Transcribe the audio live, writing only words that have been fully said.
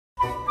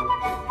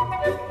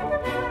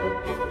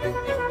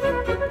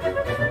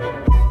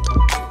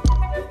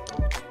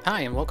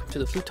Hi, and welcome to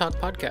the Flute Talk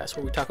podcast,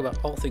 where we talk about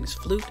all things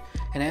flute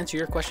and answer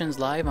your questions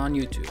live on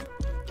YouTube.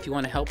 If you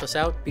want to help us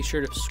out, be sure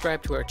to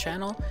subscribe to our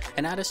channel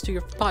and add us to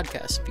your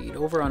podcast feed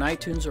over on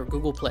iTunes or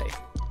Google Play.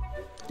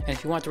 And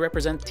if you want to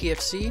represent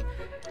TFC,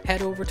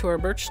 head over to our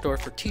merch store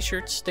for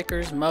t-shirts,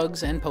 stickers,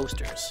 mugs, and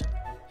posters.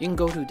 You can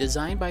go to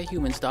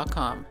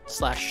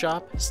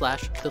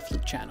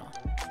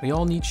designbyhumans.com/shop/theflutechannel. We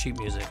all need sheet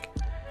music,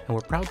 and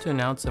we're proud to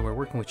announce that we're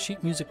working with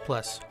Sheet Music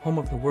Plus, home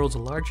of the world's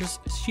largest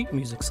sheet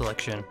music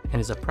selection,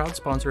 and is a proud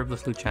sponsor of the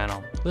Flute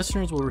channel.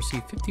 Listeners will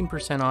receive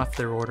 15% off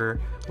their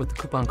order with the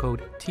coupon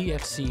code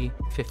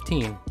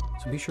TFC15.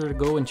 So be sure to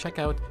go and check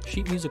out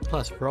Sheet Music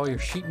Plus for all your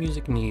sheet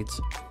music needs.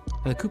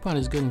 And the coupon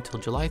is good until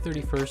July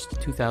 31st,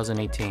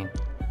 2018.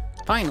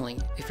 Finally,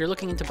 if you're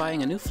looking into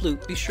buying a new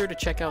flute, be sure to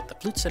check out the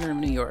Flute Center of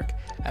New York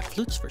at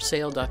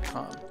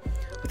flutesforsale.com.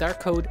 With our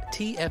code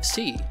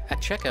TFC at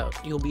checkout,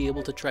 you'll be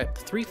able to try up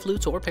to 3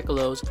 flutes or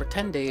piccolos for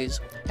 10 days,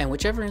 and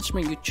whichever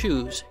instrument you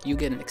choose, you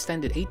get an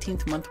extended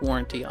 18th month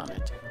warranty on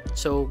it.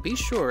 So be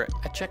sure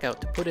at checkout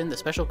to put in the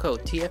special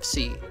code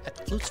TFC at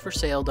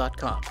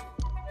flutesforsale.com.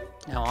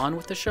 Now on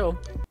with the show.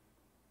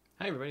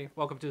 Hi everybody,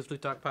 welcome to the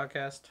Flute Talk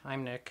podcast.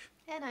 I'm Nick.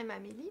 And I'm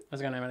Amelie.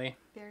 How's it going, Emily?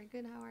 Very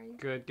good, how are you?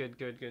 Good.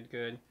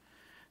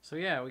 So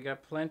yeah, we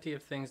got plenty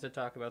of things to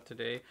talk about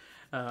today,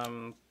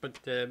 but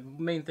the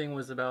main thing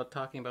was about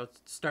talking about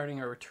starting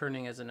or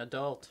returning as an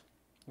adult,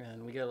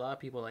 and we get a lot of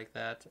people like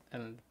that.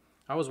 And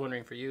I was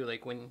wondering for you,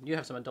 like when you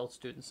have some adult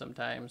students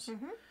sometimes,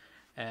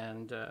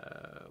 and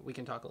we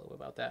can talk a little bit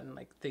about that and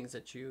like things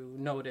that you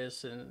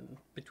notice in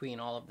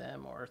between all of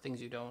them, or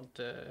things you don't,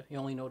 you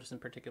only notice in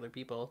particular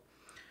people.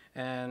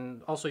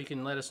 And also you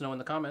can let us know in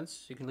the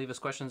comments. You can leave us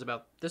questions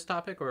about this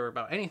topic or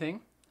about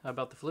anything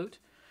about the flute,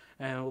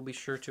 and we'll be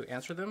sure to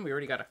answer them. We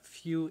already got a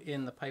few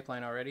in the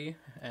pipeline already.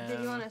 Did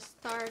you want to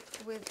start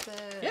with the...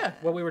 Yeah,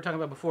 what we were talking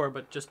about before,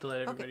 but just to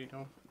let everybody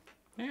know.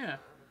 Yeah.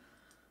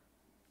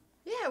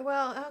 Yeah,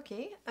 well,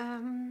 okay.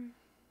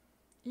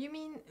 You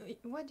mean,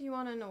 what do you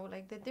want to know?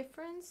 Like the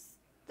difference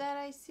that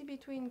I see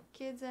between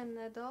kids and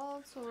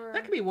adults, or...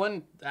 That could be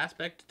one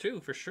aspect too,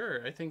 for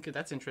sure. I think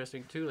that's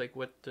interesting too, like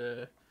what...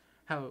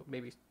 how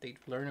maybe they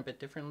learn a bit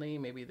differently.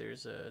 Maybe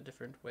there's a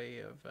different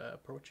way of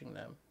approaching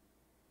them.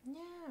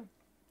 Yeah.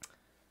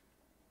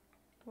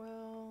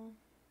 Well,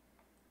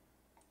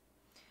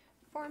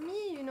 for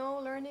me,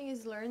 learning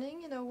is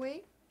learning in a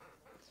way.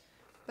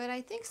 But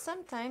I think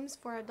sometimes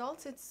for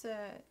adults, it's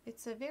a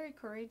very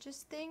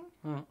courageous thing.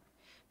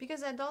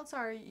 Because adults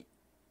are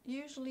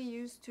usually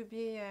used to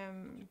be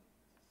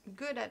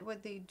good at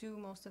what they do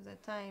most of the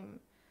time.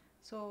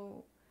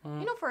 So...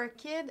 for a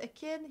kid,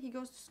 he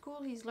goes to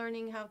school, he's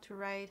learning how to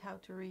write, how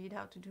to read,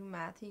 how to do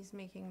math. He's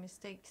making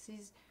mistakes.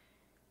 He's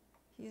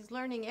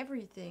learning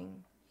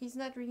everything. He's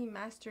not really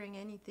mastering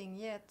anything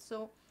yet.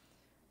 So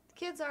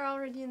kids are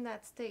already in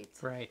that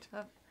state. Right.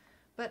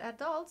 But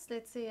adults,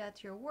 let's say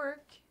at your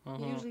work,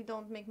 you usually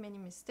don't make many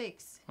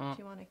mistakes if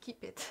you want to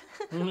keep it.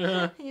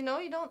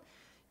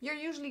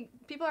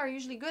 People are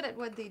usually good at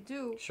what they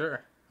do.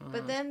 Sure.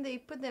 But then they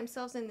put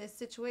themselves in this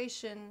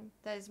situation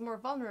that is more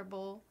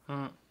vulnerable.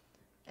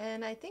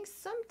 And I think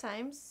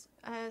sometimes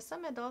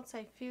some adults,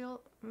 I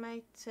feel,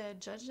 might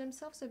judge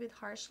themselves a bit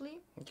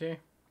harshly. Okay.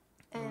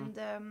 And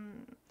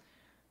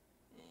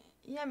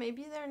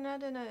maybe they're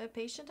not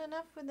patient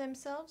enough with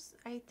themselves,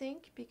 I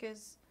think,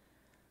 because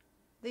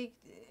they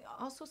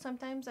also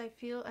sometimes I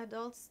feel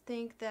adults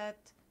think that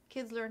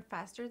kids learn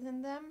faster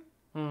than them.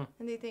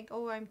 And they think,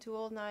 oh, I'm too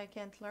old now, I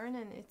can't learn.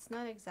 And it's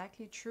not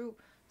exactly true.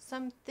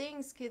 Some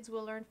things kids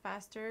will learn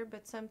faster,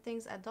 but some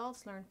things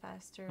adults learn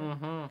faster.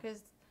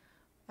 Because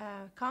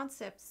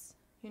concepts,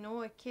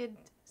 a kid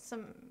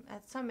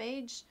at some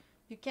age,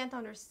 you can't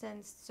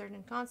understand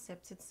certain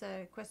concepts. It's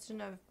a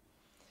question of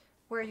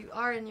where you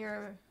are in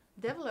your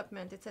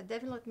development. It's a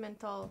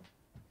developmental...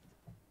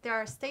 There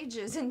are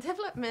stages in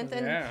development,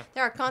 and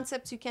there are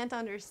concepts you can't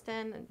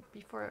understand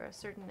before a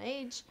certain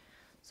age.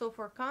 So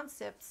for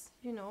concepts,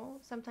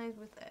 sometimes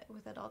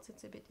with adults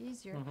it's a bit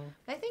easier.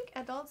 I think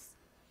adults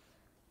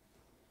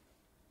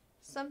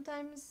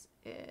sometimes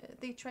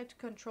they try to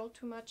control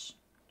too much.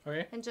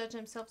 And judge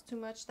themselves too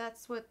much.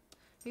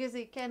 Because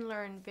they can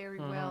learn very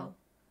well.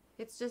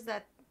 It's just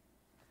that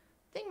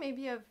thing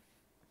maybe of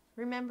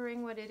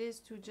remembering what it is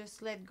to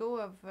just let go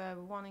of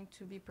wanting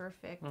to be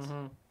perfect.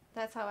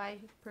 That's how I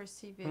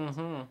perceive it.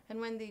 And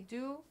when they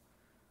do,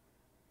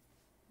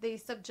 they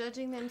stop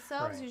judging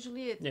themselves. Right.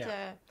 Usually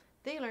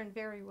they learn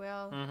very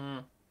well.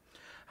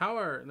 How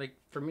are, like,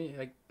 for me,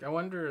 like, I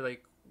wonder,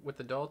 like, with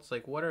adults,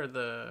 like, what are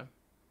the...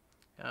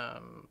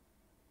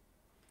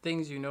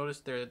 things you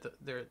notice they're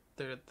the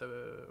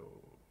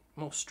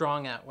most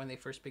strong at when they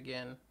first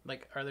begin?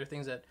 Like, are there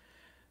things that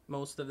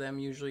most of them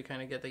usually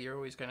kind of get that you're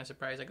always kind of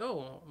surprised, like,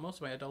 oh, most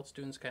of my adult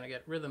students kind of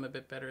get rhythm a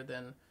bit better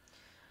than,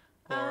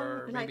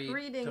 or maybe like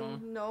reading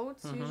tone.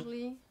 notes,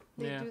 usually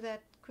they do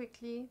that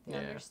quickly, they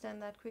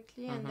understand that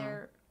quickly, and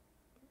they're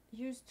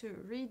used to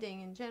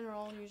reading in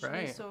general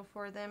usually, so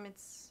for them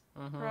it's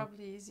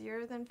probably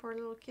easier than for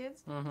little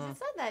kids. 'Cause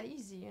it's not that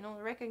easy, to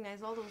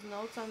recognize all those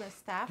notes on the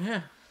staff.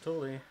 Yeah,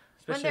 totally.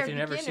 Especially they're if you've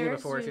never seen it beginners,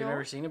 before. If you you've know.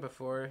 never seen it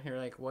before, you're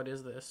like, what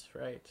is this?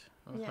 Right.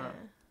 Uh-huh. Yeah,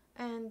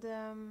 and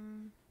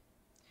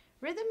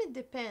rhythm, it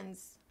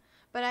depends,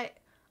 but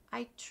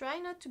I try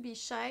not to be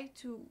shy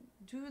to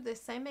do the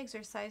same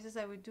exercises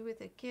I would do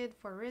with a kid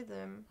for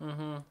rhythm,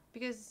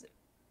 because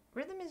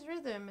rhythm is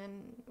rhythm,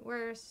 and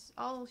we're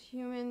all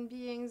human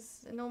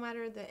beings, no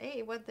matter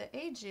what the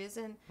age is,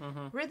 and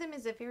rhythm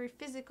is a very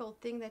physical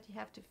thing that you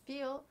have to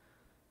feel.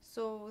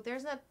 So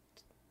there's not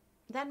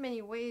that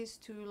many ways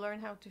to learn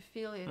how to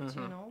feel it,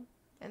 you know,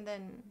 and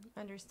then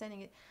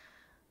understanding it.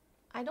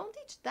 I don't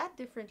teach that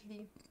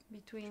differently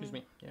between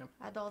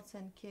adults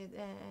and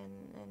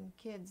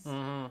kids.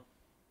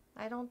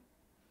 I don't.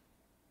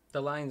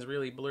 The lines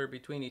really blur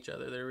between each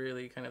other. They're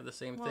really kind of the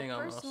same thing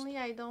almost. Personally,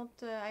 I don't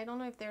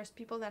know if there's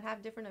people that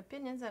have different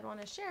opinions that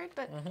want to share it,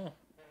 but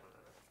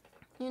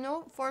you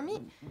know, for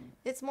me,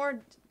 it's more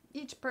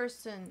each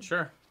person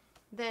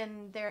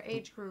than their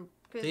age group.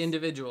 The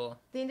individual.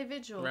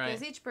 Right.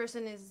 Because each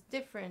person is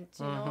different.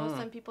 You know,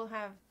 some people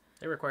have.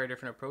 They require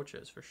different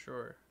approaches for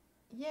sure.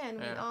 Yeah, and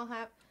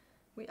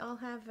we all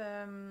have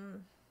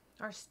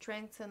our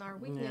strengths and our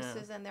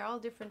weaknesses, and they're all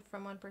different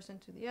from one person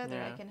to the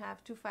other. I can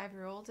have 2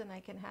 5-year-olds, and I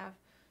can have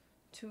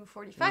 2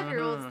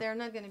 45-year-olds. They're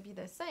not going to be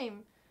the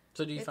same.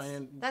 So do you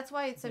find that's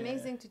why it's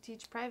amazing to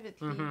teach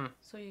privately,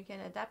 so you can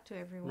adapt to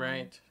everyone.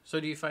 Right. So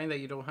do you find that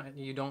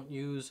you don't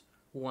use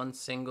one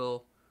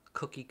single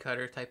cookie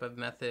cutter type of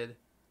method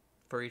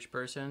for each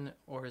person,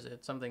 or is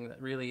it something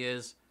that really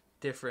is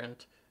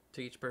different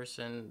to each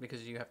person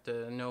because you have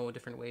to know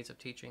different ways of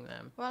teaching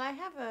them? Well, I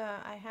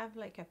have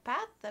like a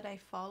path that I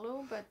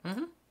follow, but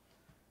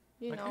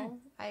you know,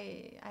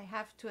 I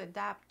have to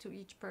adapt to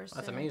each person.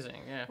 That's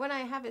amazing. Yeah. When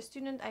I have a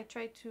student, I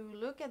try to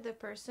look at the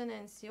person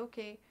and see,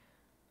 okay,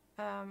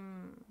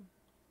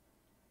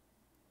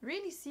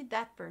 really see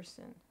that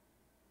person.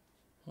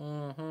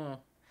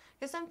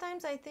 Because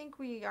sometimes I think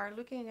we are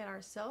looking at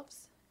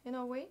ourselves in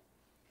a way.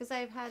 Because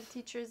I've had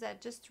teachers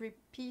that just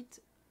repeat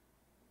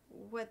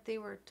what they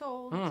were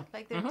told,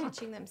 like they're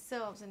teaching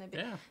themselves in a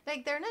bit.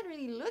 Like they're not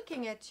really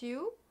looking at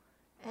you,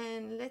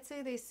 and let's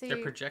say they say,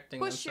 they're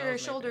projecting push your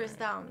shoulders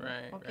down.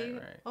 Right. Okay.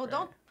 Right.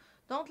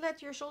 Don't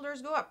let your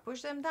shoulders go up.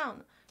 Push them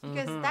down,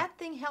 because that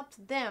thing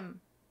helped them.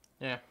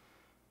 Yeah.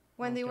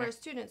 When they were a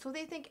student, so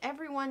they think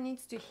everyone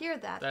needs to hear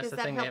that. That's the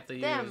that thing they have to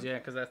them. use. Yeah,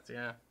 because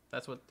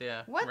that's what.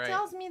 Yeah. What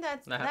tells me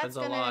that's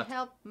gonna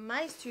help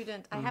my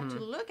student? I have to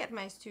look at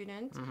my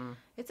student.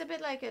 It's a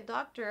bit like a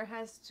doctor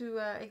has to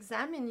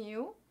examine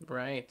you,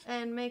 right,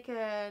 and make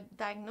a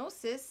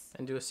diagnosis,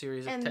 and do a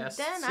series of tests.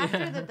 And then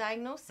after the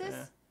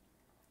diagnosis,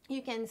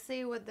 you can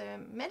say what the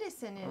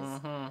medicine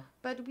is.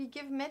 But we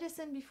give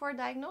medicine before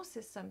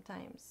diagnosis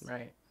sometimes.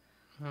 Right.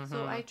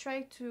 So I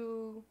try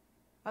to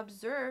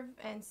observe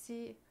and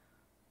see.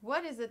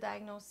 What is the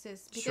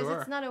diagnosis? Because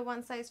it's not a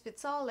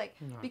one-size-fits-all. Like,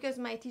 because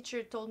my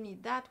teacher told me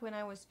that when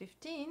I was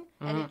 15,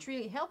 and it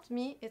really helped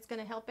me, it's going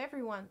to help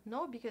everyone.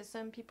 No, because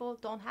some people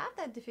don't have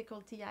that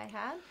difficulty I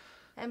had,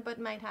 but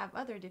might have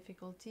other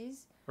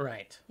difficulties.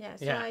 Right. Yeah,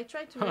 so I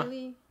try to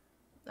really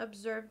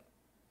observe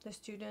the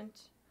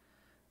student,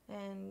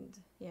 and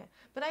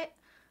But I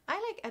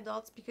like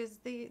adults because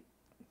they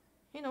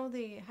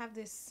have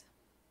this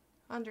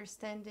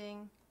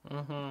understanding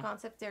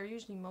concept. They're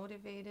usually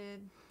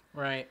motivated.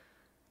 Right.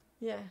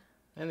 Yeah.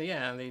 And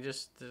they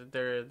just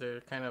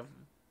they're kind of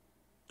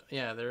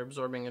they're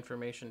absorbing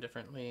information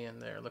differently,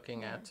 and they're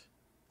looking at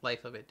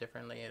life a bit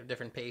differently at a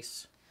different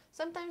pace.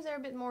 Sometimes they're a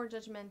bit more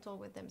judgmental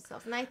with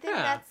themselves, and I think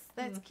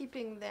that's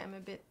keeping them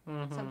a bit.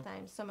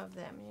 Sometimes some of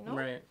them, you know.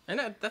 Right,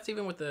 and that's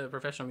even with the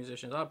professional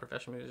musicians. A lot of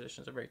professional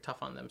musicians are very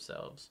tough on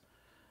themselves,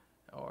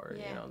 or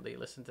they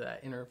listen to that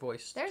inner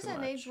voice. There's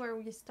an age where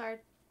we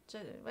start.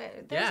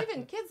 There's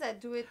even kids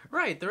that do it.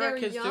 Right, there are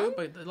kids do it,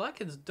 but a lot of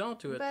kids don't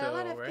do it. But a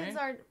lot of kids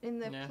are in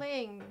the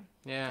playing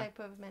type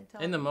of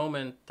mentality. In the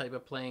moment type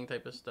of playing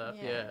type of stuff,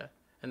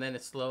 and then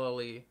it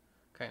slowly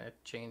kind of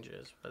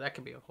changes. But that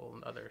could be a whole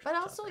other. But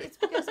also, it's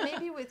because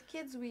maybe with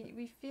kids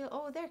we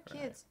feel they're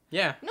kids. Right.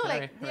 Yeah. No,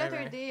 like the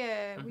other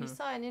day we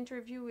saw an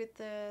interview with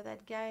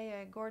that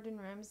guy Gordon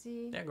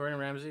Ramsay. Yeah, Gordon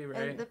Ramsay,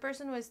 right? And the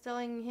person was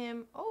telling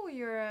him, "Oh,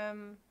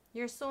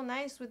 you're so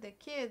nice with the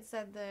kids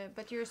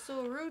but you're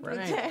so rude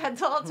with the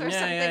adults or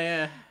something."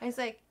 Yeah. And it's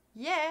like,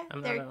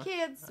 they're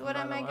kids. What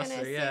am I gonna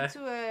say to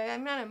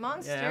I'm not a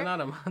monster. Yeah, I'm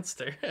not a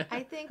monster.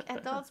 I think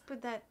adults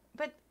put that,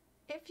 but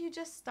if you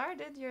just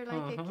started, you're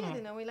like a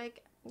kid,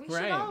 we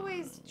should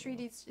always treat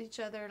each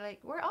other like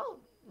we're all.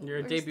 You're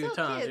a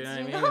debutante, kids,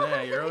 you know what I mean?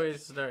 Yeah, you're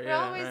always we're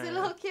always the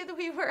little kid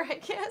we were, I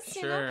guess.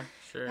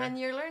 Sure. And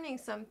you're learning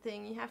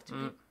something. You have to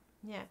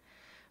be,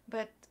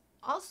 but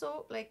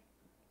also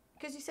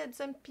because you said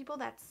some people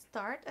that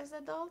start as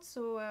adults,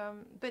 so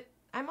but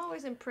I'm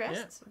always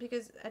impressed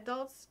because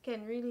adults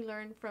can really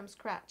learn from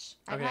scratch.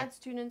 I've had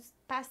students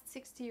past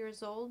 60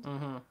 years old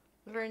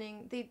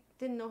learning. They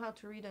didn't know how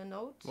to read a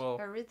note,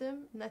 a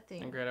rhythm,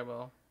 nothing.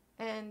 Incredible.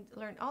 And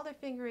learn all the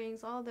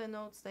fingerings, all the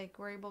notes,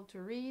 we're able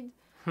to read.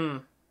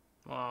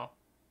 Wow.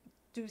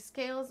 Do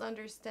scales,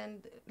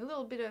 understand a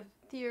little bit of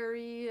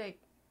theory,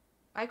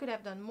 I could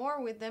have done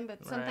more with them,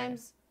 but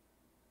sometimes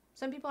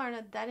some people are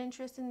not that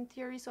interested in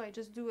theory, so I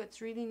just do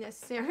what's really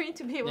necessary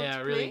to be able to play.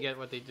 Yeah, really get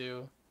what they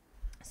do.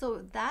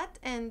 So that,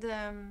 and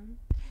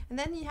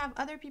then you have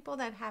other people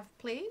that have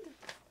played.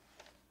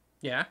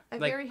 Yeah, A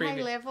like very high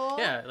level.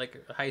 Yeah,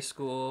 like high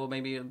school,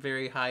 maybe a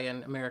very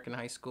high-end American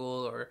high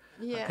school, or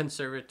a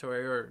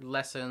conservatory, or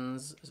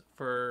lessons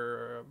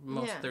for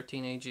most of their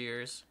teenage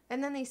years.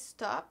 And then they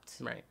stopped.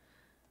 Right.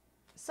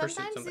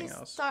 Sometimes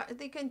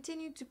they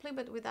continue to play,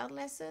 but without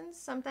lessons.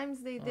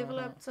 Sometimes they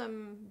develop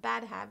some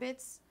bad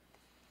habits,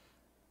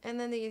 and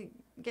then they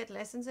get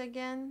lessons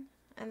again,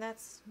 and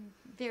that's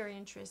very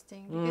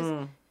interesting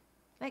because,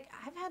 like,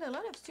 I've had a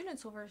lot of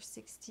students over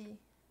 60.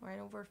 Right,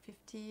 over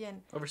 50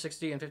 and... Over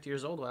 60 and 50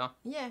 years old, wow.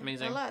 Yeah,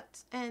 amazing. A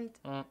lot. And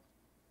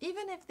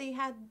even if they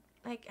had...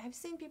 Like, I've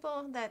seen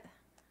people that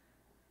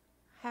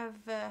have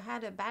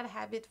had a bad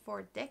habit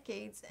for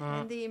decades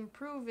and they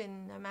improve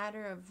in a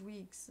matter of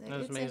weeks.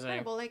 That's it's amazing.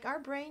 Incredible. Like, our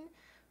brain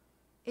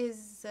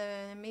is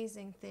an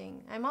amazing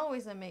thing. I'm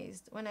always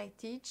amazed when I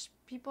teach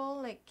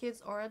people, like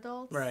kids or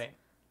adults. Right.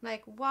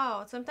 Like,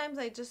 wow. Sometimes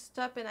I just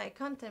stop and I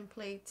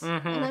contemplate.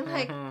 And I'm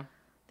like,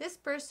 this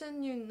person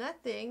knew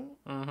nothing.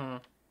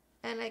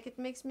 And, like, it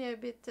makes me a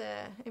bit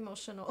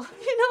emotional.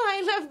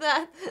 I love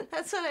that.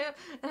 That's what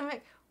I'm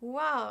like,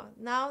 wow,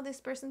 now this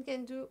person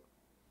can do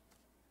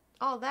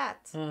all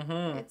that.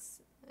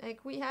 It's,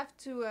 like, we have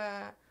to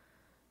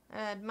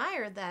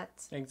admire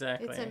that.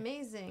 Exactly. It's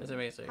amazing. It's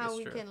amazing. How it's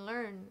we true. can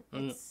learn.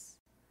 It's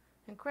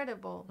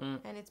incredible.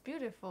 And it's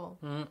beautiful.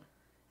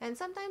 And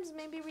sometimes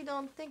maybe we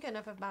don't think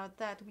enough about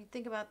that. We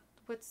think about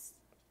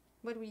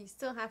what we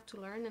still have to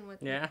learn and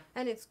what... Yeah.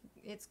 And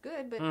it's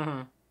good, but...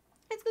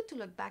 It's good to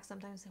look back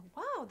sometimes and say,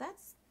 wow,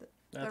 that's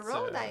the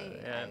road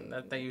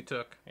that you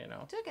took,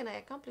 took, and I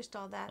accomplished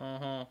all that.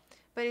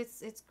 But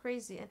it's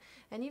crazy.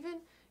 And even,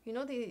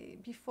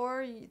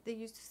 before they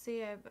used to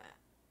say,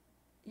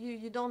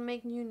 you don't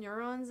make new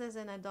neurons as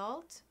an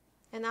adult.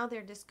 And now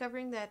they're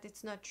discovering that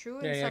it's not true.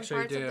 In some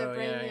parts of the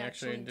brain, you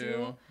actually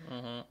do.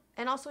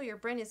 And also your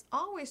brain is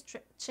always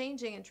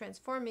changing and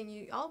transforming.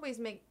 You always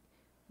make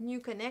new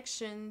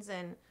connections.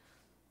 And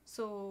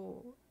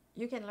so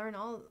you can learn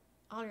all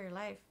your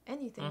life,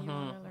 anything you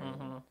want to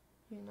learn.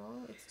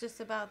 It's just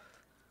about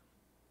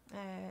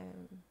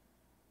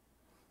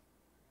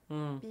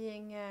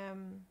being,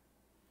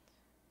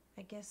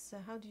 I guess,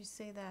 how do you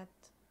say that?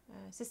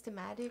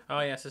 Systematic. Oh,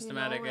 yeah,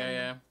 systematic,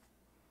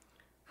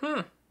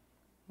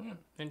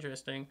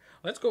 Interesting.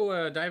 Let's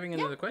go diving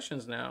into the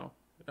questions now.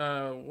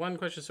 One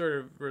question sort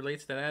of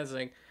relates to that. Is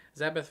like,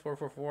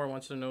 Zabeth444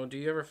 wants to know, do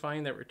you ever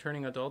find that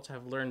returning adults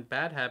have learned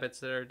bad habits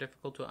that are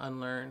difficult to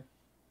unlearn?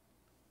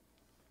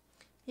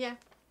 Yeah,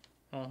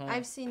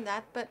 I've seen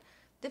that, but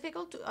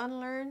difficult to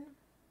unlearn.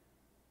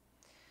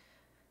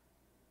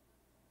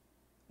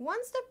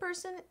 Once the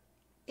person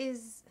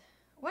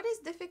what is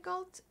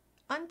difficult,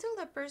 until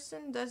the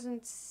person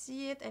doesn't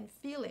see it and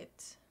feel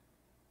it,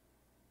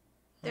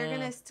 they're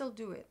gonna still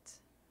do it.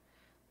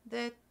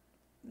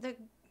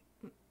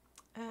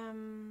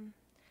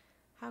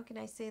 How can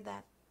I say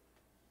that?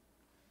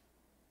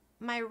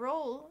 My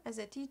role as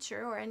a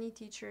teacher, or any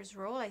teacher's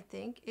role, I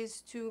think,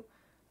 is to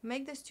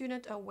make the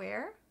student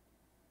aware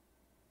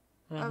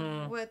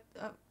of what...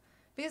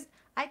 because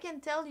I can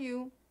tell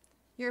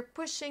you're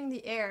pushing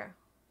the air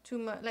too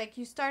much. Like,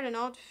 you start a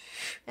note,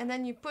 and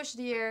then you push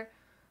the air.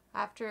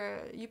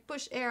 After you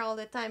push air all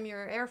the time,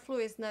 your airflow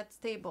is not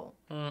stable.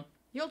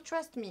 You'll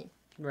trust me.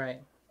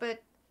 Right.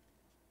 But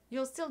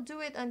you'll still do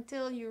it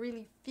until you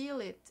really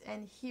feel it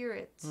and hear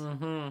it.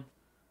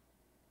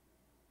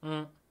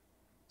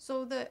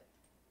 So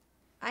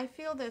I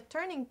feel the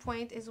turning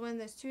point is when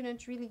the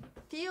student really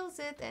feels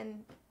it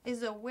and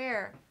is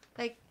aware.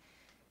 Like,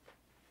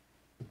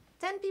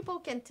 10 people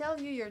can tell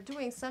you you're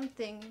doing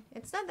something.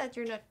 It's not that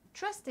you're not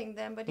trusting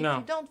them, but if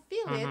you don't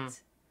feel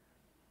it,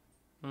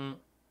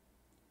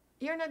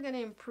 you're not going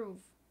to improve.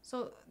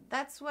 So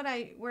that's where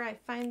I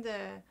find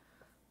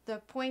the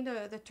point,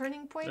 the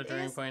turning point is. The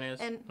turning point is.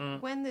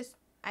 And when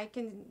I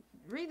can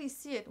really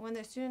see it, when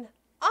the student,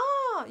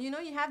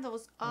 you have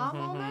those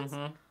moments.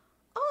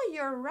 Oh,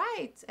 you're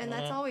right. And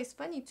that's always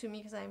funny to me,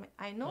 because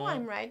I know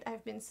I'm right.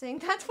 I've been saying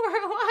that for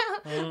a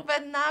while.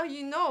 But now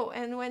you know.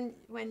 And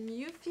when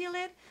you feel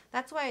it,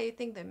 that's why I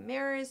think the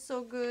mirror is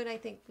so good. I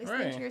think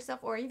listening to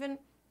yourself, or even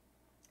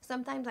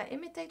sometimes I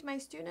imitate my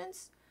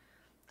students.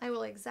 I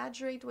will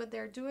exaggerate what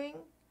they're doing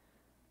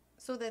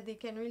so that they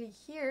can really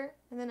hear.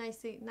 And then I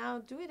say, now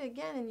do it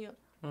again. And you're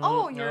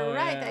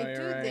right. I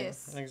do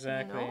this.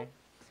 Exactly.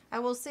 I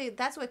will say,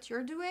 that's what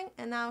you're doing,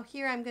 and now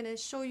here I'm going to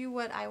show you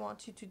what I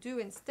want you to do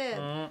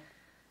instead.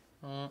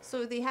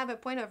 So they have a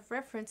point of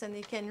reference, and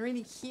they can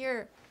really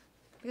hear,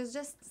 because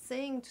just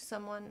saying to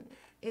someone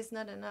is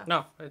not enough.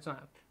 No, it's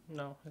not.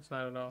 No, it's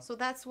not at all. So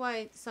that's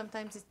why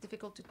sometimes it's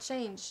difficult to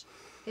change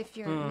if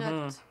you're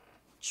not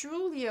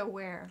truly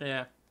aware.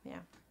 Yeah.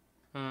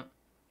 Yeah.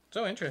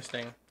 So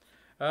interesting.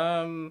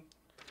 Diving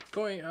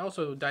in a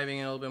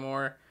little bit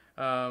more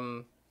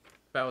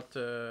about...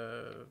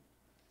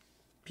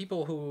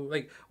 people who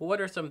like,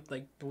 what are some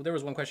like? There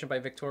was one question by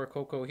Victor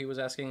Coco. He was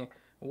asking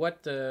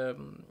what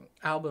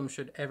album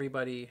should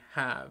everybody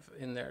have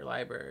in their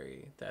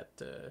library that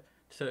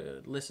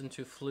to listen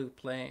to flute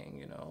playing.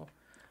 You know,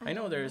 I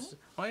know there's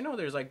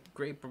like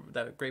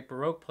great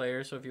Baroque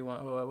players. So if you want,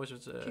 which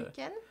was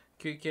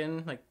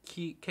Kuiken, like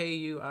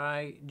Kuijen,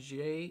 I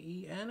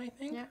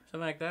think,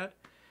 something like that.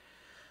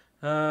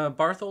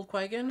 Barthold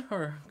Quagan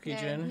or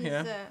Kuijen,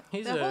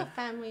 he's the whole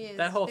family is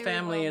that whole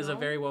family well is a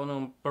very well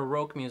known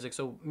Baroque music.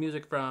 So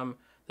music from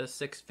the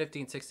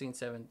 15, 16,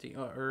 17,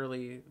 or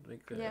early,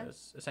 like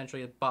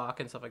essentially Bach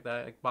and stuff like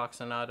that, like Bach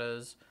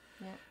sonatas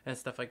and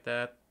stuff like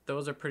that.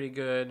 Those are pretty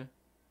good.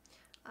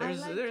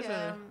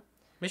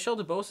 Michel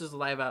Dubos's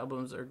live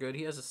albums are good.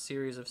 He has a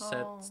series of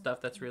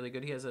stuff that's really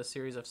good. He has a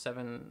series of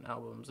 7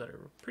 albums that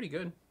are pretty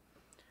good,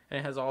 and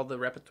it has all the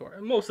repertoire,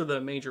 most of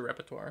the major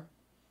repertoire.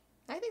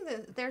 I think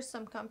that there's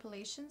some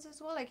compilations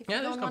as well. Like if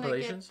you don't want to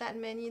get that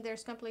many,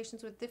 there's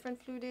compilations with different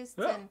flutists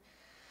and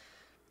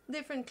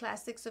different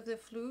classics of the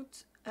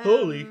flute.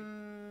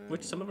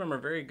 Which some of them are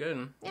very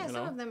good. Yeah,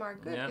 some of them are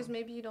good because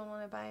maybe you don't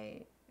want to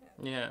buy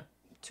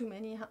too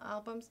many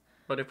albums.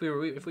 But if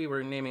we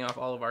were naming off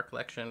all of our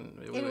collection,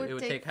 it would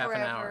take half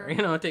an hour.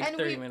 You know, it takes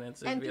 30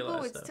 minutes. And people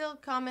would still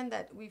comment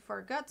that we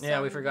forgot some. Yeah,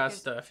 we forgot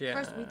stuff. Yeah.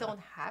 First, we don't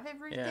have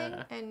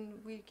everything,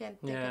 and we can't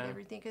think of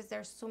everything because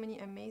there's so many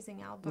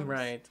amazing albums.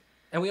 Right.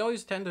 And we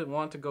always tend to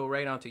want to go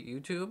right onto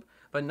YouTube,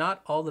 but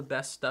not all the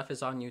best stuff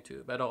is on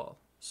YouTube at all.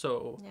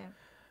 So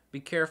be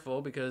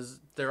careful because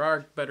there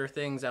are better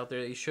things out there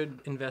that you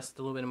should invest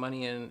a little bit of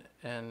money in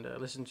and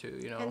listen to,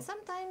 you know. And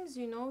sometimes,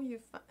 you know,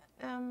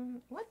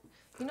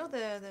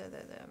 the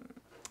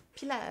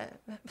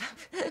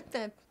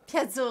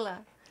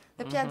Piazzolla.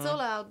 The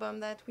Piazzolla album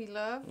that we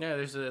love. Yeah,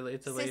 it's a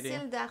lady.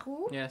 Cécile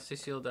Darroux. Yeah,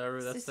 Cécile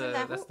Darroux. That's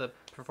the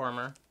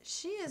performer.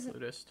 She is a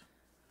flutist.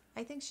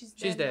 I think she's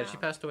dead now. She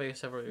passed away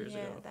several years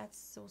ago. Yeah, that's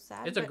so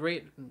sad. It's a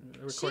great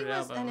recorded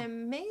album. She was an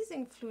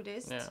amazing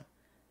flutist. Yeah.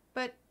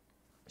 But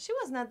she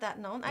was not that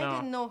known. No. I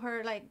didn't know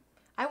her. Like,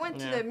 I went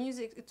to the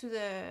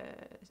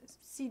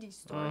CD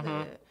store,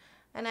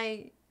 and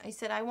I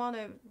said I want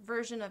a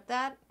version of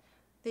that.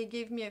 They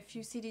gave me a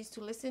few CDs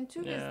to listen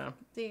to. Yeah.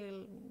 They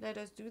let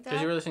us do that.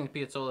 Because you were listening to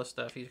Piazzolla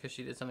stuff. Because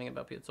she did something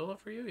about Piazzolla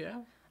for you, yeah.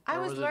 I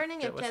was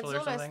learning a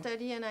Piazzolla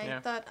study, and I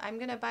thought I'm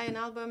gonna buy an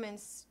album and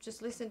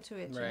just listen to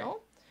it. You know.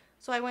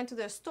 So I went to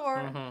the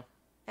store,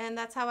 and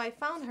that's how I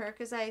found her,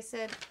 because I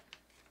said,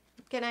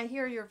 can I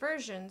hear your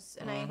versions?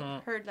 And I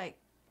heard like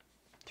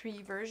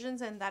 3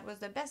 versions, and that was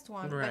the best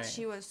one. Right. But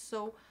she was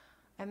so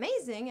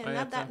amazing and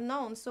not that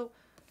known. So,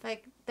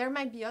 like, there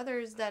might be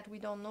others that we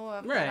don't know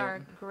of that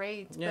are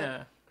great.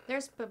 Yeah. But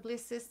there's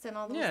publicists and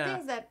all those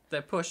things that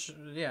push,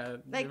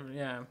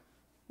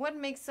 what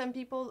makes some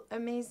people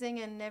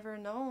amazing and never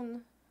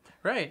known?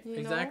 Right,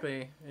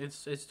 exactly.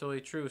 It's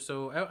totally true.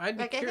 So I'd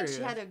be curious. I think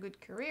she had a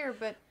good career,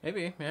 but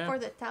maybe, for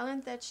the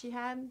talent that she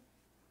had,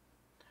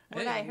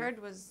 what I heard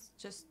was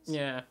just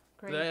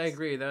great. I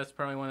agree. That's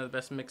probably one of the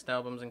best mixed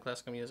albums in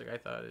classical music. I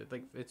thought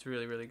it's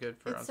really, really good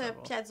for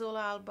ensemble. It's a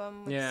Piazzolla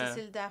album with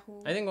Cécile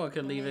Darroux. I think we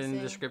could leave it in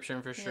the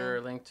description for sure,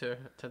 a link to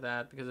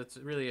that, because it's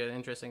really an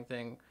interesting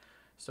thing.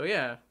 So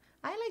I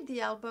like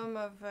the album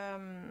of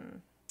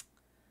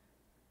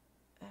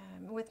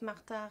with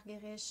Martha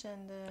Argerich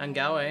and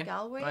Galway.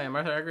 Oh, yeah,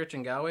 Martha Argerich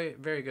and Galway,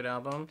 very good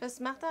album. Because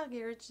Martha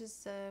Argerich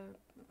is,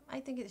 I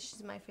think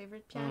she's my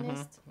favorite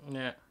pianist.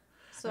 Yeah.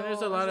 So and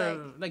there's a lot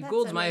of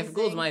Gould's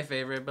my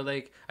favorite, but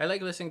like I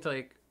like listening to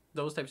like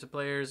those types of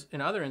players in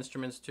other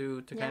instruments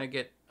too to kind of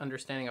get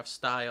understanding of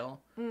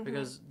style,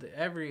 because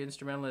every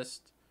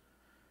instrumentalist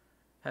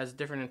has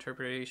different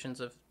interpretations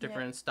of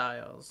different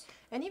styles.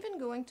 And even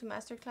going to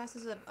master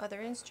classes of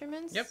other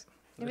instruments. Yep.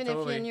 Even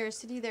if in your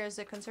city there's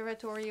a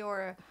conservatory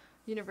or a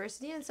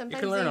university, and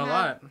sometimes you can learn a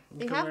lot.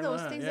 They have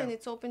those things, and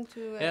it's open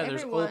to everyone.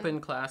 There's open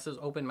classes,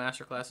 open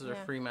master classes, or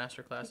free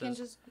master classes.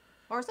 You can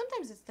or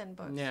sometimes it's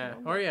 $10. Yeah,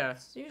 you know? or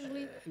it's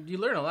usually you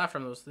learn a lot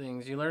from those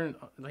things. You learn,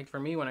 like for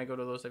me when I go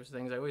to those types of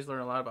things, I always learn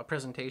a lot about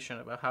presentation,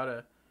 about how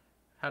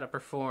to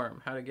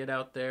perform, how to get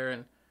out there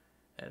and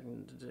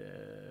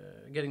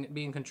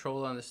being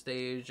control on the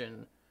stage,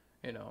 and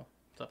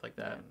stuff like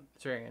that. Yeah.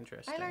 It's very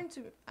interesting. I learned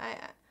to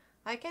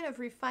I kind of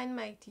refine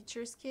my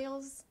teacher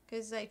skills,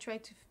 because I try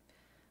to.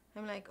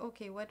 I'm like,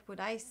 okay, what would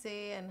I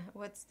say, and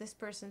what's this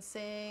person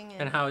saying,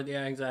 and how?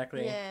 Yeah,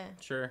 exactly. Yeah.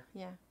 Sure.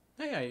 Yeah.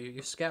 Yeah,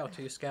 you scout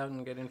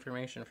and get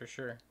information for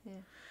sure.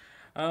 Yeah.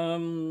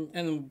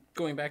 And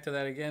going back to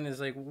that again is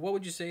like, what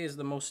would you say is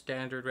the most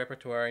standard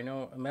repertoire? I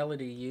know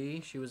Melody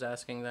Yee, she was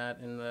asking that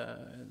in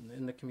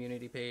the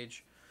community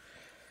page.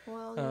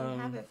 Well, you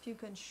have a few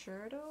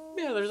concertos.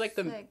 Yeah, there's like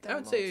I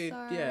would say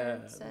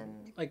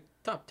like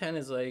top 10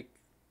 is like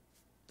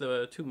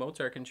the 2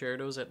 Mozart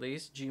concertos at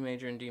least, G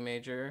major and D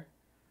major,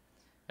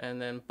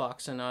 and then Bach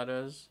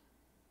sonatas.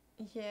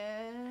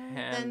 Yeah.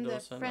 Then the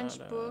French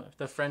book.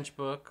 The French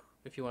book,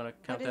 if you want to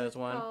count that as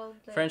one.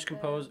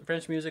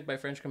 French music by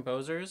French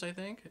composers, I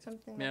think.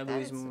 Something like that.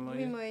 Louis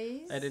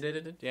Moïse.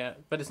 Edited, yeah.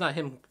 But it's not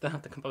him,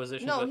 not the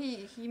composition. No,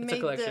 he made the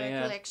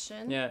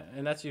collection. Yeah,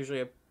 and that's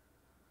usually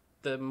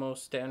the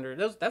most standard.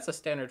 That's a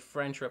standard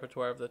French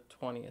repertoire of the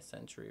 20th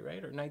century,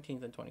 right? Or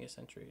 19th and 20th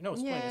century. No,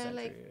 it's 20th century.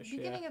 Like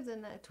beginning of the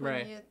 20th.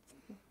 Right.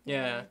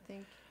 Yeah, I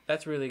think.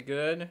 That's really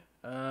good.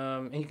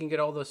 And you can get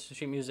all this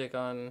sheet music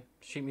on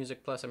Sheet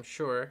Music Plus, I'm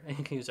sure, and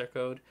you can use our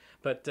code.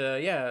 But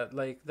yeah,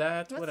 like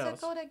that. What's what else?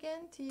 the code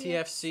again?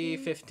 TFC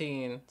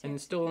 15, and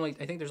still only.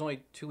 I think there's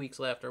only 2 weeks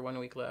left or 1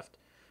 week left,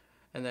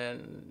 and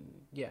then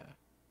yeah,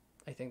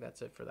 I think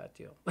that's it for that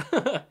deal.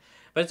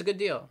 But it's a good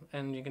deal,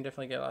 and you can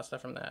definitely get a lot of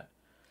stuff from that.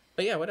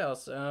 But yeah, what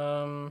else?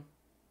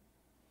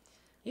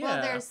 Yeah.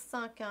 Well, there's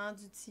 5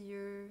 ans du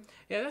Tilleux.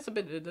 Yeah, that's a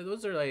bit.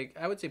 Those are like,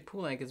 I would say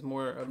Poulenc is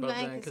more above that,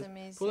 Poulenc is because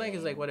amazing. Poulenc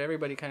is like what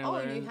everybody kind of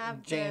learned. You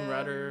have Jane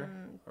Rutter.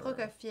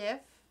 Prokofiev.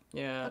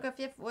 Yeah.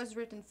 Prokofiev was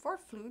written for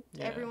flute.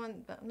 Yeah.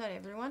 Everyone, not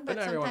everyone, But but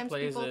not everyone sometimes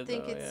plays people it,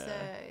 think though,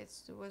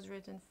 it was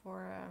written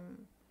for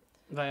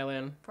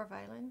Violin.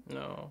 violin.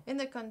 No. In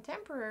the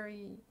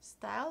contemporary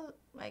style,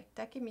 like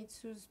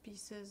Takemitsu's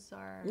pieces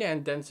are. Yeah,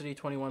 and Density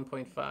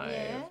 21.5.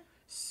 Yeah.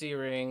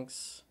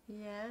 Syrinx.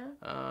 Yeah.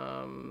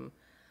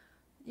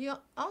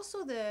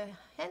 Also the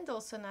Handel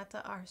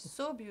sonata are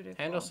so beautiful.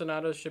 Handel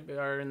sonatas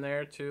are in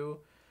there too.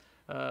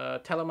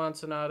 Telemann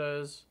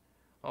sonatas.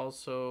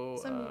 Also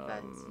Some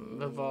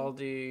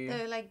Vivaldi.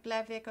 The like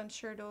Blavet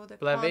concerto. The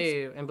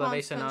Blavet and Blavet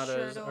Quantz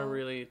sonatas concerto. are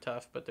really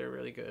tough, but they're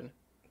really good.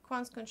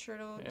 Quantz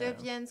concerto, Yeah. De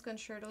Vienne's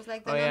concertos,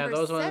 like the Oh, yeah, number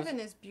those 7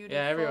 ones- is beautiful.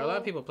 Yeah, a lot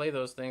of people play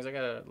those things. I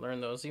gotta learn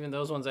those. Even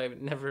those ones I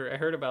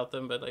heard about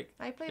them, but like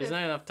I played there's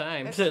not enough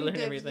time a to few learn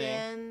De everything.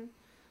 Vienne,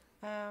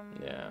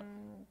 Yeah.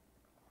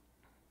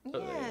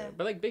 But, yeah.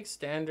 but like big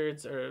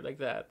standards are like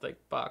that, like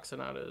Bach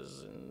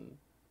sonatas and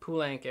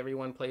Poulenc.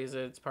 Everyone plays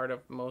it. It's part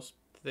of most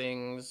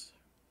things.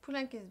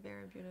 Poulenc is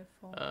very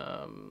beautiful.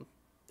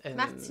 And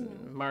Martineau.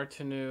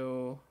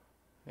 Martineau,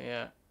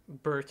 yeah.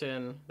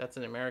 Burton, that's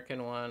an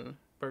American one.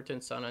 Burton,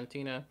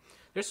 Sonantina.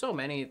 There's so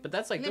many, but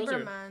that's like those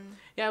are. Lieberman.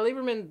 Yeah,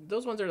 Lieberman.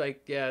 Those ones are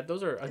like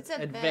those are It's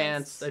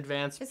advanced.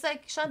 It's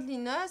like Chant de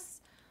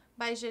Linos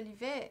by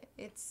Jolivet.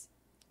 It's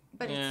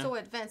so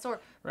advanced.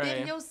 Or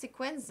Right. Berio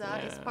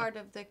Sequenza is Yeah. part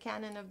of the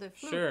canon of the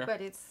flute, Sure. but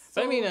it's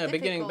so But I mean,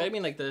 difficult. But I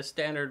mean, like the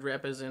standard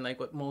rep is in like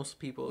what most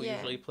people Yeah.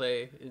 usually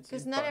play.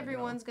 Because not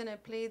everyone's gonna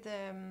play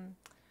the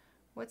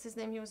what's his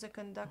name? He was a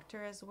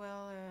conductor as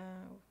well.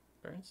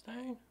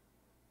 Bernstein.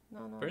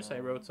 No.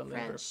 Bernstein wrote something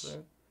French. for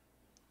flute.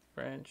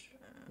 French.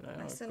 No, La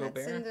Gobert.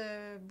 sonatine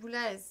de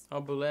Boulez.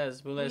 Oh,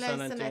 Boulez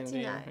Sonatina.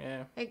 Sonatina.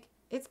 Yeah. Like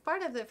it's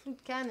part of the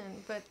flute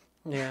canon, but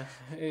Yeah,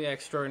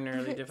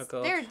 extraordinarily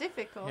difficult. They're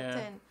difficult, Yeah.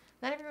 and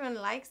not everyone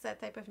likes that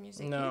type of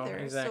music No, either.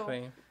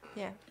 exactly. So,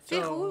 yeah.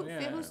 So, yeah.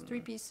 Ferrou's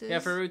 3 pieces. Yeah,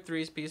 Ferrou,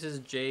 3 pieces,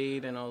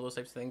 Jade, and all those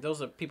types of things. Those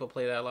are people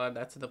play that a lot.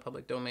 That's in the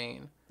public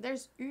domain.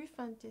 There's U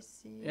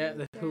Fantasy. Yeah,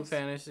 the Who there's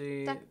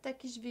Fantasy,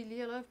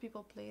 Takishvili, a lot of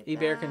people play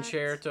Eber that.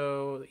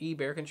 Concerto,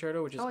 Eber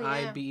Concerto, which is Oh,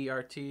 yeah.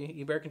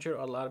 IBERT. Eber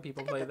Concerto, a lot of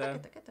people play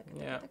that.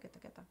 Yeah.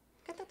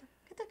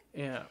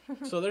 Yeah.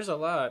 So there's a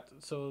lot.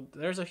 So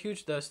there's a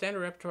huge. The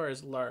standard repertoire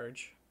is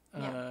large,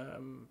 Yeah.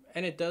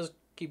 and it does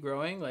keep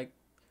growing. Like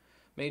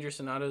major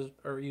sonatas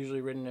are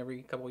usually written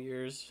every couple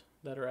years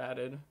that are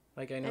added.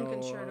 Like I know,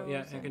 concertos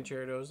and and-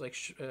 concertos. Like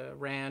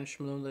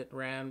Shmuleit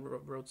Rand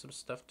wrote some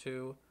stuff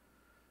too,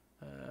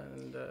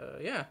 and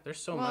yeah,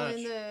 there's so much.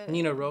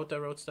 Nina Rota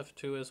wrote stuff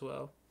too as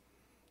well.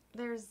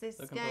 There's this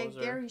The guy,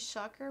 composer. Gary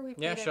Shocker. We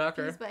Yeah, played a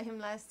Shocker. piece by him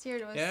last year.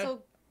 It was Yeah.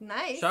 so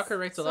nice. Shocker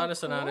writes a so lot of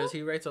sonatas. cool.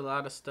 He writes a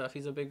lot of stuff.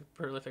 He's a big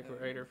prolific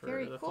writer for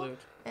Very the cool. flute.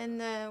 And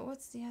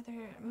what's the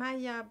other?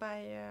 Maya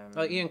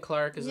by. Ian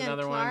Clark is Ian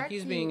another one. Clark,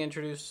 He's he- being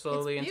introduced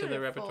slowly it's into the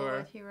beautiful repertoire.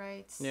 what he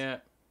writes. Yeah.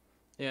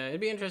 Yeah,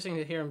 it'd be interesting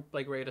to hear him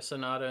like write a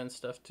sonata and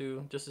stuff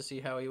too, just to see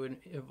how he would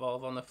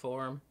evolve on the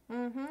form,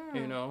 Mm-hmm.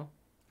 you know.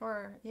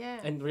 Or yeah.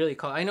 And really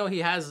call. I know he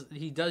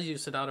does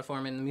use sonata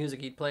form in the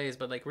music he plays,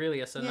 but like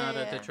really a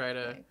sonata to try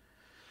to. Like,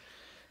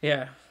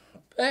 Yeah.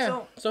 Yeah.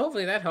 So- So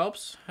hopefully that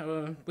helps.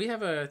 We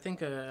have I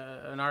think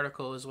an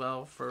article as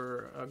well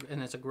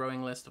and it's a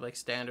growing list of like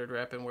standard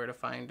rep and where to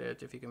find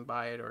it, if you can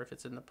buy it or if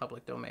it's in the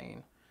public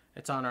domain.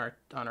 It's on our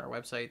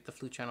website,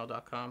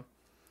 theflutechannel.com.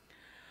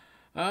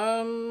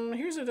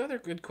 Here's another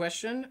good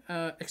question.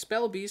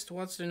 Expel Beast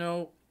wants to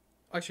know.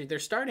 Actually, they're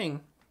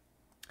starting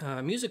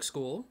music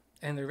school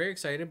and they're very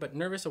excited but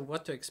nervous of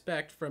what to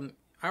expect. From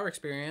our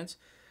experience,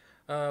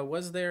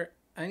 was there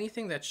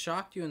anything that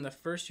shocked you in the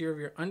first year of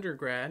your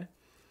undergrad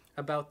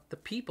about the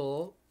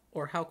people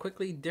or how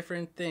quickly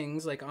different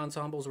things like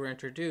ensembles were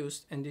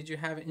introduced? And did you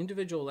have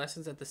individual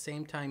lessons at the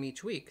same time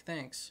each week?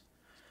 Thanks.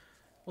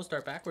 We'll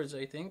start backwards,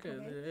 I think.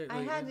 Okay.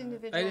 I had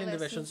individual I did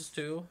individuals lessons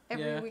too.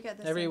 every week at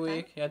the every same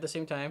week, time? yeah, at the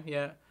same time,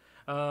 yeah.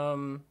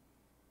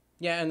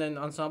 Yeah, and then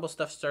ensemble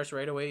stuff starts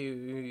right away.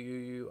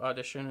 You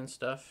audition and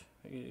stuff.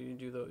 You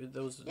do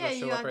those yeah,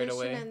 show you up right audition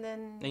away. and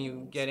then. And you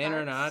it get in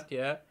or starts. not,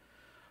 yeah.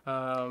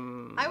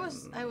 I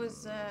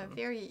was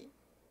very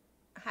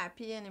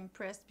happy and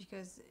impressed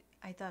because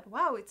I thought,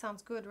 wow, it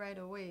sounds good right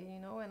away, you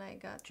know, and I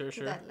got Sure, to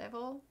sure. that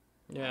level.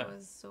 Yeah. I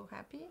was so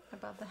happy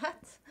about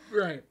that.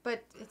 Right.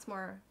 But it's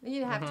more,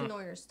 you have Mm-hmm. to know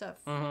your stuff.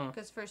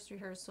 Because first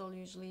rehearsal,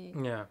 usually,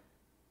 Yeah.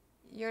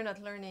 you're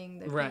not learning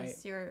the Right.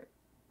 piece. You're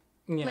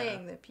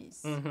playing the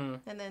piece. Mm-hmm.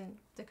 And then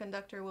the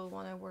conductor will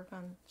want to work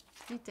on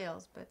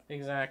details, but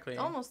Exactly. it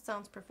almost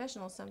sounds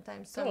professional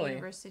sometimes, some Totally.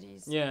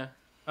 universities. Yeah.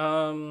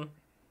 Other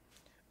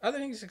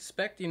things to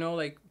expect,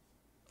 like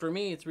for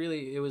me,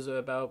 it was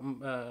about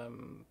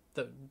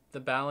the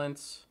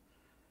balance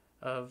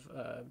of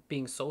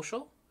being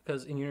social,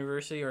 because in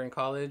university or in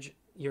college,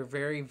 you're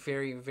very,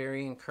 very,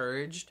 very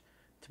encouraged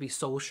to be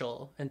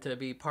social and to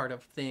be part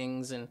of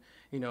things, and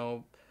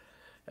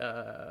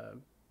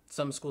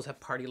some schools have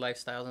party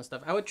lifestyles and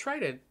stuff. I would try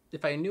to,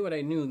 if I knew what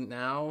I knew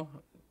now,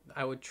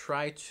 I would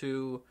try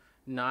to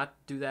not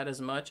do that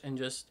as much, and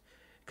just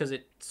because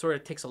it sort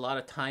of takes a lot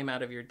of time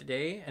out of your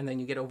day, and then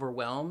you get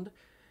overwhelmed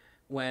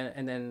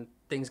and then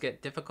things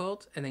get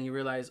difficult, and then you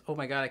realize, oh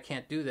my God, I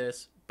can't do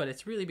this. But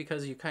it's really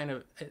because you kind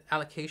of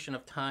allocation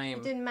of time.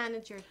 You didn't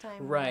manage your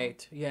time.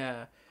 Right. Well.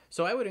 Yeah.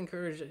 So I would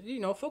encourage,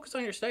 focus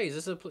on your studies.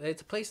 It's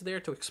a place there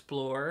to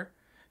explore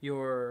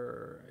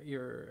your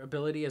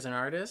ability as an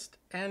artist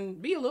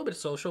and be a little bit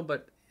social,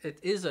 but it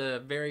is a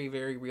very,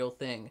 very real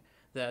thing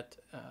that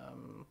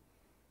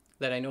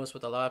I notice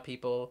with a lot of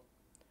people,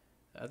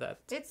 that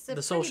it's a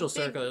the social big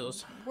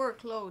circles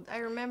workload. I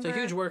remember it's a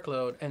huge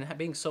workload, and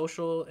being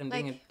social and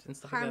being and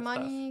stuff like that.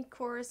 Harmony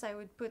course, I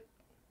would put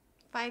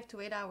 5 to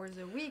 8 hours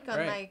a week on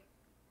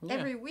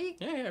every week,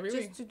 every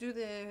just week. to do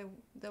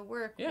the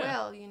work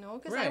well,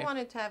 because Right. I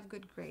wanted to have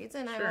good grades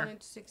and I wanted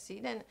to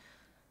succeed,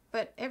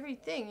 but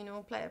everything,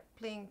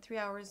 playing 3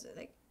 hours,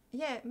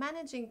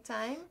 managing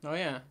time. Oh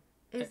yeah.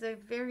 Is a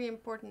very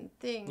important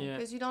thing,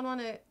 because Yeah. you don't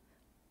want to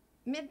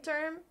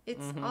midterm.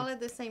 It's all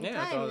at the same time.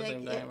 It's all at the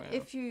same time,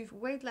 if you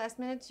wait last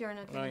minute, you're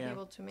not going to be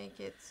able to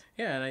make it.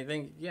 Yeah, and I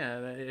think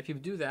if you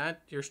do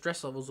that, your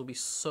stress levels will be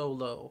so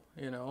low.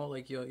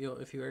 Like you'll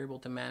if you're able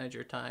to manage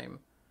your time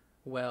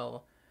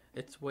well,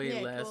 it's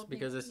way less,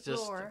 because it's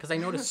just because I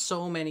noticed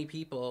so many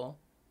people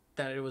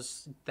that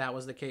was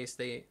the case.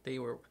 They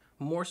were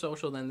more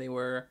social than they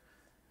were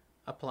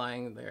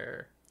applying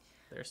their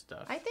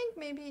stuff. I think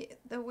maybe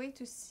the way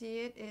to see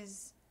it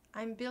is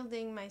I'm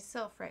building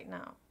myself right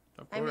now.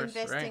 Of course, I'm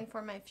investing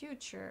for my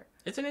future.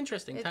 It's an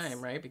interesting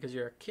time, right? Because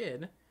you're a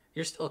kid.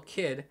 You're still a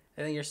kid,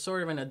 and then you're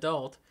sort of an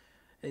adult.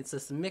 It's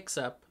this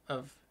mix-up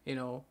of,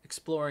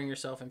 exploring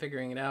yourself and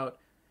figuring it out.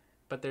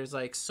 But there's,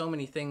 so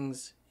many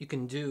things you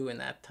can do in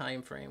that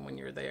time frame when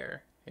you're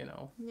there,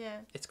 Yeah.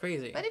 It's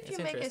crazy. But if you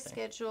make a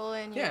schedule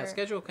and a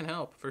schedule can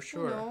help, for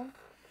sure.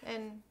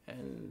 And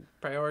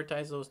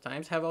prioritize those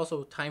times. Have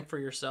also time for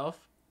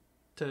yourself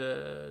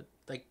to,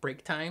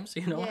 break times,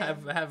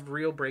 have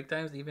real break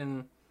times,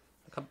 even...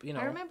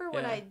 I remember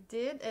what I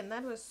did, and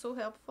that was so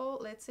helpful.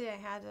 Let's say I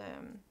had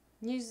a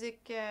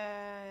music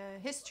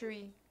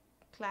history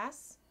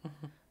class.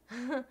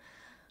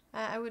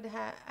 I would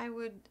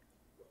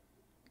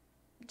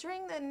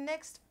during the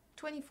next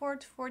 24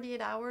 to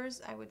 48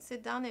 hours, I would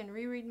sit down and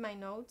reread my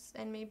notes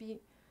and maybe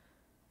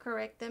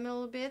correct them a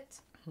little bit.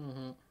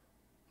 Mm-hmm.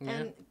 Yeah.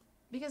 And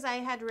because I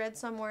had read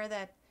somewhere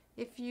that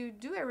if you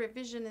do a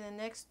revision in the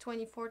next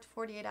 24 to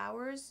 48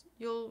 hours,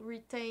 you'll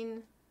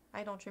retain...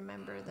 I don't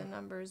remember the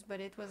numbers, but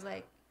it was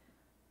 70%.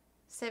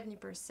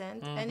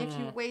 Mm-hmm. And if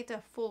you wait a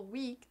full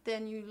week,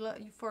 then you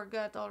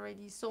forgot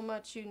already so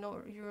much.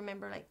 You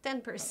remember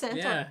 10%.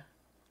 Yeah.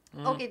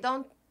 Okay,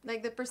 don't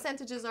the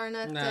percentages are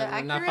not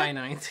accurate. Not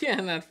finite.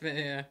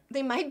 Yeah,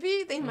 They might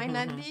be. They might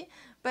not be.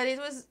 But it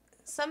was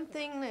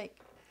something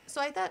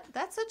So I thought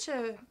that's such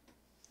a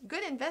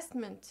good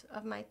investment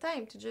of my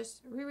time to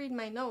just reread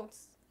my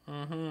notes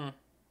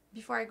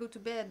before I go to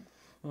bed.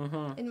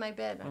 In my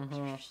bed,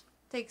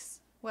 takes.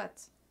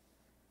 What?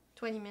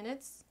 20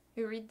 minutes?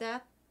 You read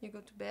that, you go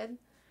to bed.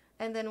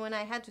 And then when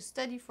I had to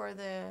study for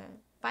the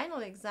final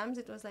exams,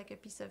 it was like a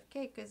piece of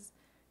cake, because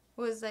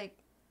it was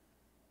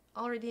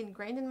already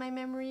ingrained in my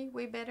memory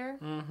way better.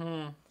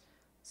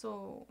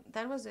 So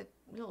that was a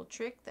little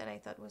trick that I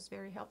thought was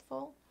very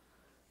helpful.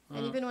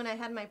 And even when I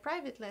had my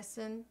private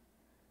lesson,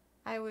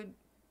 I would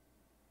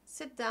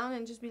sit down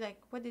and just be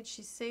like, what did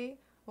she say?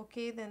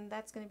 Okay, then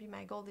that's going to be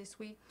my goal this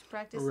week, to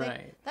practice.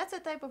 Right. That's a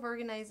type of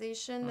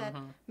organization that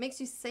makes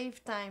you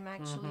save time,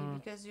 actually,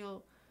 because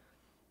you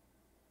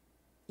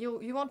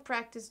won't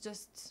practice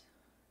just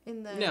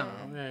in the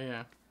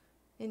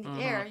in the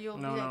air. You'll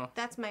be like,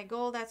 that's my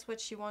goal, that's what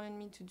she wanted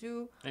me to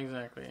do.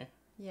 Exactly.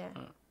 Yeah.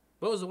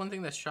 What was the one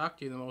thing that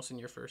shocked you the most in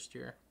your first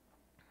year?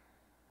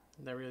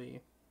 That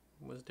really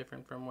was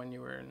different from when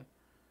you were in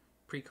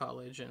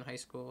pre-college and high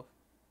school?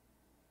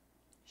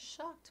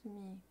 Shocked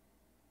me.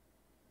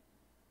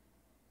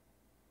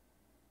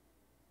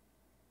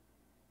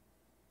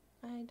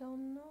 I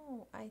don't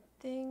know. I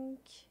think...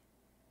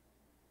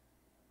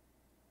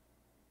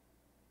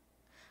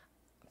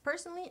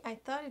 Personally, I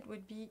thought it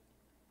would be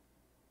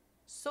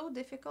so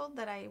difficult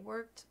that I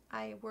worked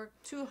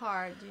too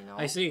hard,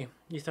 I see.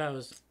 You thought it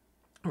was...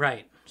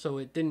 Right. So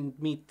it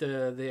didn't meet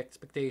the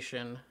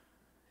expectation.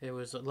 It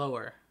was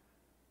lower,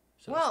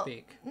 so to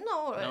speak.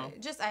 No?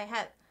 Just I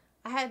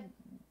had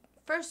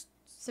first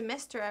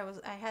semester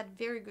I had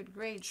very good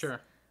grades.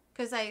 Sure.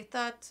 Because I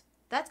thought...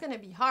 That's going to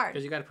be hard.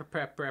 Because you got to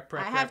prep.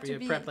 I have to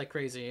prep like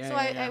crazy. Yeah, so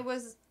I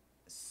was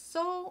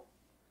so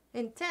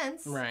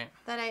intense Right.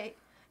 that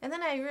and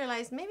then I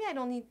realized maybe I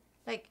don't need,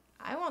 like,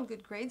 I want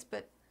good grades,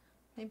 but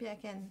maybe I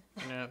can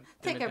Yeah.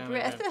 take dim it a down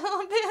breath bit. a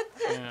little bit.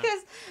 Yeah.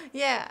 Because,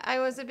 yeah, I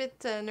was a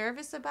bit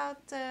nervous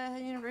about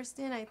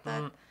university, and I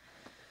thought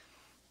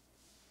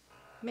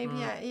maybe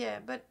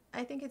but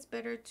I think it's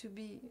better to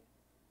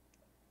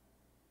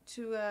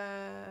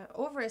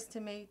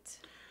overestimate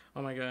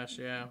Oh my gosh,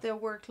 yeah. the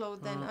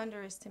workload than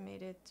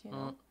underestimate it, you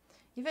know.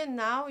 Even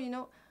now, you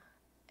know,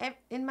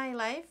 in my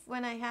life,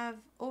 when I have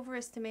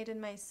overestimated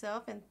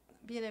myself and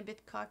being a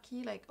bit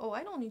cocky, like, oh,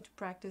 I don't need to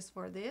practice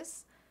for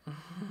this,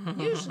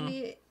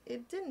 usually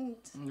it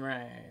didn't.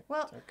 Right.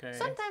 Well, Okay.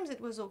 sometimes it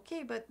was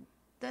okay, but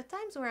the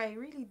times where I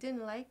really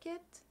didn't like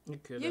it, You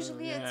could,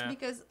 usually it's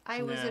because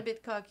I was Yeah. a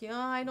bit cocky. Oh,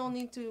 I don't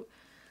need to.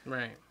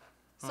 Right.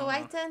 So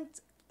I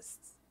tend,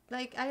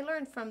 like, I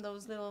learned from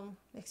those little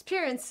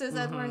experiences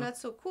that were not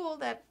so cool,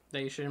 that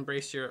That you should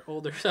embrace your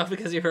older self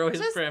because you're always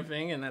Just-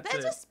 prepping, and that's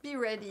let's it. just be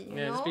ready, you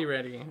Yeah, know? just be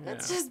ready.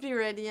 Let's Yeah. just be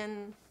ready,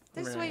 and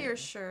this way Right. you're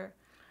sure.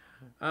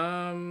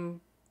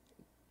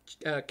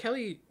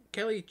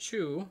 Kelly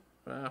Chu,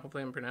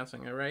 hopefully I'm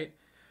pronouncing it right.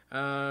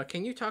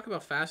 Can you talk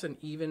about fast and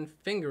even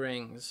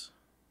fingerings?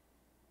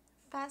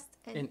 Fast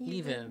and, And even.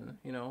 even,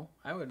 you know,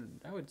 I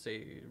would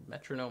say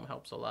metronome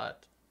helps a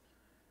lot.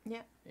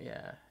 Yeah.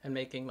 Yeah, and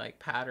making like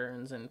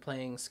patterns and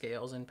playing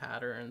scales and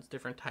patterns,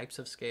 different types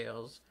of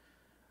scales.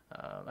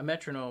 A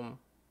metronome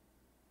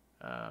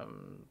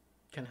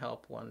can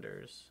help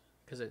wonders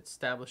because it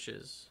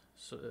establishes,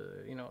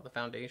 you know, the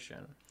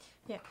foundation.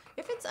 Yeah.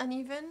 If it's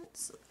uneven,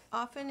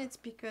 often it's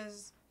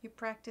because you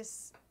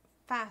practice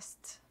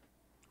fast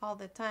all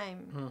the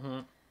time.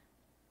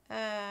 Mm-hmm.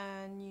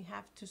 And you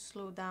have to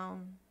slow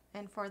down.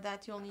 And for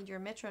that, you'll need your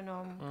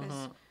metronome,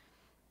 because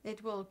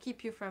it will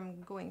keep you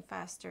from going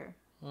faster,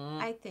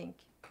 I think.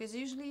 Because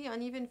usually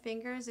uneven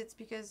fingers, it's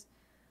because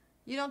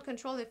you don't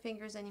control the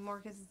fingers anymore,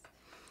 because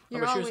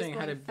you're but always saying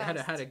going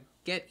fast. how to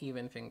get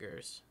even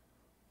fingers.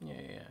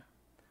 Yeah,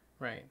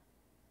 right.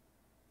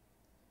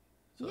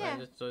 So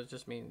Yeah. so it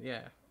just means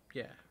yeah.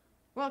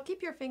 Well,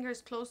 keep your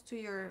fingers close to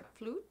your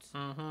flute.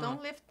 Mm-hmm.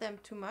 Don't lift them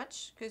too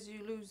much, because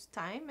you lose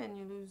time and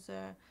you lose...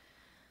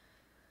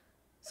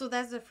 So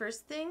that's the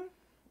first thing.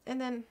 And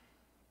then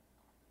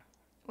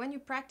when you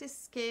practice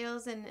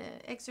scales and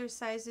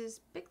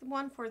exercises, pick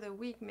one for the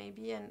week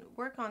maybe and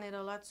work on it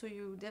a lot, so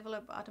you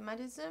develop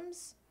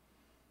automatisms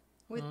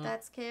with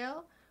that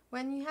scale.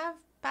 When you have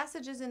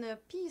passages in a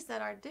piece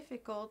that are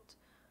difficult,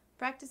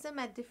 practice them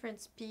at different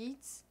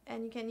speeds,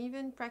 and you can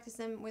even practice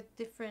them with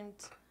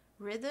different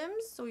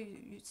rhythms. So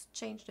you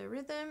change the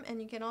rhythm, and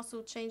you can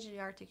also change the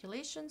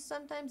articulation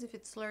sometimes. If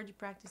it's slurred, you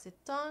practice it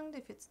tongued.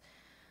 If it's...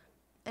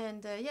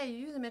 And you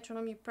use a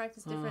metronome, you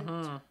practice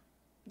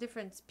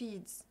different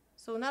speeds.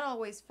 So not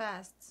always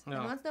fast. No.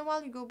 And once in a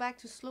while you go back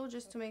to slow,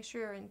 just to make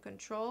sure you're in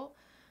control.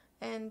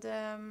 And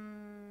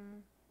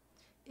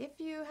if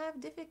you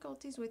have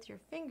difficulties with your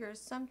fingers,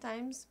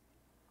 sometimes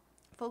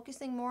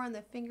focusing more on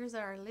the fingers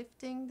that are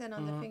lifting than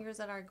on the fingers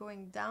that are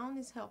going down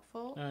is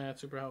helpful.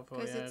 That's super helpful.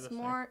 Because Yeah, it's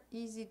more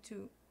easy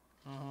to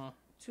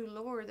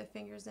lower the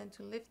fingers than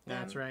to lift them.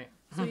 That's right.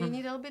 So you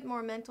need a little bit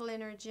more mental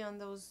energy on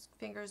those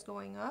fingers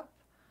going up.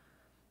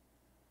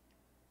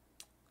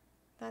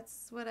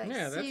 That's what I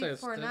see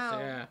for now.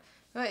 Yeah.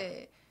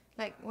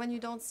 Like, when you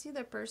don't see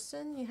the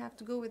person, you have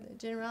to go with the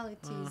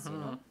generalities, you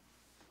know?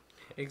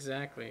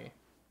 Exactly.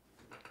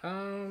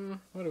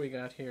 What do we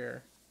got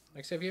here?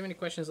 Like I said, if you have any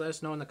questions, let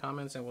us know in the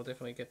comments, and we'll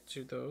definitely get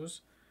to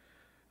those.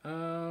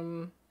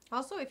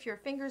 Also, if your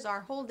fingers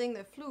are holding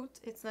the flute,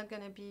 it's not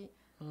going to be...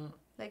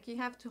 Like, you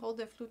have to hold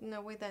the flute in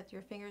a way that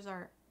your fingers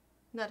are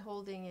not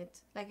holding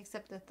it, like,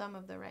 except the thumb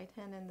of the right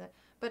hand and the...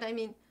 But, I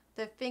mean,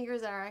 the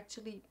fingers that are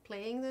actually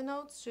playing the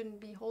notes shouldn't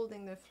be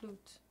holding the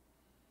flute.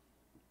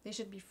 They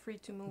should be free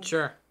to move.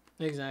 Sure.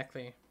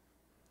 Exactly.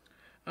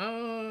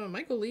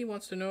 Michael Lee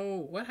wants to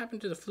know what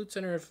happened to the Flute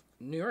Center of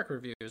New York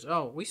reviews.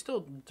 Oh, we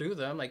still do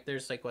them. Like,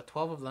 there's like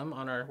 12 of them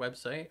on our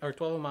website, or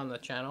 12 of them on the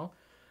channel,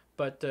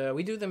 but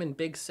we do them in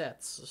big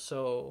sets.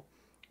 So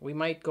we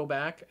might go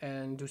back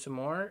and do some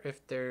more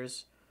if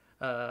there's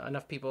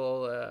enough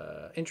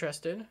people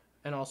interested,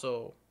 and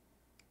also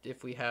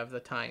if we have the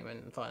time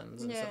and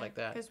funds and stuff like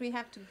that. Because we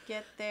have to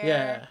get there.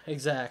 Yeah,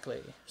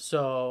 exactly.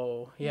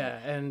 So,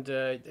 and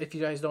if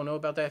you guys don't know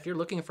about that, if you're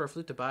looking for a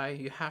flute to buy,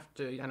 you have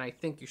to, and I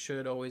think you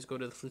should always go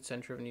to the Flute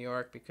Center of New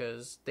York,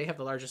 because they have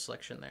the largest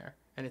selection there,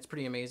 and it's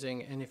pretty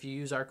amazing. And if you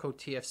use our code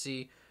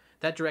TFC,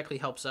 that directly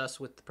helps us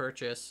with the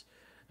purchase.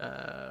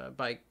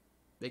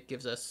 It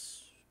gives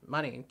us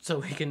money so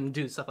we can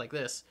do stuff like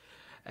this.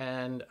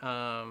 And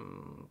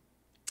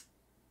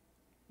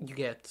you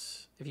get,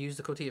 if you use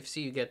the code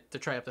TFC, you get to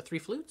try up to 3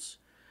 flutes,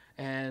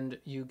 and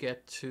you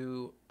get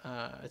to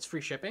it's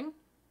free shipping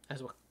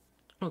as well.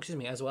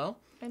 As well.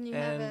 And you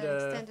have an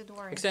extended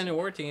warranty. Extended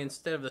warranty.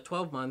 Instead of the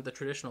 12-month, the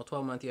traditional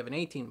 12-month, you have an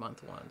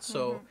 18-month one.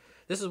 So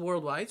this is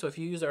worldwide. So if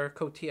you use our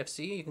code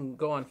TFC, you can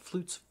go on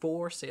Flutes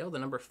for Sale, the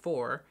number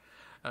 4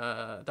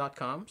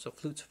 .com. So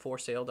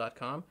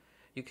flutesforsale.com.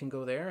 You can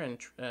go there and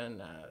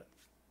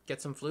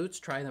get some flutes,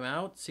 try them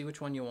out, see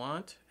which one you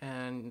want,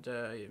 and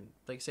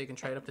like I say, you can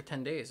try it up to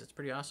 10 days. It's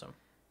pretty awesome.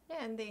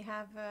 Yeah, and they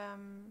have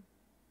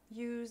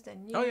used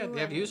and new. Oh yeah,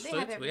 they have and used they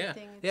flutes. Have Yeah,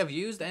 everything. they have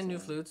used and new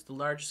flutes. The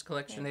largest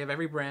collection. Yeah. They have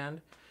every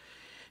brand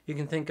you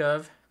can think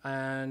of,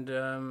 and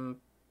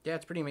yeah,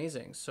 it's pretty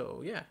amazing.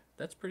 So yeah,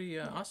 that's pretty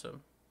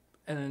awesome.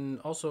 And then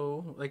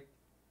also like,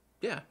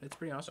 yeah, it's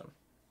pretty awesome.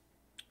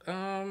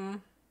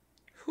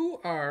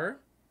 Who are?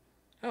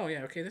 Oh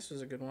yeah, okay, this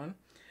was a good one.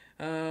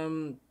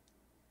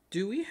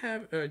 Do we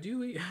have do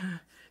we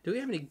have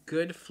any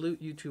good flute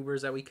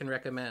YouTubers that we can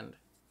recommend?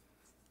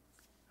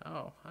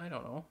 Oh, I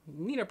don't know.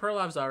 Nina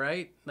Perlov's all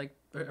right. Like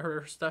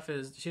her stuff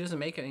is, she doesn't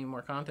make any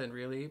more content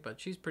really, but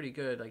she's pretty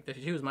good. Like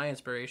she was my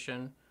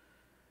inspiration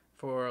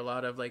for a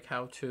lot of like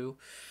how to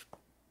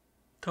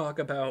talk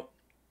about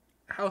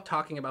how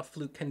talking about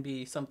flute can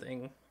be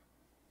something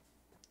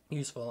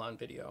useful on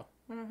video.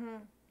 Mm-hmm.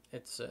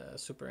 It's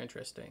super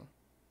interesting.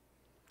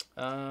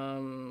 We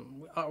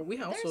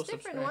also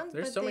subscribe.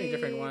 There's so many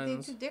different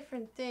ones. They do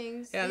different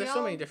things. Yeah, there's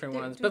so many different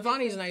ones.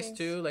 Bhavani's nice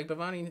too. Like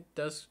Bhavani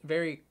does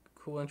very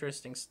cool,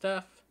 interesting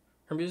stuff.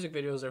 Her music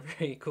videos are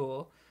very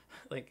cool.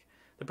 Like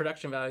the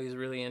production value is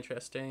really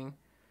interesting.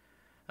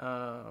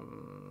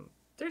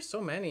 There's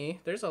so many.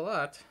 There's a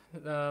lot.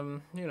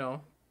 You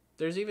know,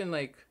 there's even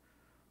like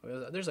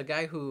there's a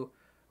guy who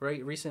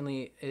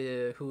recently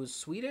who's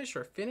Swedish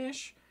or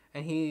Finnish,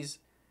 and he's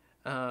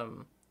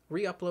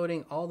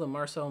re-uploading all the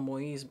Marcel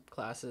Moïse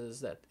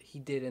classes that he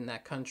did in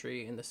that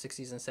country in the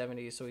 60s and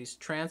 70s. So he's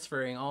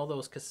transferring all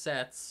those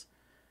cassettes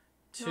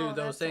to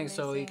those things,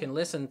 so you can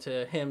listen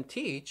to him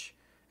teach,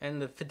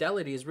 and the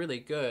fidelity is really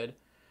good.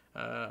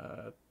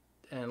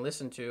 And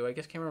listen to, I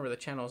guess, can't remember the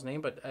channel's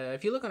name, but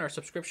if you look on our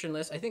subscription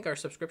list, I think our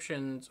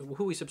subscriptions,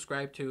 who we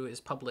subscribe to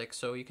is public,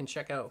 so you can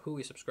check out who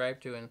we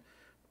subscribe to, and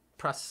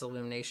process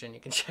elimination,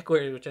 you can check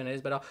which one it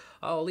is, but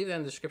I'll leave that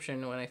in the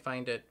description when I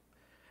find it.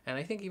 And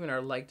I think even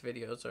our liked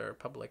videos are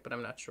public, but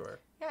I'm not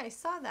sure. Yeah, I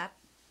saw that.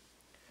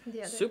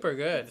 Super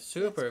good,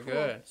 super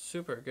good,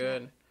 super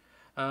good.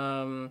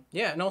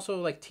 Yeah, and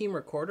also like Team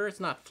Recorder, it's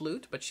not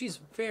Flute, but she's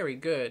very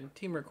good.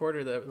 Team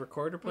Recorder, the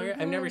recorder player.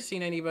 I've never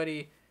seen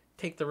anybody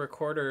take the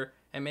recorder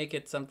and make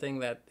it something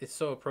that is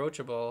so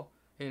approachable.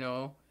 You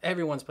know,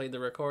 everyone's played the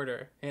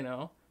recorder, you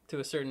know, to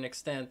a certain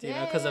extent, you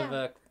know, because of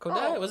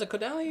Kodai. Was it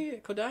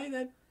Kodai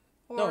that?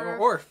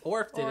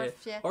 Orf did it.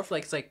 Yeah. Orf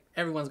likes like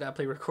everyone's got to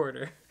play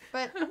recorder.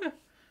 But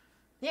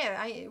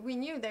yeah, we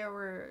knew there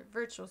were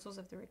virtuosos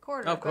of the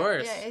recorder. Of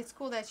course. Yeah, it's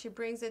cool that she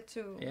brings it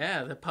to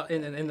in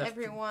the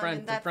everyone front,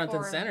 in that front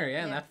form. and center.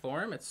 Yeah, in that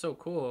form, it's so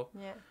cool.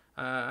 Yeah.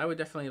 I would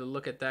definitely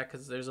look at that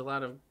because there's a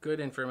lot of good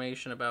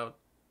information about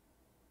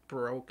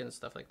Baroque and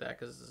stuff like that.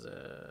 Because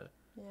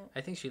I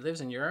think she lives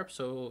in Europe,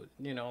 so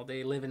you know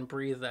they live and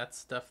breathe that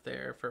stuff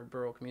there for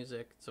Baroque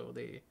music. So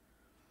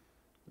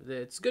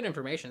it's good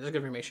information. There's good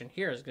information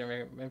here. There's good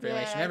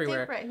information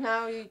everywhere. I think right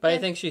now I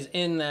think she's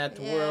in that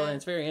world, and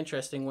it's very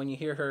interesting when you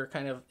hear her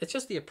kind of. It's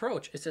just the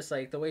approach. It's just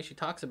like the way she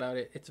talks about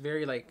it. It's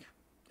very like,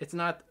 it's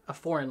not a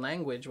foreign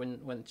language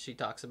when she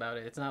talks about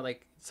it. It's not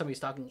like somebody's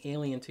talking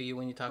alien to you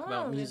when you talk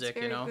about music.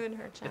 Very you know, good,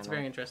 her channel. It's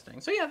very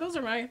interesting. So yeah, those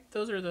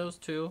are those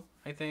two,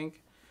 I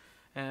think,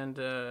 and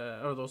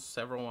those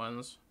several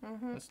ones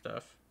and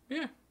stuff.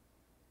 Yeah.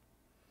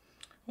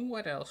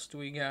 What else do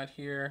we got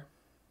here?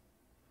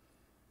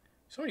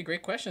 So many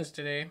great questions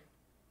today.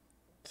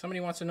 Somebody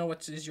wants to know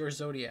what is your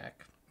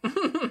zodiac.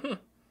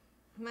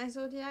 My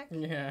zodiac?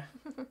 Yeah.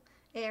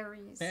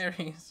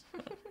 Aries.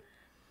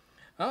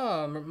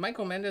 Oh,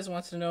 Michael Mendez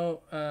wants to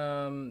know,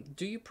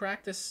 do you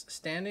practice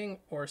standing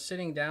or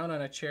sitting down on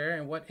a chair,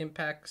 and what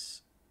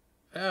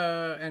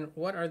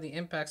are the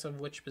impacts of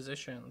which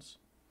positions?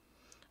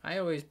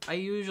 I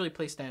usually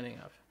play standing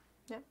up.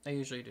 Yeah. I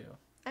usually do.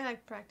 I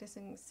like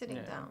practicing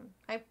sitting down.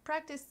 I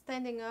practice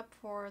standing up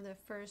for the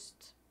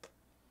first...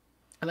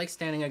 I like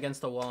standing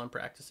against the wall and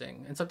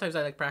practicing. And sometimes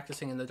I like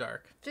practicing in the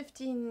dark.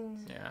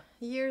 15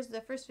 years, the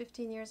first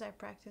 15 years I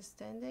practiced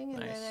standing.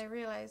 And then I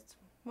realized,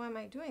 why am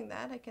I doing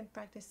that? I can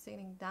practice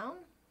sitting down.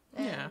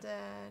 And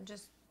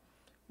just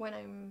when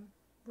I'm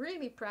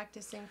really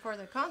practicing for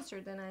the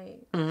concert, then I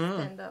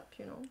stand up,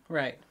 you know.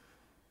 Right.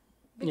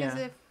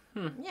 Because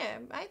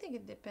I think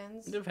it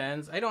depends. It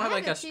depends. I don't have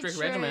like a strict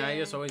regimen. I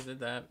just always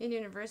did that. In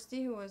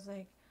university, who was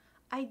like,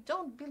 I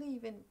don't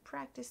believe in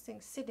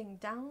practicing sitting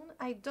down.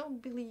 I don't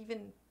believe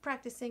in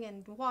practicing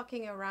and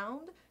walking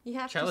around. You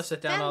have to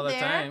sit down all the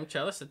time.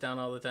 Cello sit down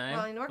all the time.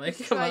 Well, in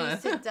orchestra, you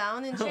sit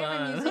down. In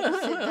chamber music,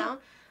 you sit down.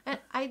 And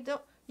I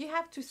don't. You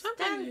have to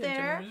stand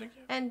there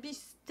and be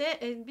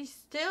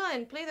still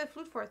and play the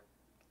flute for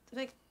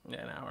like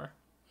an hour.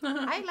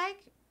 I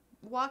like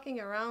walking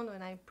around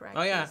when I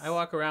practice. Oh yeah, I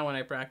walk around when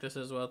I practice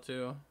as well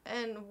too.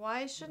 And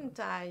why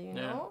shouldn't I? You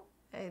know.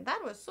 That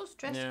was so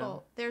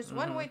stressful. Yeah. There's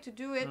one way to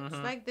do it. It's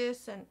like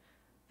this,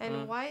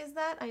 and why is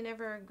that? I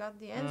never got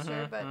the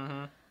answer, but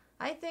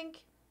I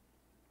think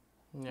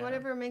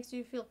whatever makes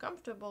you feel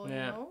comfortable, you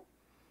know.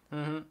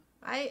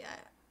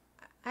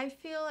 I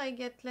feel I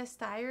get less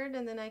tired,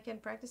 and then I can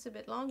practice a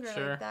bit longer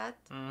like that.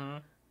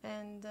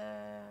 And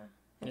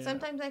And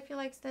sometimes I feel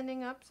like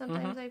standing up.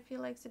 Sometimes I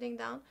feel like sitting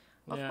down.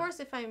 Of course,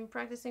 if I'm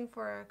practicing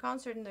for a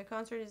concert and the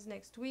concert is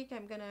next week,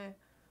 I'm gonna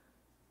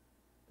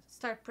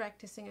start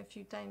practicing a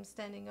few times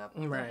standing up.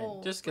 Right. The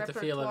whole Just get the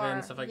feel of it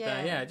and stuff like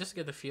that. Yeah, just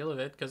get the feel of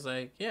it, because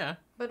like, yeah.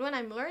 But when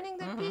I'm learning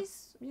the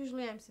piece,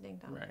 usually I'm sitting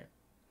down. Right.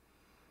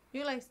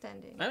 You like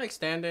standing? I like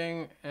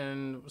standing,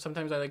 and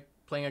sometimes I like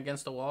playing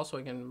against the wall so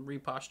I can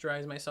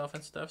reposturize myself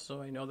and stuff,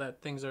 so I know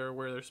that things are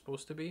where they're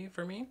supposed to be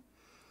for me.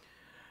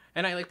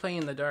 And I like playing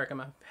in the dark.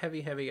 I'm a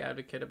heavy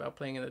advocate about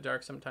playing in the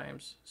dark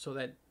sometimes, so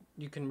that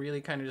you can really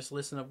kind of just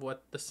listen of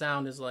what the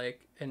sound is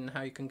like and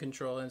how you can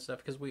control it and stuff,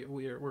 because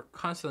we're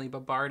constantly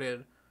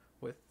bombarded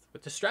with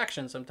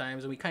distractions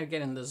sometimes, and we kind of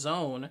get in the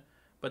zone,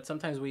 but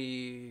sometimes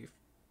we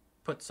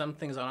put some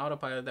things on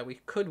autopilot that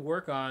we could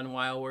work on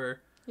while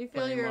we're You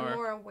feel you're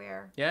more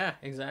aware. Yeah,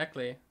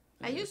 exactly.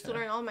 I used to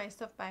learn all my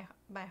stuff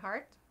by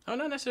heart. Oh,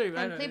 not necessarily.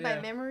 And play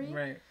by memory.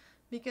 Right.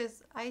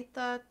 Because I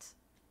thought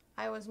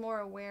I was more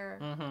aware.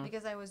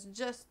 Because I was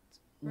just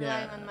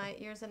relying on my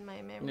ears and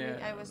my memory.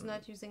 Yeah. I was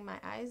not using my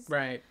eyes.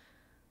 Right.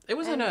 It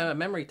wasn't a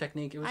memory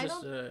technique. It was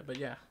just, but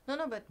yeah.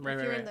 No, but Right,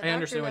 if you're in the dark, I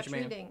understand you're what not you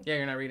mean. reading. Yeah,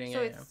 you're not reading.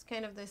 So Yeah, it's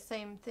kind of the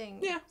same thing.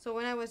 Yeah. So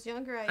when I was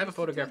younger, I have a used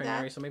photographic to do that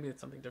memory, so maybe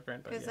it's something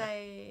different. Because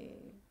I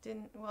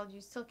didn't. Well, you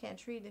still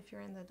can't read if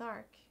you're in the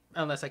dark.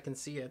 Unless I can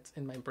see it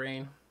in my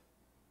brain.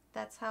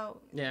 That's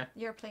how. Yeah.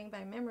 You're playing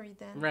by memory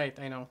then. Right.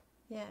 I know.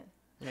 Yeah.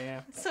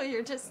 Yeah. So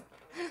you're just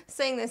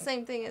saying the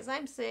same thing as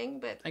I'm saying,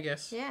 but I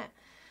guess. yeah.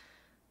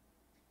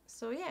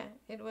 So yeah,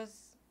 it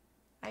was.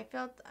 I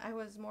felt I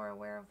was more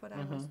aware of what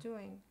I was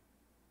doing.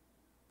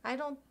 I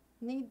don't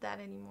need that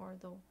anymore,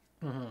 though.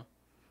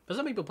 But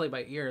some people play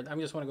by ear. I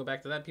just want to go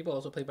back to that. People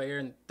also play by ear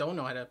and don't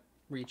know how to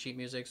read sheet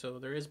music. So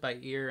there is by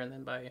ear and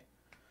then by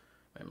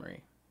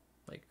memory,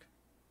 like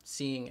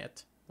seeing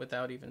it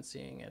without even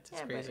seeing it. It's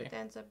crazy. But it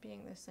ends up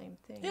being the same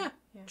thing. Yeah.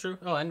 True.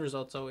 Oh, end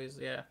results always.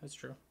 Yeah, that's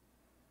true.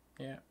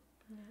 Yeah.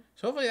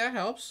 So hopefully that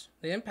helps.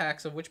 The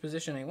impacts of which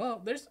positioning.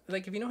 Well, there's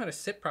like, if you know how to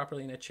sit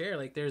properly in a chair,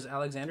 like there's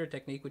Alexander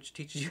technique, which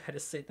teaches you how to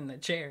sit in a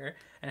chair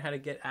and how to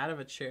get out of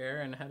a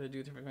chair and how to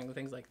do different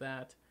things like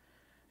that.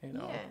 You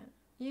know. Yeah.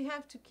 You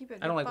have to keep a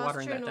good I don't like posture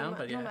watering that down,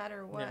 but no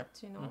matter what,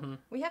 you know.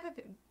 We have a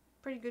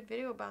pretty good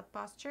video about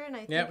posture, and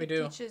I think it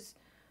teaches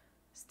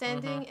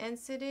standing and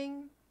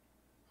sitting.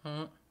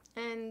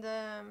 And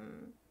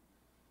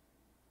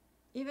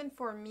even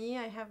for me,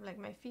 I have like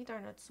my feet are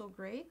not so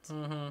great.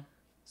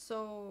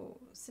 So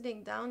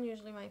sitting down,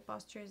 usually my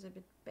posture is a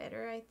bit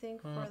better, I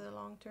think, for the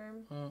long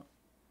term.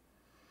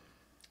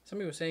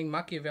 Somebody was saying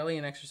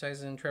Machiavellian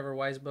exercises in Trevor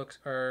Wise books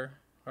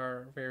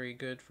are very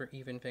good for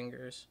even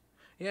fingers.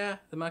 Yeah,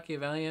 the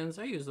Machiavellians,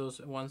 I use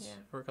those once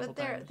for a couple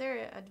times. But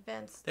they're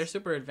advanced. They're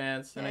super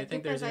advanced, and I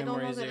think there's even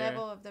more easier. I don't know the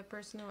level of the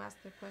person who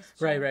asked the question.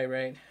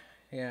 Right.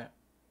 Yeah.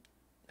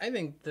 I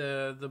think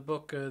the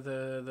book,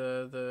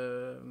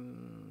 the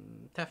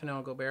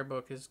Tefano Gobert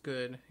book is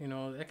good. You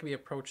know, that can be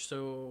approached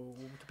to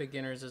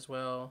beginners as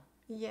well.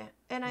 Yeah,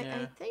 and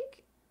I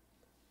think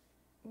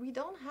we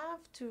don't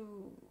have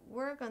to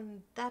work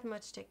on that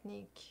much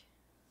technique.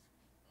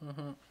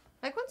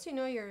 Like once you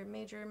know your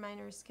major,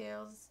 minor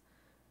scales,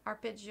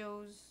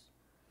 arpeggios,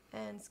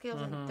 and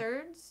scales and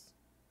thirds.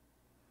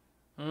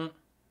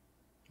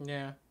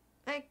 Yeah.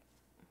 Like,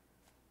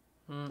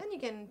 then you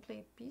can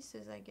play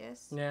pieces, I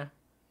guess. Yeah.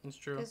 That's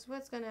true. Because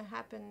what's gonna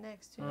happen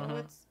next? You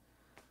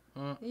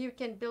know, you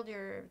can build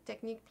your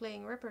technique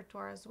playing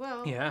repertoire as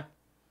well. Yeah.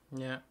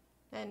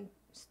 And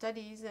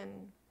studies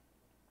and,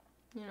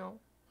 you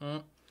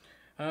know.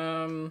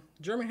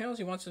 German Hills,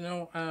 he wants to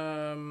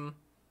know.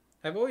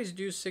 I've always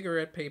used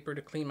cigarette paper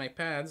to clean my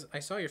pads. I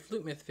saw your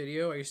Flute Myth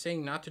video. Are you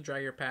saying not to dry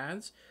your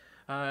pads?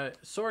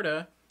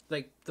 Sorta.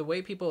 Like the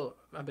way people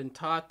have been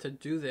taught to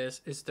do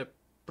this is to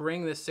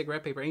bring this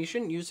cigarette paper, and you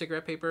shouldn't use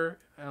cigarette paper.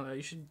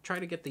 You should try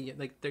to get the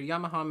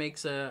Yamaha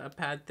makes a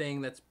pad thing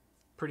that's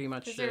pretty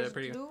much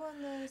pretty.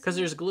 Because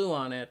there's glue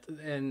on it,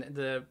 and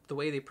the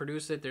way they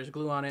produce it, there's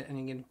glue on it,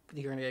 and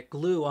you're gonna get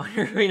glue on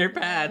your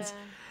pads.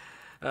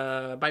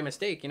 By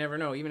mistake. You never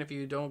know. Even if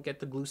you don't get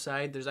the glue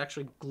side, there's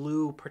actually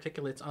glue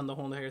particulates on the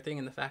whole entire thing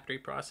in the factory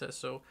process.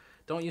 So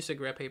don't use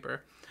cigarette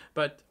paper.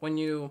 But when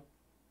you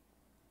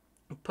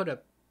put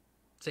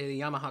say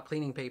the Yamaha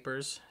cleaning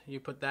papers, you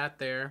put that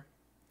there.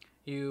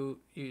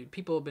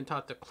 People have been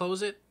taught to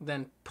close it,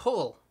 then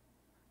pull.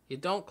 You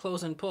don't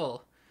close and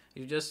pull.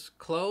 You just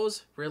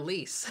close,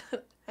 release,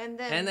 and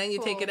then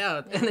you take it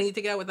out, and then you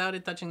take it out without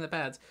it touching the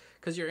pads,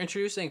 because you're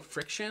introducing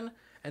friction,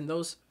 and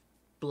those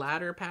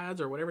bladder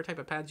pads or whatever type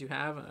of pads you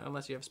have,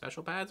 unless you have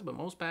special pads, but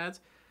most pads,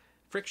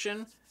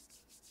 friction,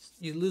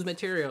 you lose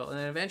material, and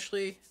then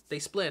eventually they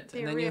split, they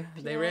and then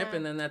rip, rip,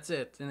 and then that's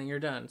it, and then you're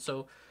done.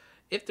 So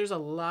if there's a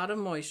lot of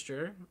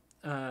moisture,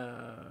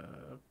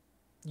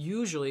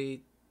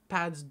 usually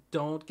pads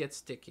don't get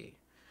sticky.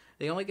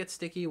 They only get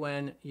sticky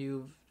when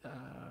you've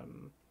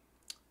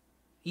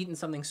eaten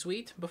something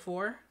sweet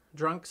before,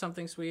 drunk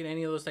something sweet,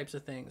 any of those types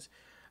of things,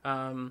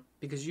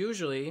 because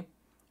usually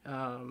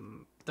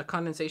the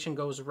condensation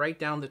goes right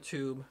down the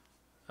tube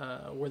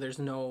where there's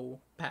no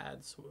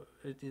pads.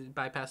 It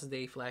bypasses the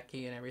A flat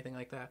key and everything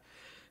like that.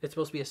 It's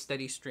supposed to be a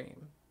steady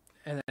stream,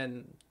 and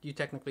then you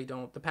technically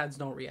don't. The pads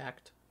don't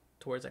react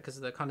towards that because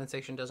the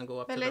condensation doesn't go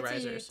up But to the let's say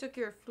you risers. took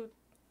your flute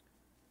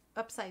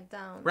upside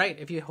down. Right.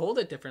 If you hold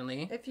it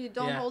differently. If you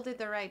don't Yeah. hold it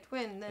the right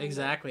way, then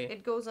Exactly.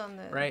 it goes on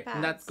the Right, pads.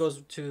 and that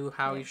goes to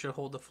how Yeah. you should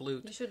hold the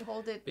flute. You should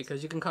hold it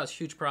Because you can cause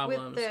huge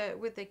problems.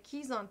 with the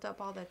keys on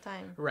top all the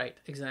time. Right,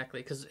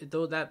 exactly. Because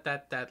though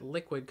that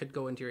liquid could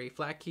go into your E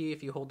flat key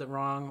if you hold it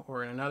wrong,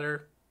 or in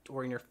another,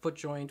 or in your foot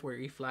joint where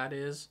your E flat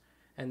is,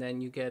 and then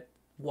you get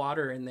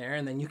water in there,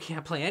 and then you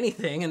can't play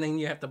anything, and then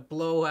you have to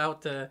blow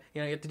out the,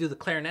 you have to do the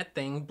clarinet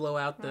thing, blow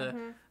out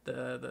the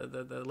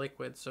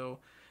liquid. So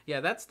yeah,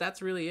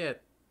 that's really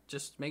it.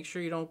 Just make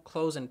sure you don't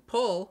close and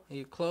pull.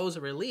 You close,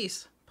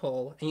 release,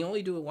 pull, and you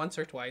only do it once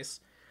or twice,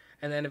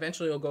 and then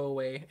eventually it'll go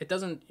away. If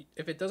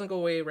it doesn't go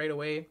away right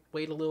away,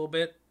 wait a little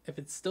bit. If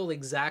it's still the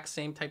exact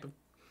same type of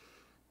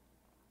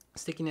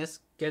stickiness,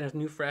 get a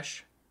new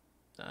fresh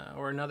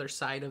or another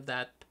side of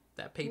that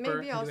paper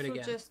Maybe and also do it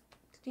again. just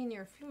clean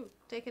your flute.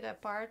 Take it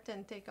apart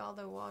and take all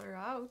the water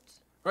out.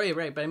 Right.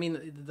 But I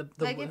mean,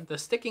 the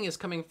sticking is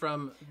coming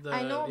from the.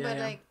 I know, yeah, but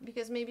yeah. like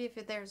because maybe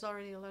if there's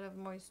already a lot of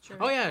moisture.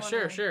 Oh yeah,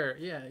 wanna sure.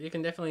 Yeah, you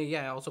can definitely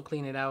also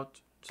clean it out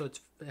so it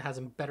has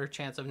a better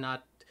chance of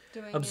not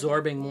doing it,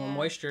 absorbing more yeah.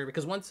 moisture,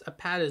 because once a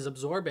pad is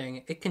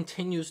absorbing, it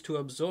continues to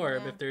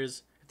absorb Yeah. if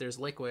there's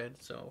liquid.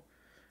 So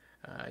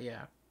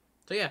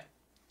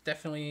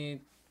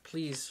definitely,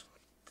 please.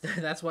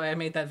 That's why I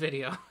made that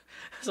video.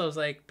 So I was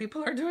like,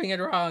 people are doing it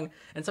wrong,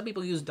 and some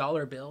people use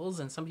dollar bills,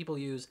 and some people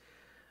use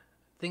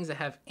things that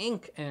have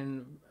ink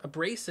and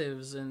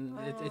abrasives, and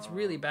it's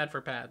really bad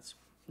for pads.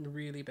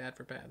 Really bad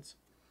for pads.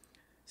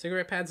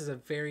 Cigarette pads is a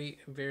very,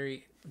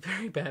 very,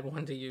 very bad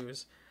one to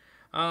use.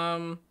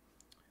 What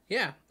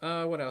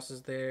else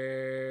is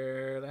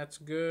there? That's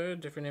good.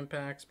 Different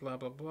impacts, blah,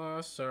 blah,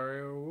 blah. Sorry.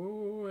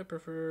 Ooh,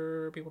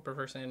 people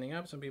prefer standing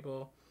up. Some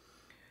people...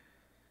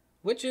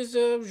 Which is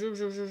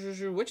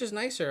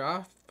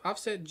nicer?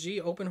 Offset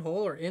G open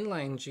hole or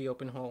inline G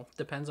open hole?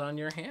 Depends on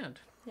your hand.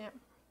 Yeah.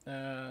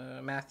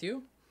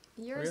 Matthew?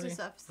 Yours Really? is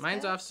offset.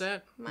 Mine's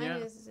offset. Mine yeah.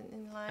 is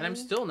in line. And I'm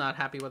still not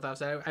happy with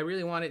offset. I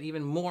really want it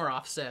even more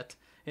offset.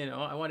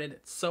 I wanted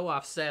it so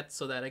offset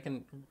so that I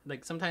can,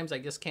 like, sometimes I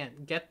just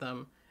can't get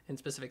them in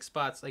specific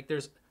spots. Like,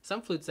 there's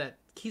some flutes that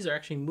keys are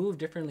actually moved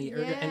differently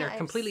and are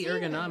completely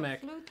I've seen ergonomic. A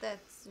flute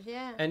that's,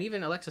 yeah. And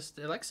even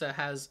Alexa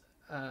has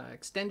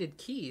extended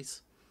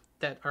keys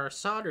that are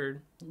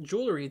soldered,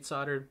 jewelry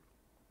soldered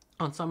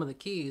on some of the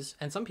keys,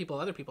 and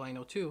other people I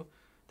know too,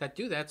 that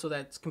do that so that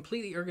it's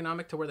completely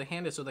ergonomic to where the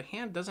hand is, so the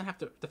hand doesn't have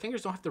to, the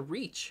fingers don't have to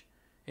reach,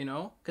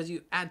 because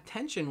you add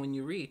tension when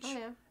you reach. Oh,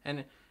 yeah.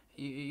 And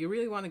you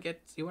really want to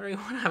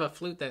have a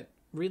flute that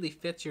really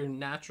fits your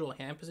natural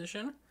hand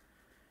position.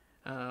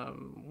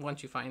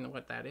 Once you find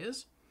what that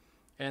is,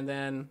 and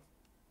then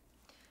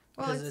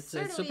Well, it it's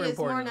certainly super is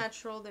important. more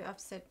natural, the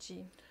offset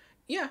G.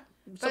 Yeah.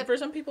 So But- for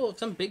some people,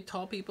 some big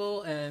tall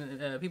people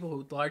and people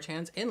with large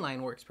hands,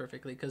 inline works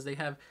perfectly because they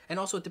have, and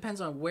also it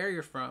depends on where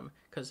you're from,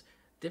 because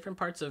different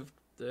parts of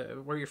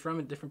where you're from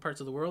in different parts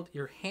of the world,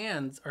 your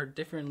hands are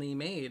differently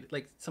made.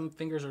 Like some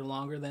fingers are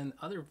longer than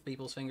other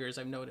people's fingers,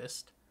 I've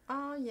noticed.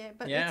 Oh, yeah.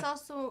 But Yeah. it's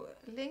also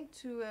linked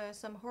to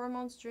some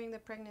hormones during the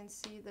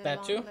pregnancy, the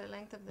That too. the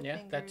length of the Yeah,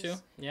 fingers. that too.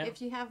 Yeah.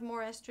 If you have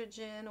more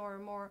estrogen or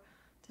more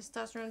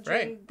testosterone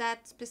Right. during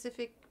that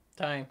specific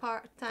Time.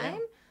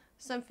 time,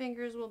 some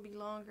fingers will be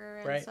longer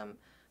and Right. some,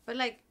 but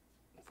like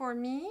for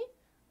me,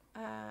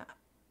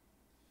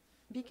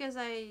 because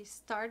I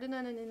started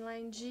on an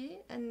inline G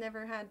and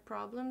never had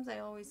problems, I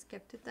always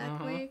kept it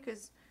that way,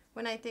 because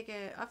when I take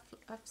a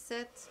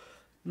offset,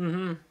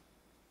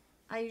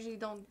 I usually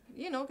don't,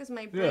 because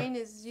my brain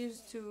is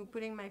used to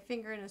putting my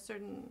finger in a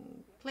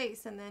certain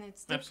place and then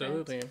it's different.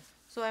 Absolutely.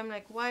 So I'm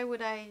like, why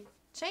would I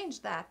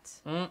change that?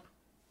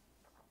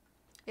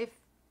 If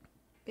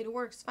it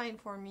works fine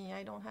for me,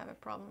 I don't have a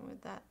problem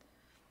with that.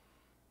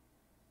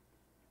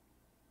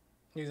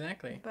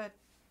 Exactly. But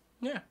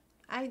Yeah.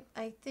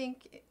 I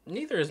think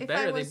Neither is if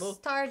better. I was They both.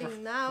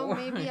 starting now,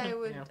 perform. maybe I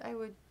would Yeah. I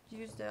would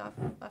use the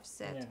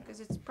offset Yeah. because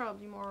it's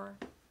probably more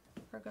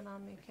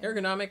ergonomic. and-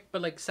 Ergonomic,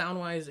 but like sound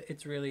wise,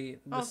 it's really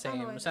the Oh, same.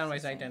 sound-wise, it's Sound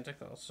wise, the same.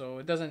 identical. So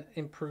it doesn't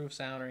improve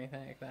sound or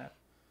anything like that.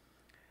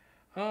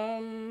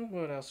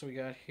 What else we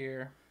got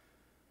here?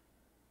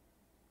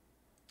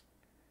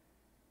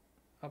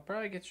 I'll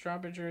probably get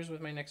Straubingers with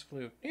my next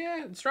flute.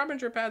 Yeah,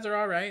 Straubinger pads are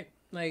all right.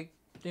 Like,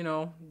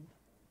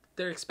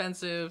 they're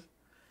expensive,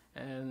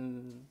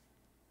 and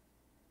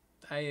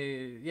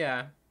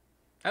I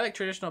like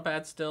traditional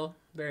pads still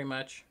very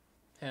much,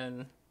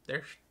 and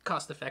they're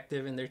cost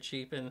effective and they're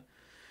cheap and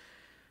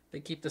they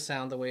keep the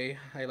sound the way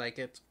I like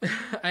it.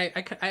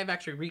 I've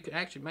actually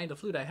the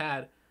flute I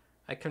had,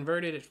 I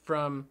converted it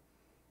from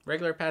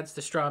regular pads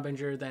to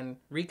Straubinger, then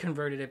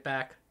reconverted it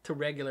back to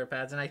regular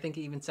pads, and I think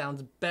it even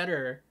sounds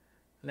better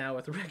now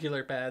with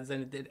regular pads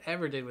than it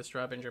ever did with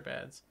Straubinger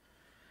pads.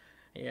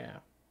 Yeah,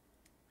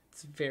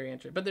 it's very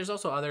interesting. But there's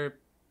also other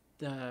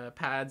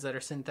pads that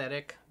are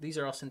synthetic. These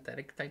are all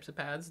synthetic types of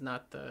pads,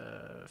 not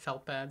the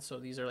felt pads. So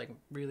these are like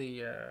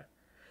really,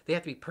 they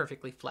have to be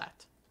perfectly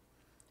flat.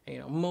 And,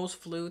 you know, most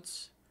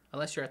flutes,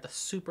 unless you're at the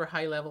super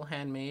high level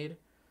handmade,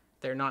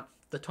 they're not.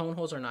 The tone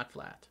holes are not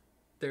flat.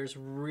 There's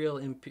real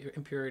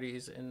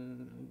impurities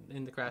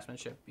in the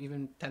craftsmanship,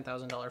 even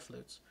 $10,000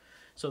 flutes.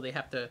 So they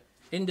have to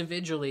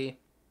individually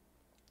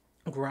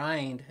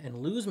grind and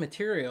lose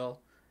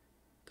material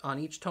on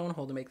each tone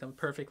hole to make them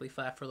perfectly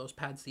flat for those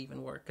pads to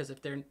even work. Because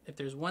if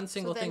there's one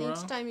single thing wrong,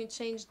 each time you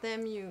change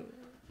them, you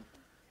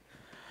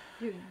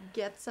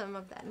get some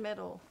of that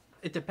metal.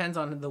 It depends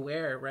on the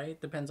wear, right?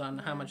 Depends on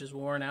how much is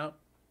worn out.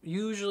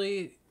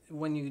 Usually,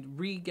 when you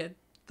re-get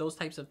those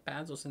types of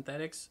pads, those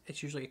synthetics,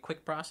 it's usually a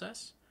quick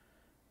process.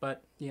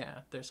 But yeah,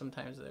 there's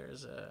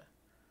a,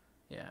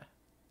 yeah.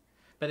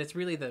 But it's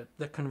really the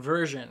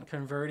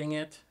converting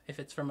it, if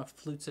it's from a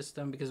flute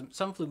system, because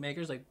some flute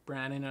makers, like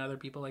Brandon and other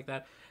people like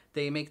that,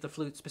 they make the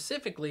flute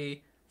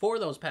specifically for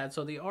those pads,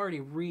 so they already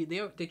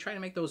they try to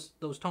make those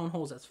tone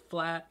holes as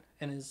flat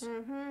and as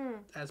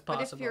possible.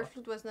 But if your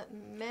flute was not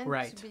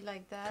meant to be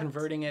like that,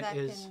 converting it I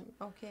understand.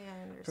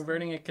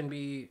 Converting it can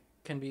be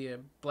a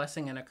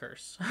blessing and a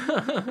curse.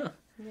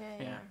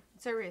 Yeah.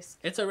 It's a risk.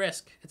 It's a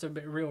risk. It's a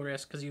real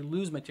risk because you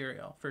lose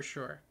material for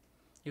sure.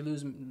 You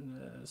lose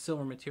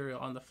silver material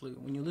on the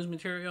flute. When you lose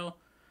material,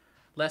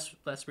 less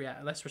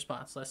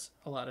response,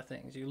 a lot of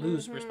things. You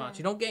lose response.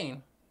 You don't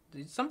gain.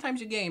 Sometimes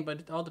you gain,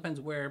 but it all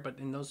depends where. But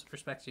in those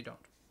respects, you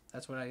don't.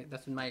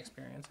 That's in my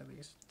experience at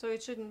least. So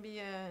it shouldn't be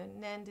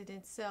an end in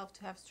itself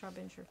to have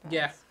Straubinger pads.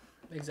 Yeah,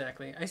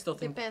 exactly. I still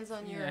think depends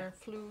on your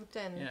flute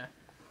and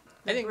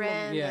I think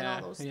brand and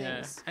all those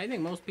things. I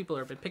think most people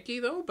are a bit picky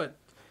though, but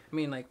I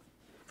mean, like,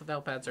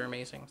 felt pads are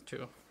amazing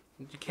too.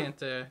 You can't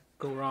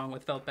go wrong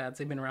with felt pads.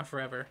 They've been around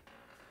forever.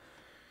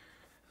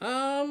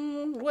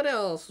 What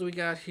else do we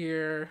got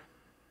here?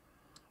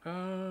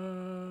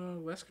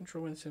 West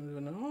Control and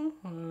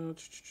no.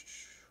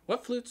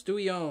 What flutes do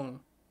we own?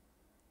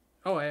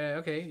 Oh,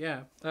 okay,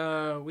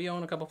 yeah. We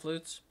own a couple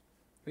flutes.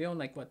 We own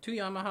like 2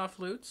 Yamaha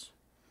flutes.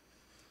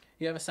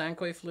 You have a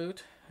Sankoi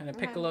flute and a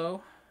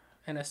piccolo.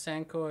 And a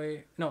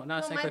Sankoi, no,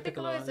 not a Sankoi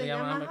piccolo, the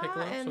Yamaha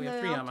piccolo. So we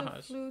have 3 Yamahas.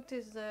 The flute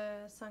is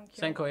a Sankoi.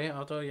 Sankoi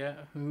alto,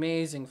 yeah,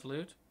 amazing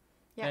flute.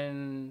 Yeah.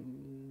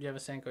 And you have a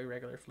Sankoi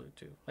regular flute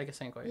too, like a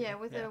Sankoi. Yeah,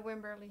 with a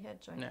Wimberley head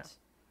joint.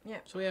 Yeah.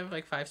 So we have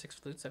like 5, 6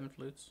 flutes, 7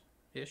 flutes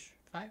ish.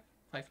 5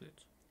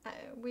 flutes.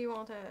 We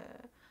want a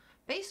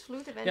bass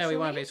flute eventually. Yeah, we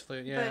want a bass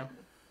flute. Yeah.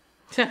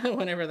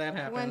 Whenever that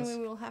happens.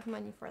 When we will have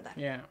money for that.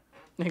 Yeah,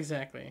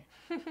 exactly.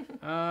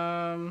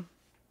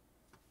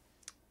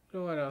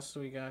 What else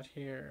do we got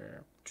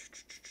here?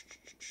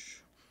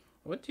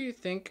 What do you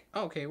think?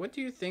 Okay, what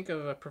do you think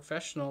of a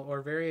professional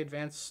or very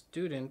advanced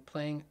student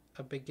playing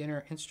a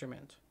beginner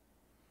instrument?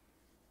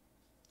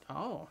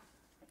 Oh,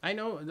 I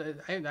know.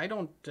 I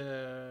don't.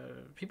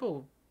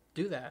 People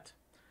do that.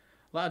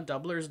 A lot of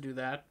doublers do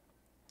that.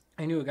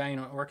 I knew a guy in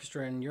an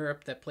orchestra in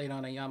Europe that played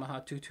on a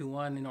Yamaha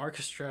 221 in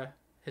orchestra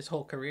his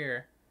whole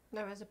career.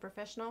 That was a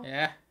professional.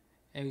 Yeah.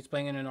 And he's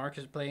playing in an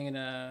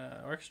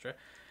orchestra.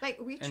 Like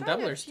we tried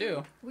doublers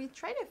too. We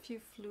tried a few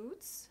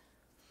flutes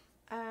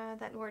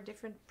that were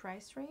different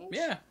price range.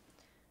 Yeah.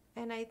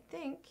 And I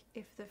think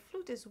if the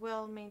flute is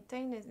well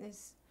maintained,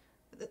 is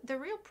the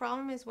real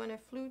problem is when a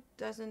flute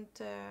doesn't,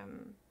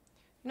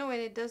 when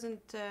it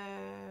doesn't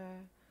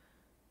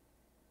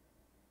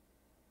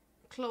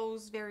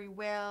close very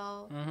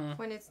well,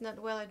 when it's not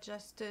well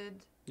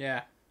adjusted.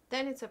 Yeah.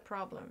 Then it's a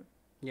problem.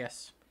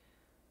 Yes.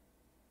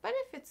 But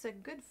if it's a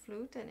good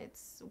flute and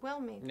it's well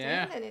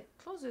maintained and it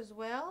closes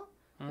well,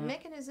 the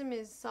mechanism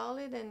is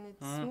solid and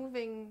it's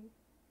moving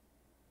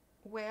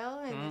well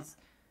and it's,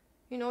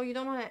 you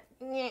don't want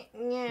to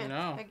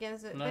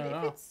against it. But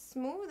if it's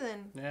smooth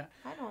and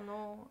I don't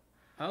know.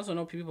 I also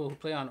know people who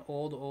play on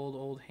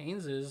old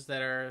Hayneses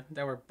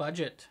that were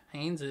budget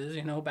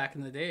Hayneses, back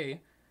in the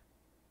day.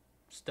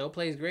 Still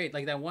plays great.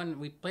 Like that one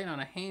we played on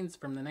a Haynes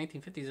from the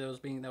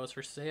 1950s that was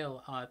for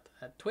sale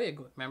at Twig,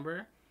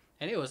 remember?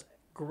 And it was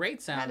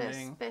great sounding. Had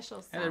a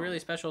special sound. Had a really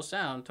special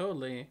sound,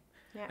 totally.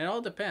 Yeah. It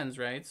all depends,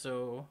 right?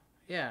 So,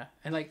 yeah.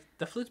 And like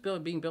the flutes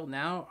being built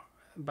now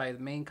by the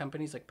main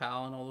companies like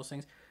PAL and all those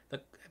things,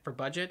 for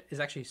budget is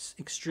actually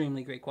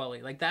extremely great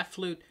quality. Like that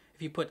flute,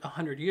 if you put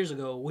 100 years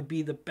ago, would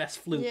be the best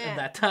flute of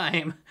that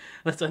time.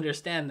 Let's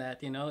understand that,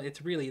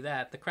 it's really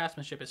that. The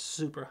craftsmanship is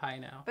super high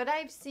now. But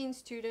I've seen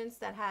students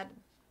that had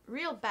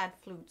real bad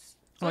flutes.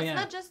 So it's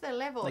not just the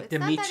level. Like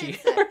it's Demichi.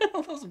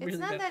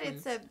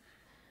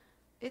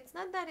 It's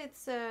not that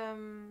it's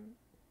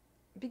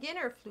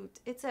beginner flute.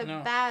 It's a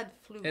bad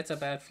flute. It's a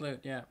bad flute,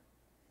 yeah.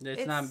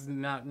 It's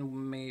not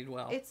made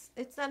well.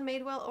 It's not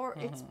made well, or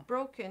it's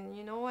broken,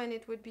 and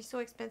it would be so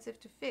expensive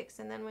to fix.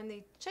 And then when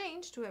they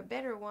change to a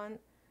better one,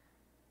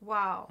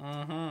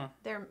 wow,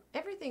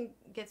 everything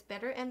gets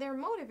better, and their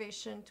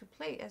motivation to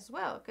play as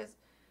well. Because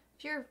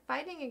if you're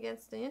fighting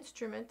against the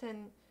instrument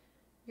and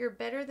you're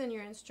better than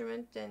your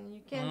instrument, and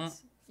you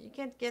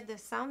can't get the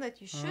sound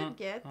that you should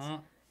get,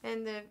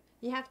 and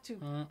you have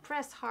to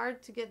press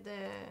hard to get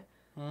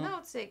No,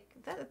 it's like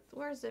that.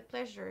 Where's the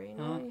pleasure? You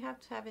know, you have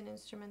to have an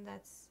instrument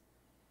that's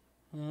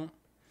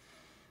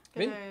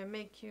gonna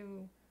make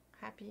you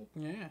happy.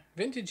 Yeah,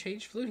 Vintage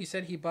H Flute. He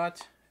said he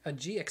bought a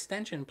G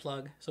extension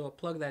plug, so a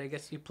plug that I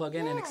guess you plug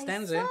in and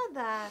extends I it. saw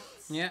that.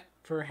 Yeah,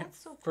 for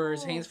So for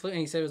his cool. Haynes flute, and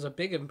he said it was a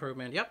big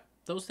improvement. Yep,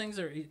 those things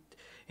are,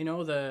 you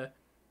know, the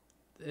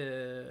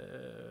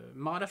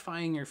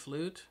modifying your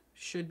flute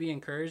should be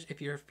encouraged if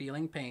you're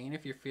feeling pain,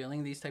 if you're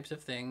feeling these types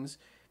of things,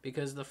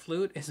 because the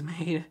flute is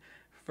made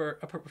for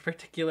a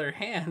particular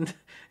hand,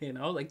 you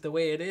know, like the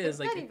way it is. It's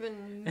like not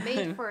even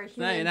made for a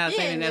human not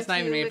being. that's not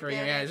even made for you.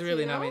 you. Yeah, it's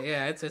really not made.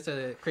 Yeah, it's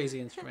a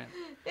crazy instrument.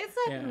 It's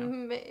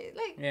not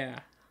like Yeah,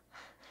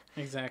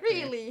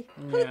 exactly. really.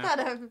 Who Yeah. thought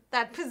of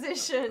that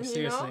position?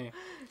 Seriously. You know,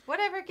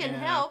 whatever can Yeah.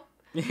 help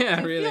Yeah,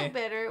 to really. feel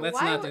better. Let's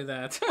why not would, do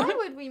that. why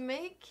would we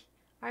make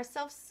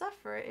ourselves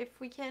suffer if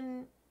we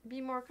can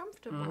be more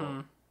comfortable?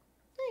 Mhm.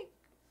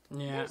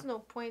 Yeah. There's no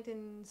point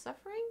in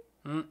suffering.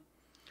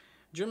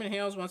 German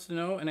Hales wants to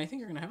know, and I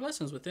think you're gonna have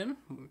lessons with him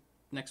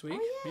next week.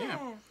 Oh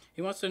yeah.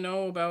 He wants to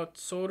know about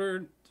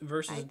soldered I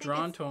versus think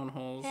drawn it's tone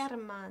holes.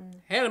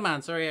 Herman.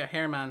 Herman, sorry, yeah,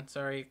 Herman,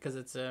 sorry, because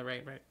it's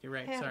right, you're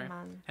right, sorry,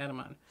 Herman.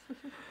 Herman.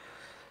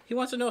 He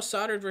wants to know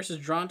soldered versus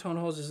drawn tone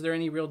holes. Is there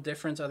any real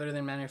difference other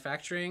than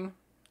manufacturing?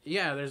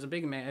 Yeah, there's a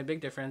big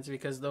difference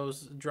because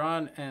those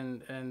drawn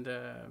and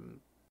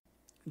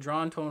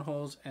drawn tone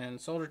holes and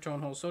solder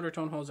tone holes. Solder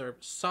tone holes are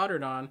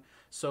soldered on,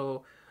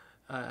 so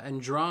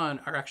and drawn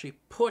are actually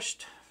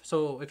pushed.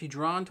 So if you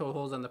drawn tone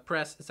holes on the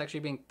press, it's actually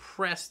being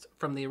pressed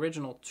from the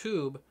original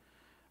tube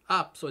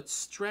up, so it's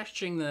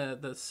stretching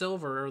the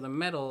silver or the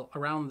metal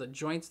around the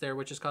joints there,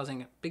 which is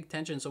causing big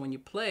tension. So when you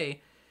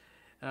play,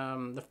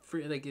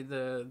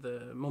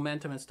 the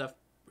momentum and stuff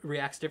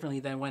reacts differently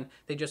than when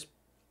they just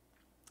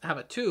have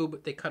a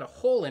tube. They cut a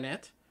hole in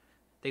it,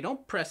 they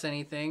don't press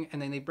anything, and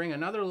then they bring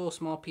another little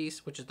small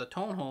piece, which is the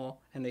tone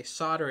hole, and they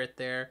solder it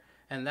there,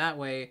 and that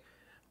way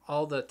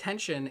all the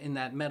tension in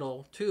that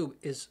metal tube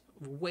is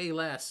way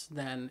less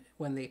than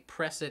when they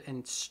press it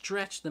and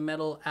stretch the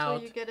metal out.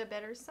 So you get a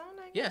better sound,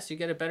 I guess? Yes, you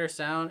get a better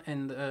sound,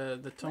 and the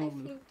My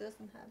tone. flute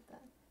doesn't have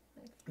that.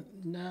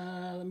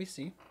 Nah, let me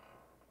see.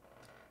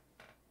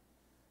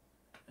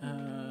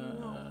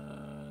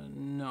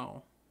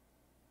 No.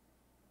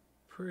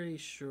 Pretty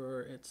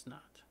sure it's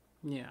not.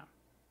 Yeah.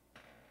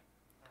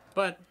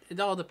 But it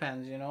all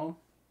depends, you know.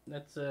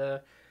 That's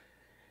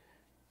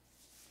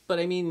But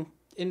I mean,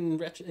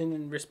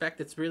 in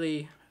respect, it's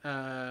really.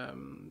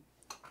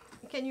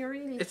 Can you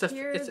really It's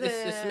hear it's the...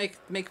 to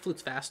make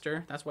flutes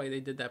faster. That's why they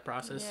did that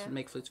process. Yeah.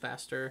 Make flutes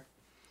faster.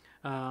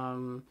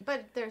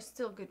 But they're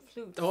still good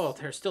flutes. Oh,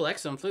 they're still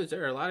excellent flutes.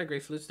 There are a lot of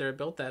great flutes that are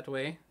built that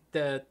way.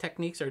 The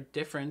techniques are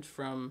different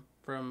from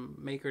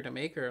maker to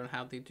maker on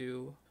how they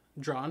do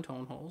drawn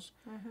tone holes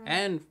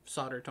and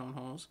solder tone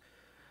holes.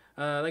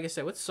 Like I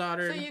said, with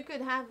soldered. So you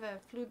could have a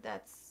flute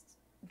that's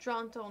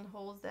drawn tone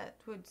holes that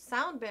would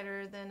sound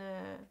better than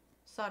a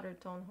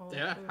soldered tone hole.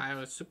 Yeah, flute, I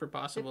was super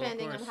possible.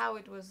 depending of on course. how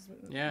it was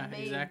Yeah,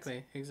 made.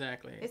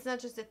 exactly. It's not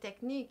just the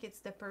technique; it's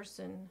the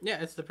person.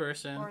 Yeah, it's the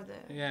person. Or the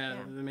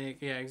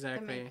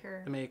exactly.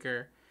 maker. The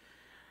maker.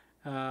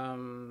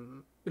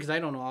 Because I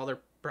don't know all their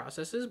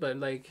processes, but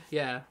like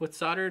with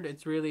soldered,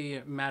 it's really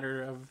a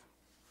matter of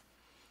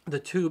the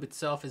tube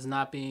itself is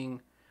not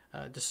being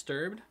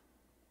disturbed.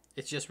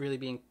 It's just really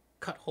being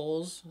cut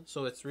holes,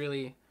 so it's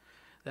really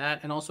that.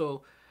 And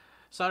also,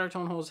 solder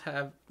tone holes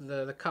have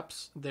the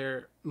cups.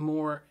 They're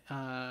more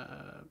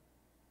the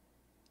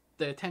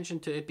attention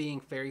to it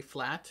being very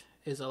flat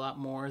is a lot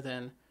more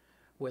than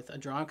with a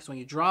drawn, because when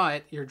you draw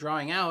it, you're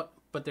drawing out,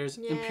 but there's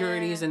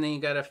impurities, and then you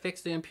gotta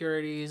fix the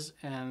impurities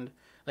and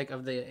like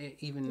of the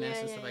evenness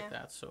and stuff like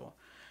that. So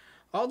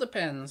all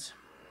depends.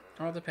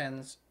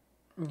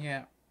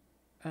 Yeah.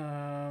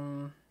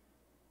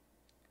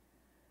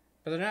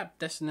 But they're not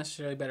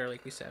necessarily better,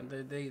 like we said.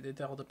 It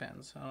all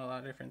depends on a lot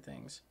of different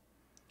things.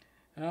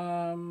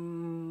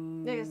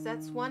 Because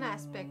that's one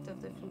aspect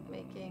of the flute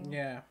making.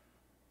 Yeah.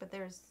 But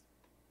there's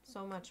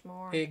so much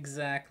more.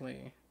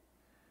 Exactly.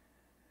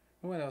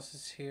 What else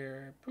is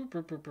here?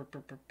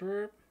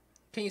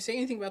 Can you say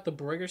anything about the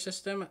Breuger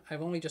system?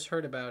 I've only just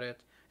heard about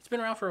it. It's been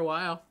around for a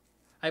while.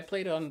 I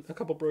played on a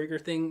couple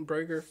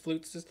Breuger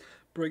flutes.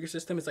 Breuger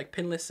system. It's like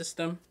pinless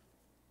system.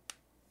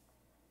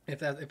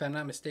 If I'm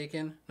not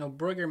mistaken. No,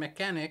 Breuger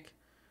mechanic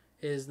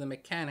is the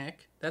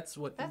mechanic. That's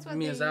what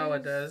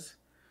Miyazawa does,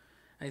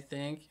 I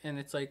think. And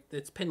it's like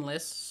it's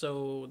pinless,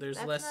 so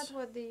there's less. That's not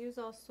what they use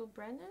also,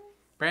 Brennan?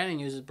 Brandon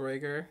uses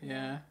Breuger,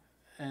 yeah.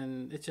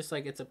 And it's just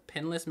like it's a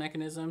pinless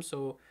mechanism,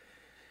 so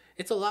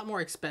it's a lot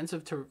more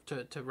expensive to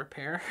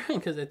repair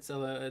because it's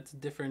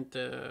different.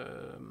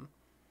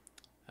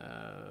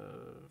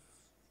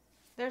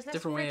 There's less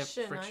different friction, way of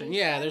friction. right?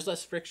 Yeah, there's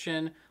less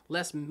friction,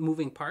 less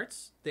moving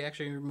parts. They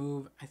actually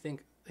remove. I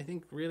think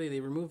really they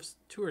remove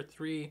two or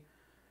three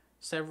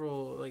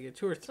what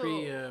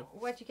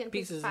you can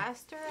pieces. fix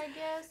faster, I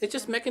guess. It's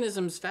just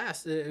mechanisms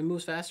fast. It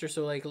moves faster.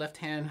 So like left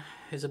hand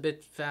is a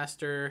bit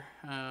faster.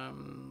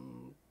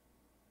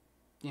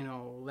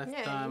 left Yeah,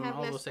 you thumb, have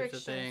all less those types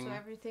of friction, things. so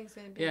everything's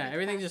gonna be. Yeah, a bit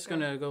everything's just faster.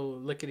 gonna go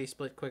lickety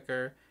split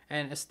quicker,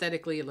 and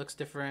aesthetically it looks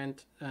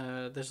different.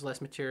 There's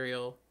less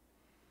material,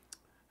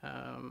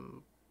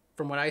 from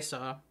what I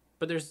saw.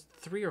 But there's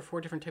 3 or 4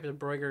 different types of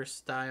broiger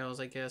styles,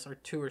 I guess, or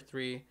 2 or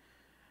 3.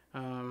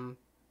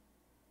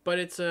 But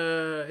it's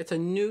a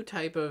new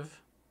type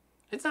of.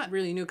 It's not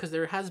really new because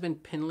there has been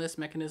pinless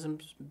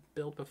mechanisms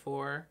built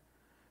before,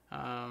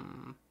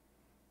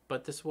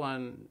 but this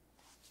one,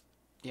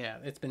 yeah,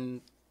 it's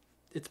been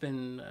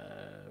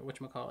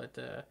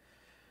whatchamacallit,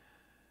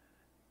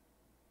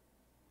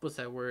 what's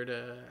that word?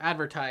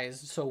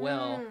 Advertised so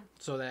well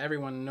so that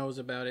everyone knows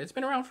about it. It's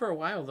been around for a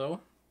while though,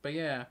 but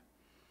yeah,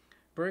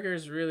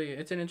 Burger's really,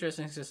 it's an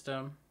interesting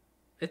system.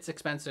 It's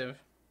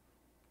expensive,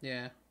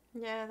 yeah.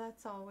 Yeah,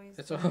 that's always.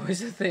 It's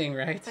always a thing,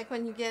 right? It's like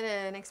when you get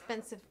an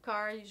expensive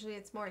car, usually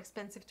it's more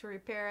expensive to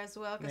repair as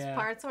well because Yeah.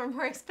 parts are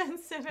more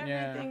expensive.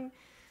 Yeah. Everything.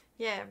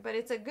 Yeah, but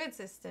it's a good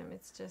system.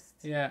 It's just.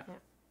 Yeah.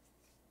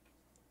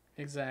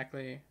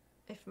 Exactly.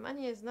 If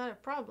money is not a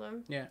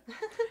problem. Yeah.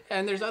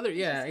 And there's other,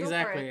 yeah, Just go for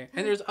exactly. it.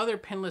 And there's other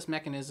pinless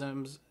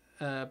mechanisms,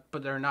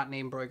 but they're not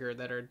named Broiger,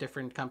 that are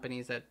different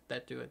companies that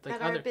do it. Like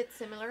That are a bit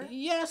similar.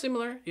 Yeah,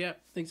 similar. Yeah,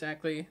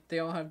 exactly. They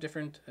all have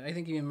different. I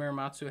think even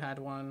Muramatsu had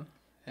one.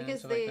 And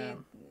Because stuff like that.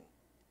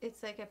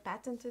 it's like a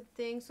patented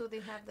thing, so they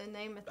have the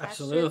name attached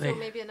Absolutely. to it. So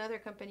maybe another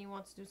company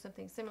wants to do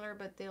something similar,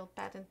 but they'll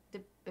patent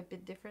it a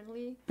bit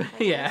differently.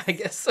 Yeah, I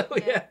guess so.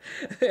 Yeah,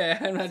 yeah.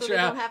 I'm not So sure.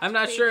 they don't have I'm to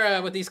not pay sure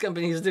the- what these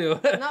companies do.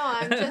 No,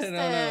 I'm just I don't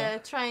know.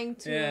 trying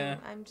to. Yeah.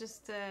 I'm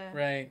just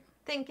Right.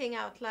 thinking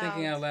out loud.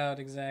 Thinking out loud,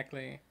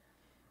 exactly.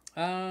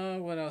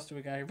 What else do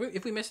we got here?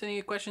 If we missed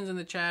any questions in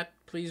the chat,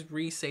 please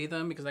re-say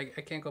them because I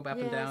can't go back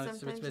and Yeah, down. It's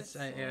sometimes it's,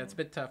 it's a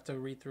bit tough to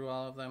read through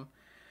all of them.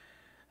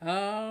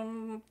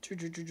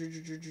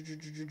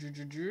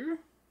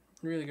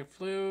 Really good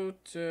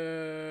flute.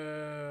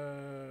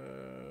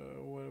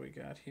 What do we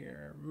got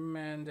here?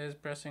 Mendez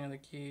pressing on the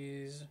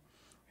keys.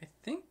 I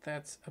think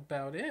that's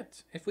about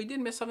it. If we did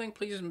miss something,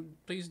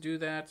 please do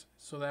that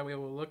so that we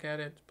will look at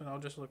it. But I'll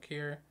just look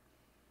here.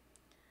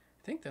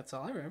 I think that's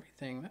all.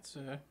 Everything. That's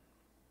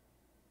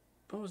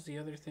what was the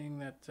other thing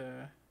that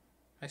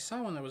I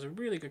saw one that was a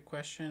really good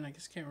question. I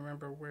just can't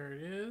remember where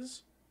it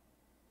is.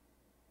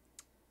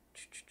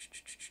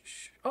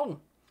 Oh,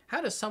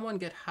 how does someone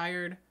get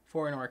hired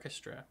for an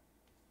orchestra?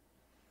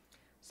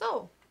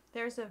 So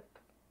there's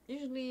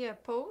usually a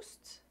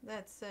post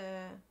that's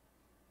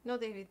no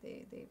they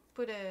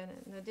put an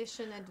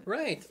audition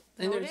Right,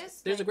 and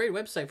notice, there's a like- great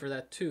website for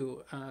that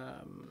too.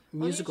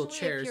 Well, usually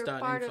if you're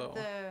part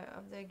Musicalchairs.info.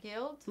 of the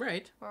guild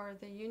Right. or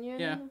the union,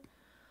 Yeah.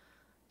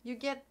 you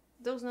get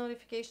those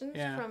notifications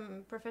Yeah.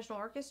 from professional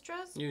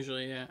orchestras,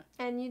 Usually, yeah.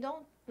 and you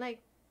don't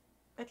like.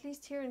 At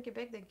least here in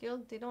Quebec, the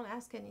guild, they don't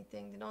ask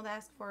anything. They don't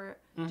ask for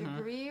a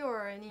degree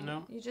or any.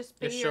 No. You just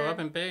pay. Just show up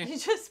and pay. You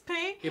just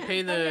pay. You pay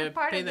and you're the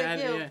part pay of the the ad,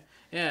 guild.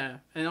 yeah,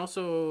 and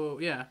also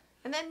yeah,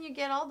 And then you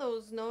get all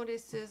those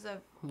notices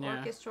of Yeah.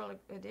 orchestral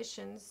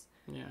auditions,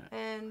 yeah,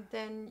 and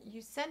then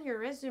you send your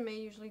resume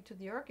usually to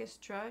the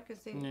orchestra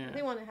because Yeah.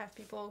 they want to have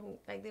people who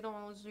like they don't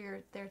want to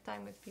lose their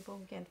time with people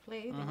who can't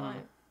play. They want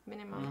a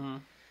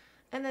minimum.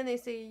 And then they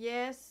say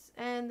yes,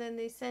 and then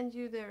they send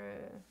you the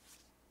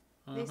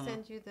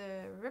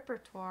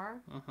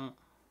repertoire.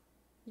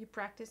 You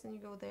practice and you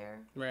go there,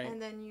 Right. and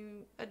then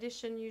you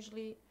audition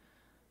usually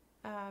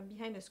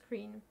behind a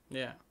screen.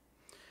 yeah.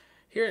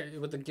 Here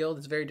with the guild,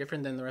 it's very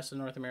different than the rest of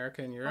North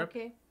America and Europe.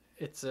 Okay.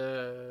 It's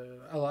a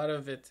lot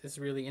of it is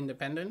really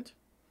independent.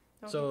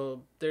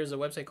 So there's a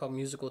website called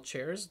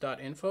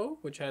musicalchairs.info,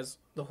 which has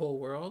the whole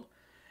world.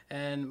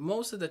 And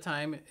most of the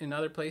time in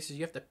other places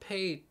you have to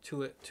pay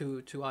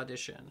to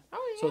audition.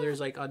 Oh yeah. So there's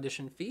like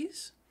audition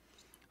fees.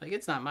 Like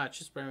it's not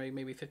much. It's probably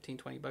maybe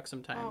 $15-$20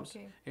 sometimes.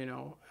 Okay. You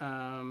know.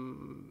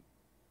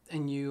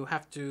 And you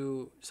have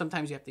to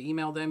sometimes you have to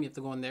email them, you have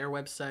to go on their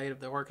website of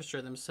the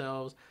orchestra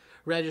themselves,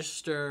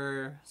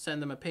 register, send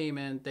them a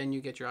payment, then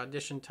you get your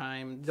audition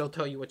time. They'll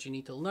tell you what you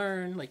need to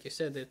learn. Like you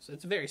said, it's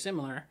very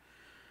similar.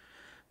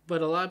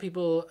 But a lot of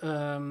people,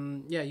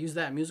 use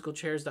that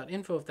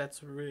musicalchairs.info if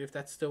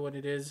that's still what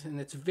it is, and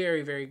it's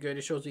very, very good.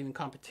 It shows even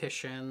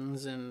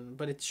competitions,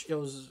 but it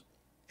shows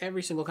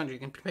every single country. You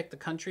can pick the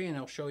country, and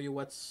it'll show you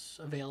what's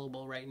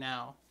available right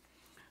now.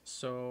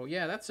 So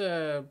yeah,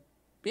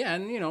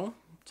 and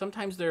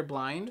sometimes they're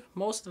blind.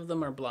 Most of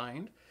them are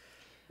blind,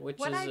 which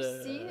What is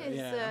I've seen is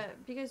yeah.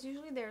 because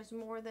usually there's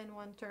more than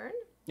one turn.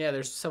 Yeah,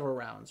 there's several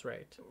rounds,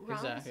 right?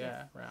 Rounds, Exactly.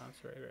 yeah. Yeah, rounds,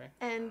 right.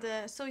 And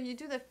so you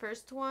do the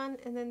first one,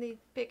 and then they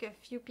pick a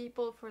few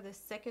people for the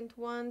second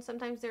one.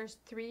 Sometimes there's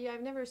 3.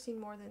 I've never seen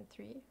more than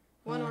 3.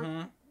 One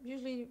or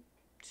usually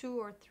 2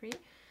 or 3.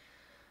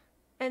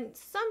 And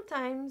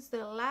sometimes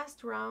the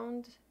last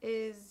round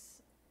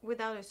is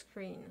without a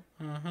screen.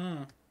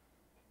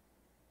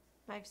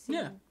 I've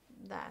seen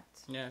that.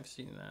 Yeah, I've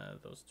seen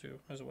those two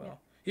as well.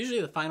 Yeah. Usually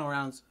the final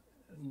round's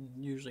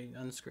usually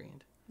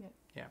unscreened.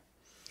 Yeah.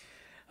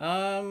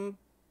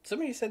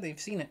 Somebody said they've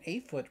seen an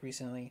 8-foot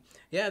recently.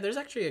 Yeah, there's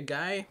actually a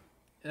guy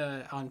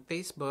on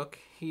Facebook.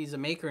 He's a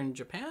maker in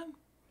Japan,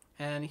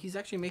 and he's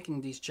actually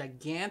making these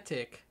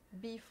gigantic.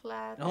 B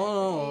flat.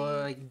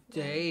 Like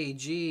A,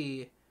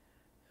 G,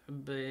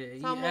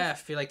 B, almost,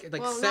 F, like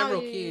well,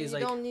 several now keys. You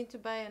like don't need to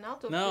buy an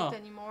alto No. flute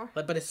anymore.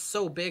 but it's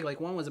so big.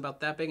 Like one was about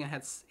that big and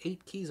had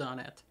 8 keys on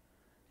it,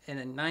 and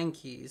then 9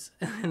 keys,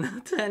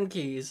 and 10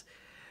 keys,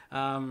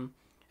 and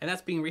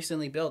that's being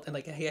recently built. And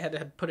like he had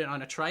to put it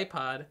on a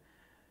tripod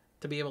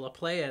to be able to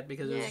play it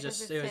because Yeah,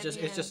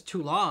 it's just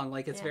too long.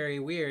 Like it's very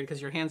weird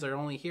because your hands are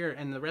only here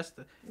and the rest.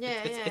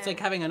 It's like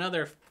having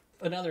another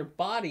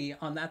body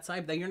on that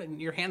side that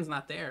your hand's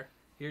not there.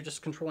 You're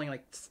just controlling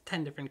like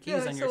 10 different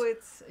keys on your. So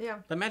it's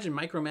But imagine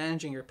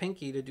micromanaging your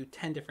pinky to do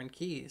 10 different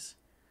keys.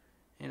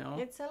 You know,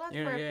 it's a lot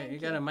for a pinky. You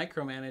gotta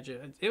micromanage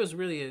it. It was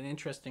really an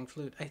interesting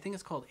flute. I think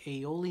it's called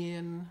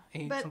Aeolian.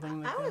 But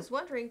something like I was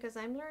wondering because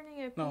I'm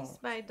learning a piece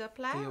by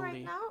Doppler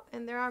right now,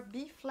 and there are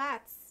B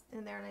flats,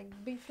 and they're like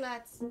B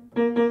flats.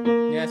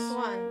 Yes.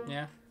 One.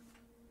 Yeah.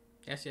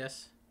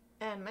 Yes.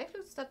 And my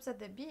flute stops at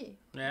the B.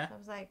 Yeah. So I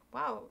was like,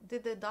 wow,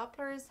 did the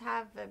Dopplers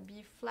have a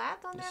B flat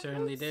on their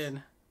Certainly flutes?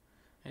 did.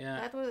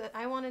 Yeah. That was.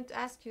 I wanted to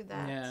ask you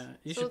that. Yeah.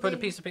 You should put a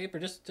piece of paper.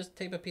 Just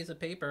tape a piece of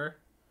paper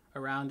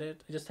around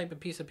it. Just tape a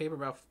piece of paper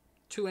about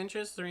 2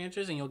 inches, 3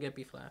 inches, and you'll get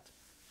B flat.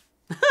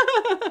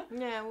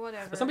 Yeah,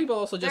 whatever. Some people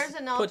also just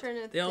there's an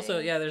alternate.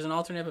 There's an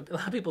alternate. But a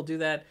lot of people do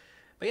that.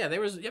 But yeah,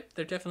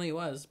 there definitely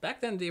was. Back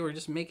then, they were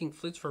just making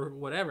flutes for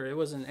whatever. It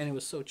wasn't, and it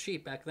was so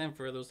cheap back then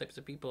for those types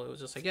of people. It was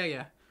just like,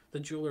 yeah. The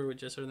jeweler would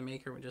just, or the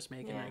maker would just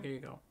make it. Like, here you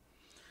go.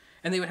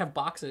 And they would have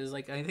boxes.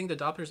 Like, I think the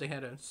Dopplers, they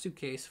had a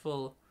suitcase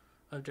full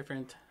of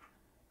different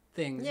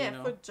things. Yeah, you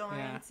know? foot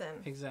joints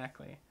and.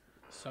 Exactly.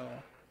 So,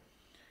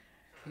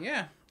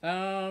 yeah.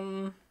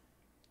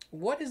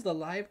 What is the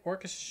live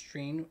orchestra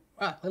scene?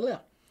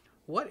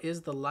 What is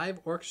the live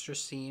orchestra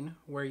scene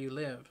where you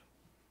live?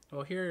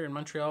 Well, here in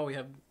Montreal, we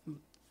have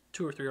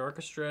 2 or 3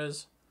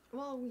 orchestras.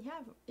 Well, we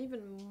have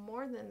even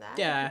more than that.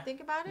 Yeah. If you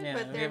think about it. Yeah,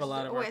 but we there's have a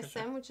lot the of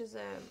orchestra. OSM, which is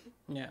a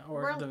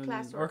or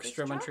world-class the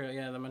orchestra. Montreal.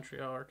 Yeah, the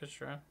Montreal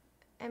Orchestra.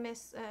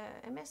 MSO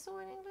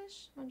in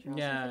English, Montreal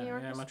Symphony Yeah,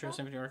 Orchestra. Montreal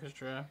Symphony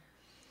Orchestra.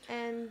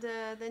 And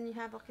then you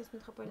have Orchestre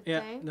Metropolitain.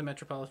 Yeah, the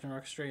Metropolitan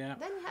Orchestra. Yeah.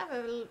 Then you have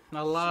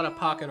a lot of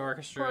pocket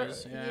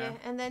orchestras. Yeah.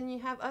 And then you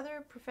have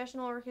other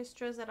professional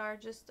orchestras that are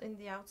just in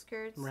the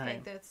outskirts, Right.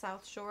 like the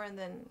South Shore and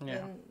then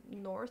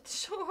North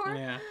Shore.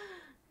 Yeah.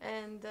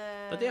 And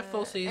but they have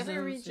full seasons.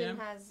 every region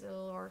has a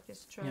little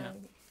orchestra. Yeah.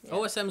 Yeah.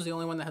 OSM is the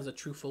only one that has a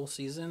true full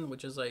season,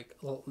 which is like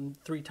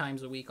 3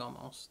 times a week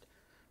almost.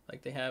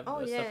 Like they have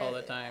stuff all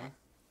the time.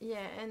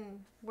 Yeah,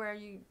 and where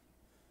you.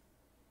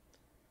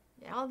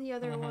 Yeah, all the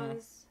other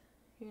ones,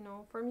 you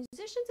know, for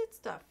musicians it's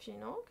tough, you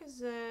know,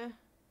 because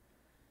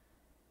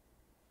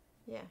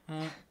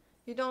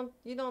you don't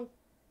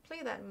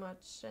play that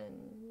much,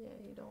 and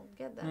you don't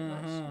get that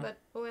much. But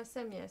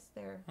OSM, yes,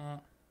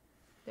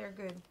 they're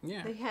good.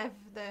 Yeah. They have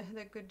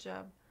the good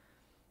job.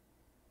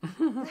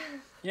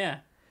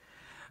 Yeah.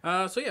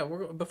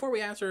 Before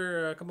we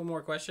answer a couple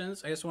more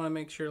questions, I just want to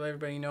make sure let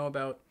everybody know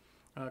about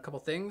a couple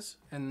things.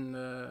 And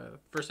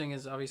first thing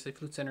is obviously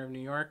Flute Center of New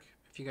York.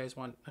 If you guys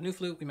want a new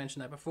flute, we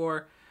mentioned that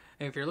before.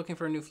 And if you're looking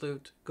for a new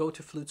flute, go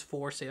to Flutes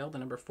for Sale, the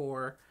number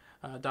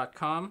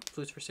 4.com,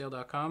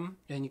 flutesforsale.com,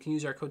 and you can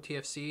use our code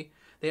TFC.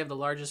 They have the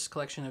largest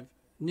collection of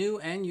new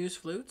and used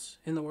flutes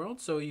in the world,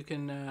 so you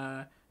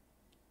can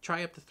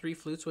try up to 3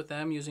 flutes with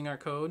them using our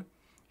code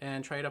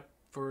and try it up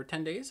for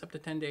 10 days, up to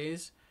 10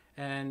 days.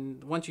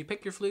 And once you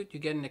pick your flute, you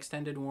get an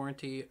extended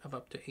warranty of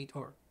up to 8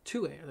 or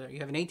 2. You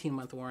have an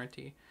 18-month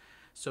warranty.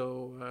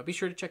 So be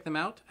sure to check them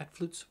out at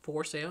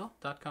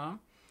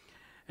flutesforsale.com.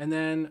 And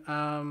then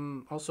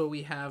also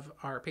we have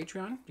our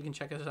Patreon. You can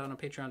check us out on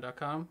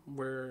patreon.com.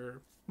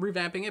 We're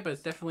revamping it, but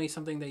it's definitely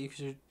something that you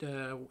should,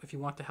 if you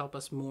want to help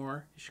us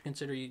more, you should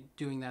consider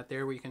doing that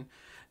there, where you can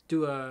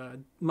do a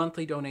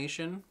monthly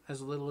donation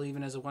as little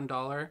even as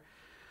 $1.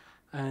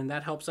 And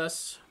that helps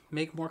us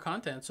make more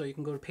content. So you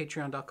can go to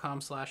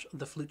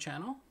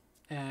patreon.com/theflutechannel,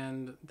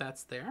 and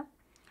that's there.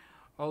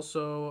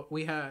 Also,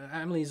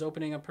 Emily's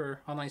opening up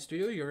her online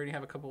studio. You already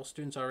have a couple of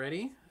students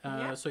already.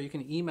 So you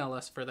can email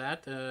us for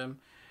that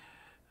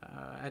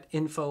at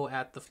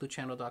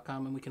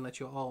info@theflutechannel.com, and we can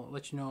let you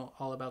know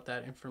all about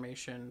that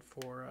information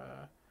for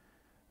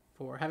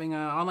having an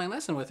online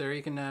lesson with her.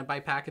 You can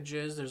buy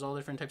packages. There's all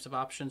different types of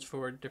options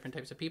for different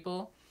types of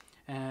people.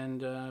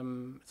 And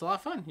it's a lot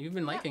of fun. You've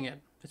been liking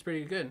it. It's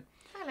pretty good.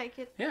 I like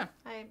it. Yeah.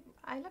 I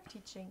love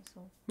teaching,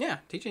 so. Yeah,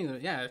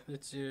 teaching. Yeah,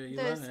 it's you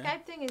the love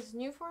Skype it. thing is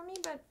new for me,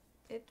 but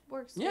it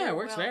works. Yeah, it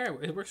works well.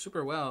 it works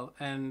super well,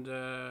 and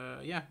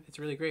it's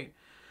really great.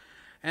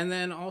 And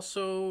then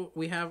also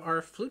we have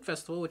our Flute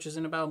Festival, which is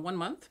in about 1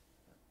 month,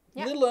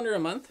 a little under a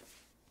month,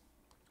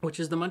 which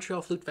is the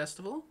Montreal Flute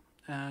Festival.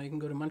 You can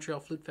go to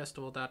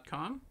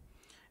montrealflutefestival.com,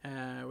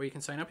 where you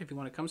can sign up if you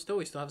want to come still.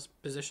 We still have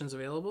positions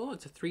available.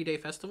 It's a 3-day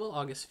festival,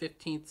 August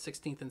 15th,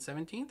 16th, and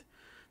 17th.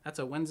 That's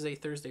a Wednesday,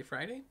 Thursday,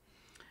 Friday.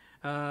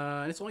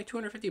 And it's only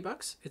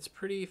 $250. It's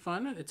pretty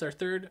fun. It's our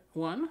 3rd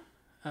one.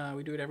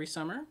 We do it every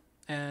summer.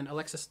 And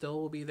Alexa Still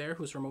will be there,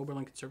 who's from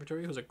Oberlin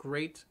Conservatory, who's a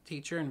great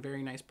teacher and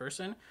very nice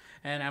person.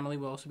 And Emily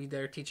will also be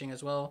there teaching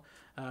as well,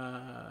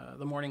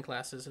 the morning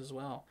classes as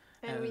well.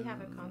 And we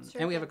have a concert.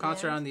 And we have a at the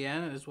concert end. on the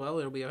end as well.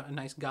 It'll be a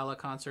nice gala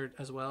concert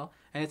as well.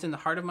 And it's in the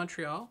heart of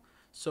Montreal.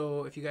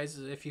 So if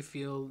you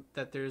feel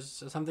that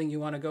there's something you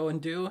want to go and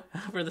do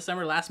for the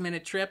summer last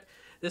minute trip,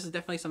 this is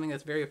definitely something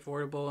that's very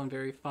affordable and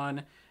very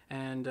fun.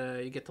 And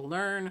you get to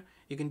learn.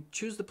 You can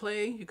choose to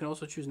play. You can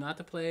also choose not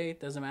to play. It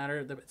doesn't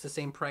matter. It's the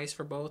same price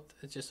for both.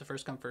 It's just a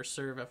first come first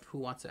serve of who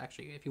wants to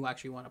if you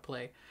actually want to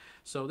play.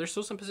 So there's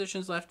still some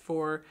positions left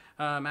for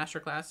master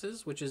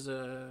classes, which is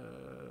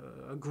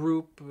a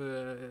group.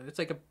 It's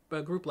like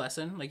a group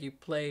lesson. Like you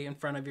play in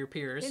front of your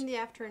peers. In the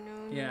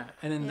afternoon. Yeah,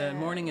 and in the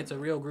morning it's a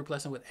real group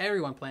lesson with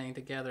everyone playing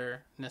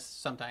together.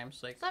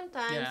 Sometimes,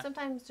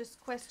 Sometimes just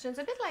questions,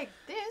 a bit like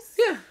this.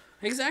 Yeah,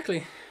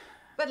 exactly.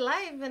 But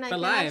live, and I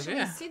can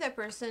actually see the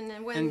person,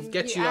 and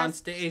get you on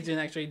stage and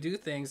actually do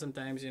things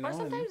sometimes, you know. Or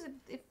sometimes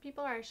if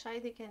people are shy,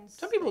 they can.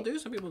 Some people do,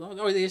 some people don't,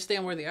 or they just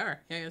stand where they are.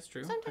 Yeah, that's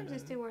true. Sometimes they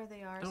stay where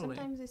they are. Totally.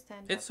 Sometimes they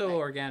stand. It's so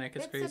organic.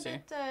 It's crazy.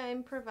 It's a bit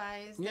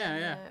improvised.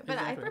 Yeah. But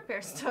exactly. I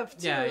prepare stuff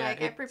too. Yeah,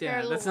 I prepare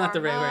a little that's not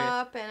the right way.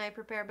 up, and I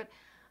prepare. But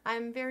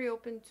I'm very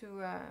open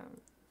to.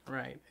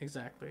 Right.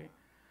 Exactly.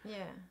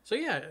 Yeah. So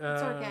yeah,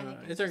 it's organic.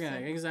 It's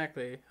organic,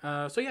 exactly.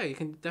 So yeah, you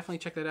can definitely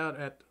check that out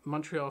at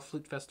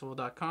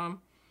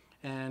MontrealFluteFestival.com.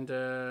 And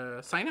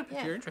sign up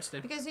if you're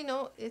interested. Because,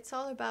 it's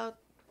all about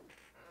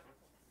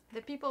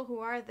the people who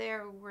are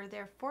there, we're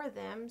there for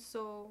them.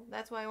 So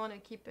that's why I want to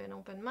keep an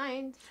open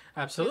mind.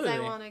 Absolutely. Because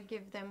I want to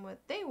give them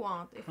what they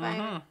want. If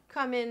I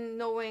come in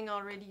knowing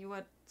already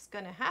what's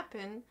going to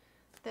happen,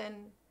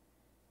 then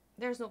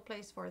there's no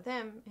place for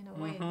them in a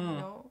way,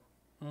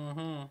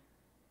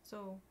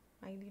 So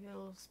I leave a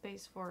little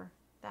space for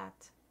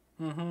that.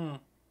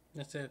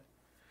 That's it.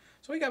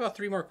 So we got about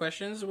 3 more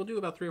questions. We'll do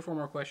about 3 or 4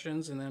 more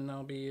questions, and then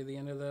that'll be the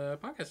end of the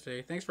podcast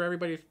today. Thanks for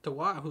everybody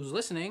who's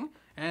listening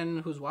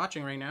and who's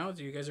watching right now.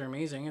 You guys are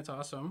amazing. It's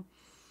awesome.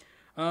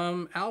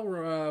 Al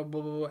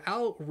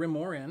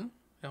Rimorin,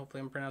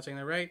 hopefully I'm pronouncing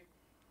that right.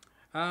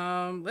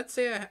 Let's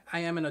say I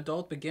am an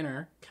adult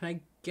beginner. Can I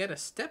get a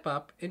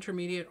step-up,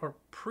 intermediate, or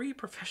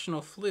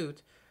pre-professional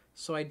flute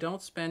so I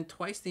don't spend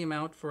twice the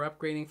amount for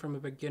upgrading from a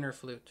beginner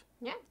flute?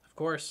 Yeah. Of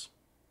course.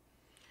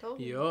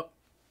 Totally.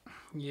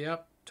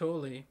 Yep,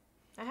 totally.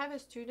 I have a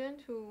student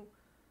who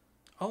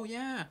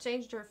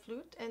changed her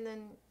flute, and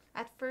then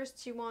at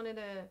first she wanted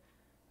a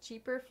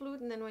cheaper flute,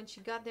 and then when she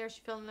got there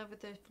she fell in love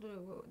with a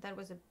flute that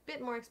was a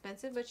bit more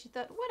expensive, but she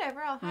thought,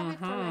 whatever, I'll have it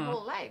for my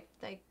whole life.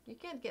 Like, you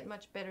can't get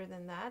much better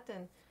than that,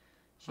 and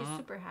she's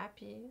super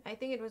happy. I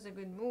think it was a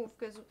good move,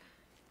 because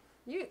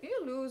you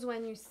lose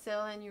when you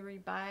sell and you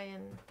rebuy,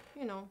 and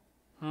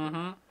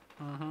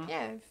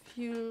yeah, if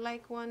you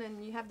like one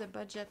and you have the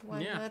budget,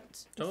 why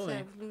not? Totally.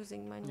 Instead of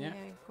losing money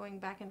going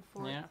back and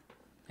forth. Yeah,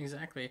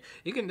 exactly.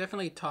 You can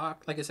definitely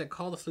talk. Like I said,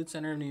 call the Flute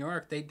Center of New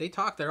York. They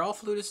talk. They're all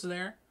flutists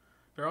there.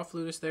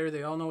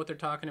 They all know what they're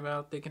talking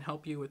about. They can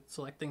help you with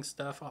selecting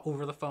stuff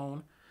over the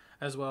phone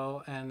as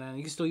well. And then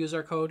you can still use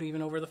our code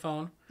even over the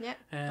phone. Yeah.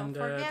 And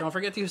don't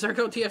forget to use our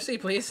code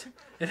TFC, please.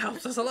 It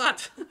helps us a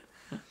lot.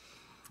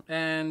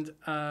 And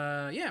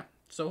so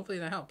hopefully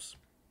that helps.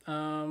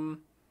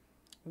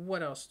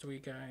 What else do we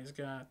guys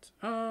got?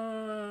 The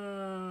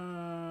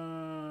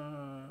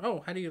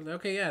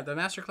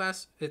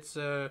masterclass. It's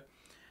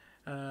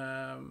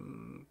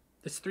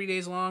 3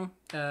 days long,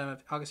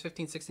 August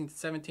 15th, 16th,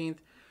 17th,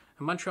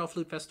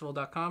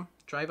 MontrealFluteFestival.com.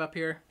 Drive up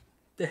here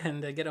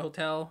and get a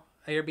hotel,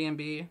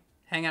 Airbnb,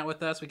 hang out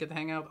with us. We get to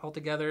hang out all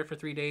together for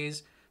 3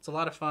 days. It's a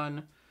lot of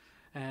fun,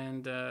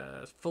 and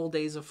full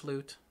days of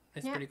flute.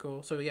 It's pretty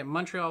cool. So yeah,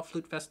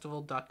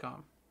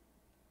 MontrealFluteFestival.com.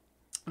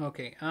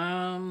 Okay.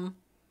 I'm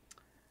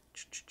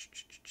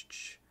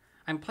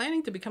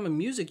planning to become a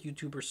music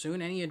YouTuber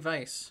soon. Any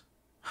advice?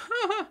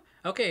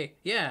 Okay,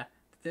 yeah.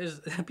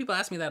 There's people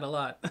ask me that a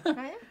lot.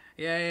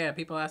 Yeah.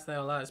 People ask that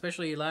a lot,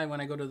 especially live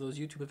when I go to those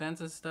YouTube events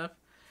and stuff.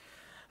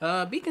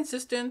 Be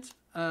consistent.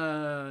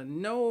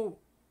 Do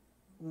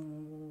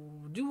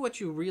what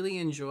you really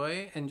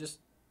enjoy and just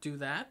do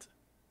that.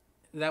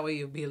 That way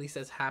you'll be at least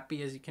as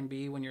happy as you can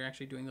be when you're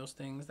actually doing those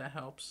things. That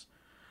helps.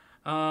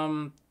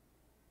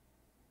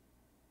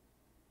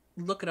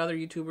 Look at other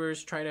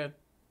YouTubers. Try to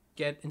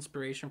get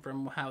inspiration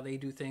from how they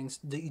do things.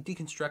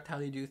 Deconstruct how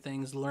they do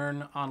things.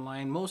 Learn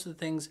online. Most of the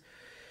things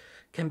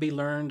can be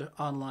learned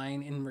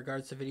online in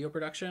regards to video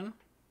production.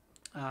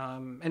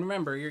 And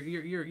remember,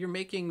 you're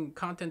making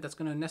content that's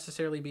going to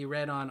necessarily be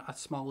read on a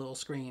small little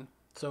screen.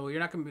 So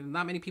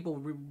not many people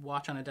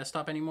watch on a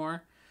desktop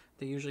anymore.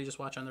 They usually just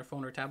watch on their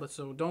phone or tablet.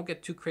 So don't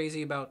get too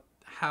crazy about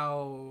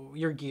how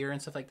your gear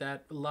and stuff like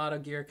that. A lot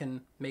of gear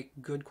can make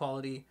good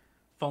quality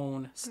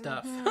phone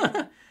stuff.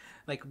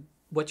 Like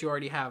what you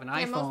already have, an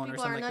Yeah, iPhone most or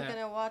people something are like not that.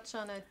 gonna watch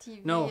on a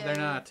TV. No, they're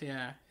not.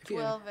 Yeah. If you-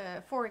 12,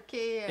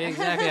 4K.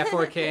 Exactly, yeah,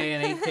 4K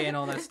and 8K and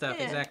all that stuff.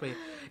 Yeah. Exactly.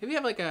 If you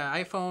have like an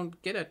iPhone,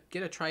 get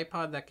a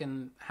tripod that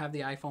can have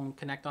the iPhone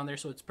connect on there,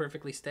 so it's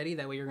perfectly steady.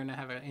 That way, you're gonna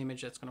have an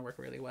image that's gonna work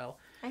really well.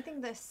 I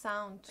think the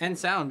sound. Too. And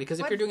sound, because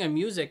if What- you're doing a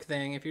music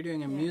thing, if you're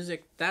doing a Yeah.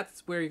 music,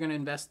 that's where you're gonna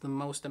invest the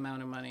most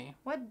amount of money.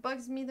 What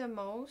bugs me the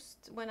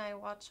most when I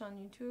watch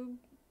on YouTube,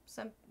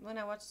 when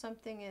I watch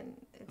something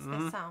and it's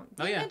the sound.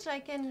 The Oh, yeah. image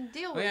I can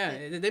deal Oh with yeah,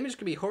 it. the image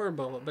could be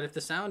horrible, but if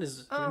the sound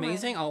is Oh,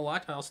 amazing, I'll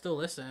watch. I'll still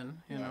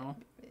listen. You Yeah. know.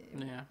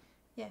 Yeah.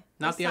 Yeah.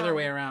 Not the other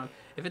way sound. around.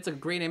 If it's a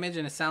great image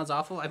and it sounds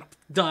awful, I'm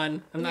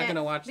done. I'm not Yeah,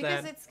 gonna watch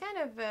because that. it's kind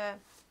of.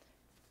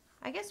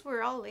 I guess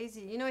we're all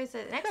lazy. You know, it's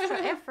an extra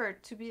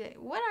effort to be like,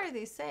 what are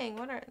they saying?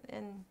 What are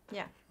and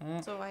yeah.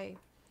 So I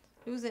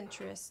lose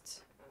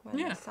interest when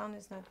Yeah. the sound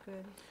is not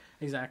good.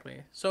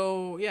 Exactly.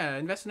 So yeah,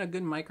 invest in a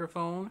good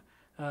microphone.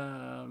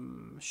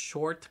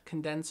 Short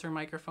condenser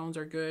microphones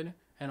are good,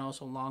 and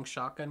also long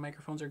shotgun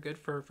microphones are good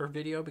for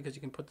video, because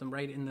you can put them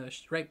right in the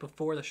right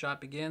before the shot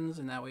begins,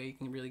 and that way you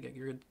can really get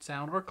your good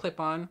sound. Or clip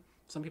on.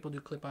 Some people do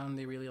clip on.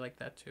 They really like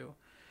that too.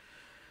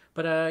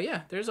 But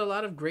yeah, there's a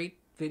lot of great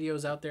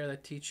videos out there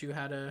that teach you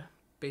how to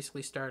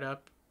basically start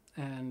up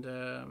and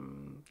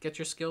get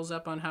your skills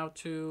up on how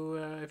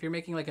to, if you're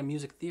making like a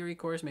music theory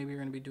course, maybe you're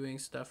going to be doing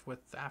stuff with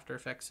After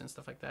Effects and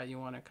stuff like that. You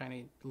want to kind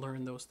of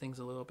learn those things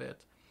a little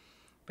bit.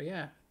 But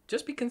yeah,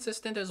 just be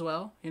consistent as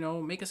well. You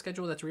know, make a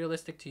schedule that's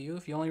realistic to you.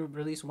 If you only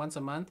release once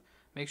a month,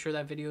 make sure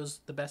that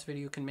video's the best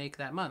video you can make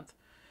that month.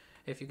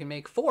 If you can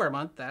make 4 a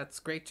month, that's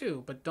great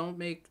too. But don't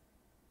make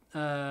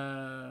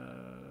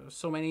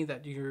so many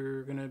that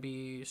you're going to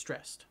be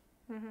stressed.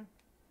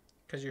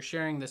 Because you're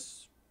sharing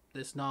this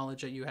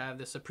knowledge that you have,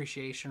 this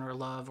appreciation or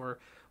love or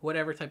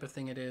whatever type of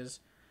thing it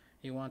is.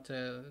 You want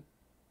to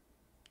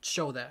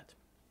show that.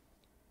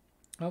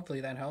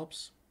 Hopefully that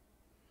helps.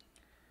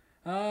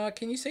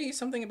 Can you say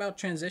something about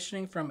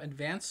transitioning from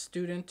advanced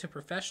student to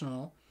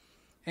professional?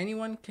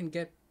 Anyone can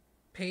get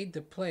paid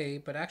to play,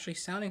 but actually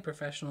sounding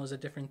professional is a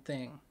different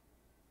thing.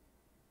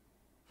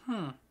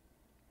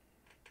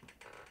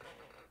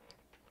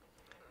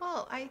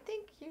 Well, I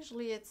think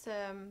usually it's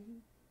a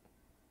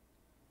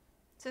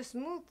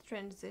smooth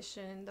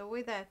transition in the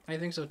way that I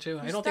think so too.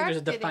 I You don't think there's a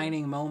start getting-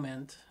 defining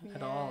moment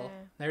at all. Yeah.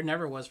 There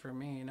never was for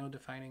me. No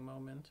defining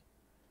moment.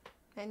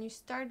 and you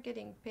start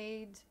getting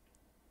paid.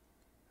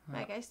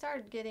 Like I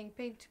started getting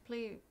paid to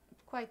play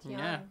quite young.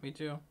 Yeah, me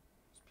too.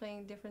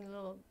 Playing different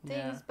little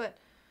Yeah. things, but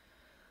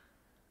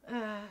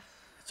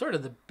Sort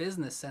of the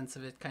business sense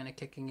of it kind of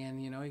kicking in,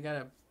 you know. You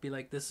gotta be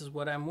like, this is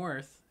what I'm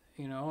worth,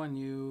 you know, and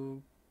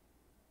you...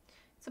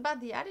 it's about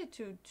the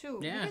attitude too.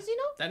 Yeah, Because you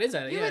know, that is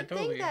it. you Yeah, would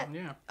totally. think that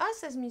Yeah.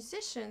 us as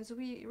musicians,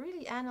 we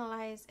really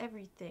analyze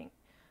everything.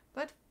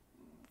 But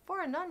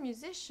for a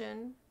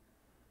non-musician,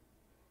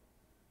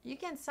 you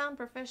can sound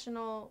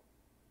professional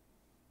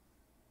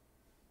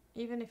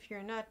even if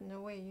you're not, in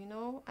a way, you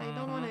know? I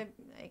don't want to,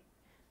 like,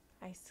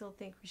 I still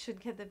think we should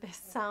get the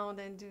best sound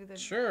and do the...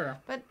 Sure.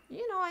 But,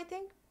 you know, I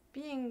think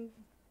being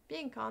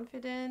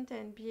confident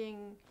and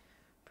being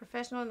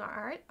professional in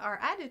our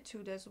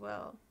attitude as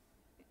well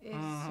is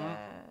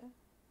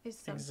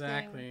something.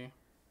 Exactly.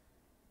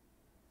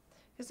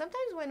 Because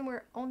sometimes when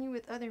we're only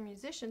with other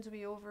musicians,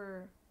 we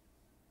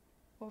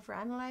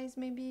overanalyze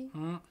maybe,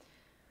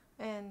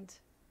 and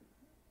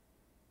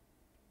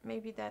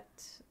maybe that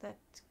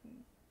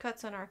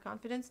cuts on our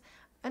confidence.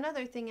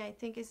 Another thing I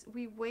think is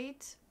we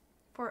wait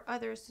for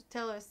others to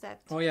tell us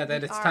that. Oh yeah,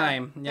 that we it's are-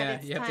 time. that Yeah,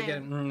 it's you have to get.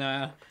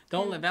 time.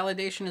 Don't let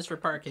validation is for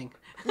parking.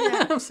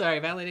 Yeah. I'm sorry,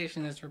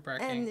 validation is for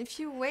parking. And if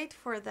you wait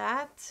for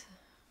that,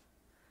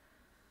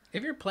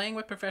 If you're playing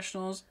with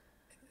professionals,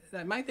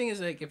 my thing is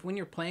like when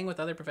you're playing with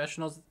other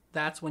professionals,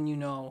 that's when you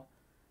know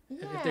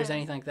if there's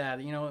anything like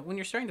that. You know, when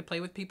you're starting to play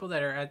with people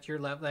that are at your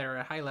level, that are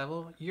at high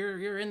level,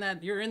 you're in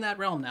that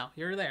realm now.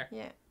 You're there.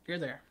 yeah. You're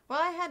there. Well,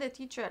 I had a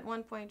teacher at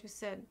one point who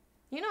said,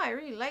 "You know, I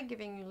really like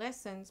giving you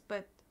lessons,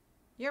 but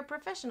you're a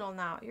professional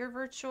now. You're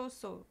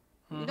virtuoso.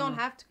 You don't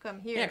have to come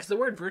here." Yeah, because the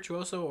word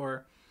virtuoso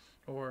or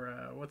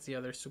what's the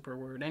other super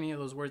word? Any of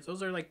those words,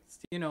 those are like,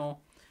 you know,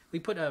 we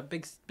put a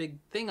big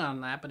thing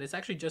on that, but it's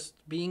actually just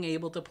being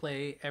able to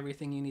play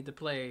everything you need to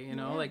play. You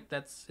know, like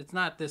it's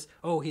not this.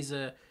 Oh, he's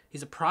a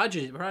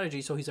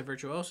prodigy, so he's a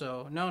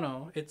virtuoso.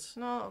 No, it's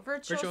No,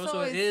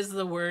 virtuoso is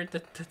the word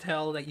to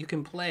tell that you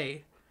can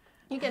play.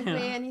 you can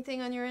play anything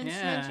on your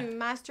instrument. Yeah. You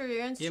master your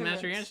You instrument.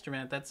 master your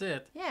instrument. That's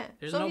it. Yeah.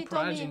 There's So no he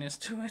told me, prodiginess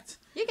to it.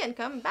 you can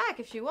come back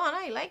if you want.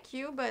 I like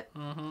you, but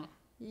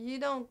you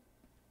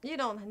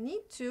don't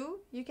need to.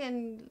 You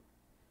can.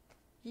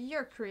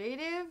 You're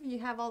creative. You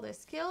have all the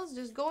skills.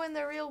 Just go in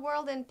the real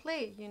world and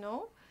play. You know.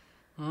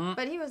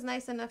 But he was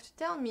nice enough to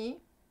tell me.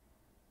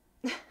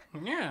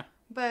 Yeah.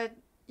 But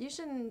you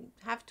shouldn't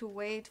have to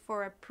wait for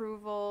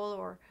approval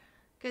or,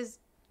 because.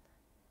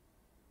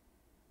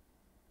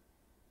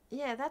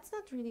 Yeah, that's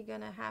not really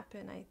gonna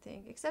happen, I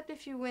think. Except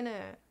if you win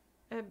a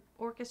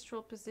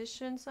orchestral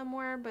position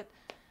somewhere. But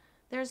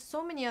there's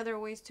so many other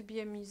ways to be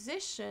a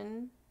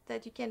musician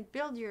that you can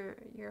build your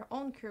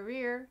own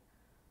career.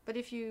 But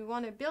if you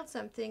want to build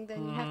something,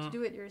 then you have to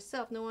do it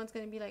yourself. No one's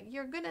going to be like,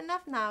 you're good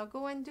enough now.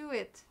 Go and do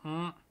it.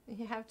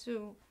 You have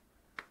to.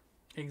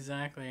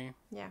 Exactly.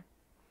 Yeah.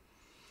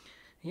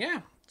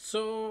 Yeah.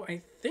 So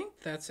I think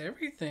that's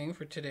everything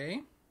for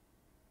today.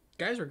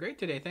 Guys were great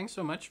today. Thanks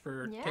so much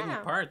for taking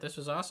part. This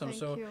was awesome.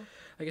 Thank you.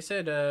 Like I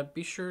said,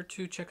 be sure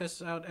to check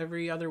us out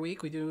every other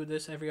week. We do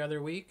this every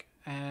other week.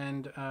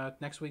 And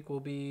next week will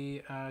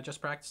be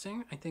just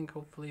practicing. I think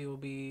hopefully it will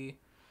be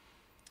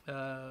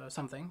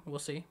something. We'll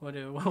see what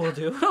we'll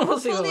do. We'll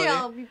see what Hopefully we'll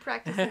I'll be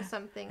practicing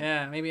something.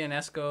 Yeah, maybe an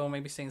Esco,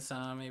 maybe Saint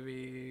Sam,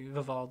 maybe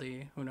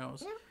Vivaldi. Who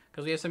knows?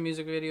 Because we have some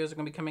music videos that are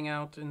going to be coming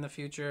out in the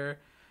future.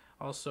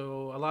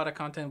 Also, a lot of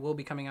content will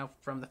be coming out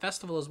from the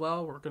festival as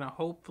well. We're going to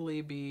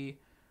hopefully be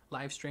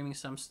live streaming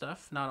some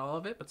stuff. Not all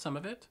of it, but some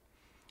of it.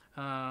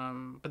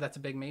 But that's a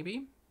big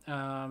maybe.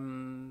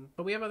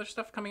 But we have other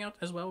stuff coming out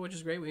as well, which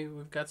is great.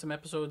 We've got some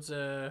episodes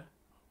done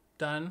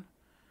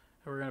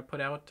that we're going to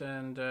put out.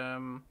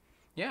 And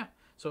yeah,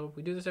 so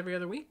we do this every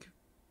other week.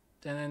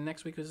 And then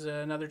next week is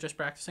another Just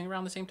Practicing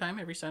around the same time,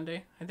 every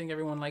Sunday. I think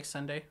everyone likes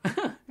Sunday.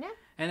 Yeah.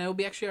 And it will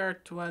be actually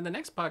the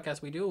next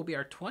podcast we do will be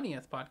our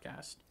 20th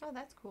podcast. Oh,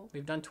 that's cool.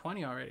 We've done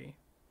 20 already.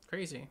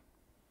 Crazy.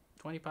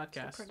 20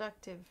 podcasts. So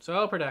productive.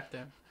 So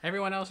productive.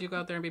 Everyone else, you go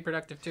out there and be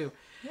productive too.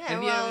 Yeah,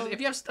 and if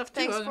you have stuff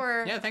too.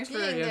 Thanks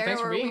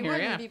for being here.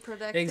 Yeah, be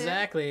productive.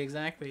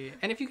 Exactly.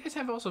 And if you guys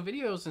have also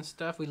videos and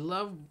stuff, we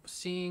love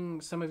seeing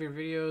some of your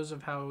videos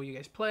of how you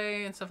guys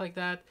play and stuff like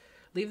that.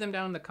 Leave them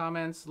down in the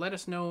comments. Let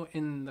us know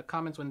in the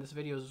comments when this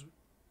video is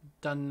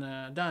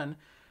done.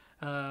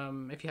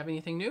 If you have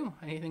anything new,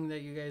 anything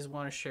that you guys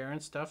want to share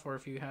and stuff, or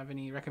if you have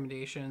any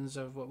recommendations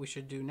of what we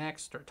should do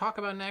next or talk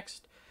about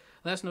next,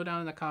 let us know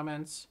down in the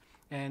comments.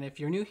 And if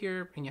you're new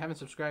here and you haven't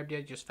subscribed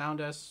yet, just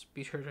found us,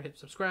 be sure to hit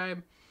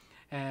subscribe.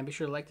 And be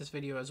sure to like this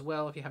video as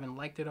well. If you haven't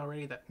liked it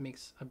already, that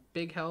makes a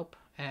big help.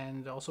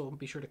 And also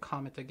be sure to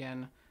comment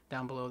again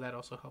down below. That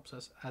also helps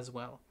us as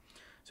well.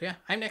 So yeah,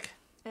 I'm Nick.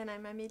 And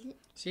I'm Amélie.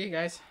 See you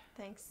guys.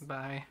 Thanks.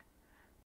 Bye.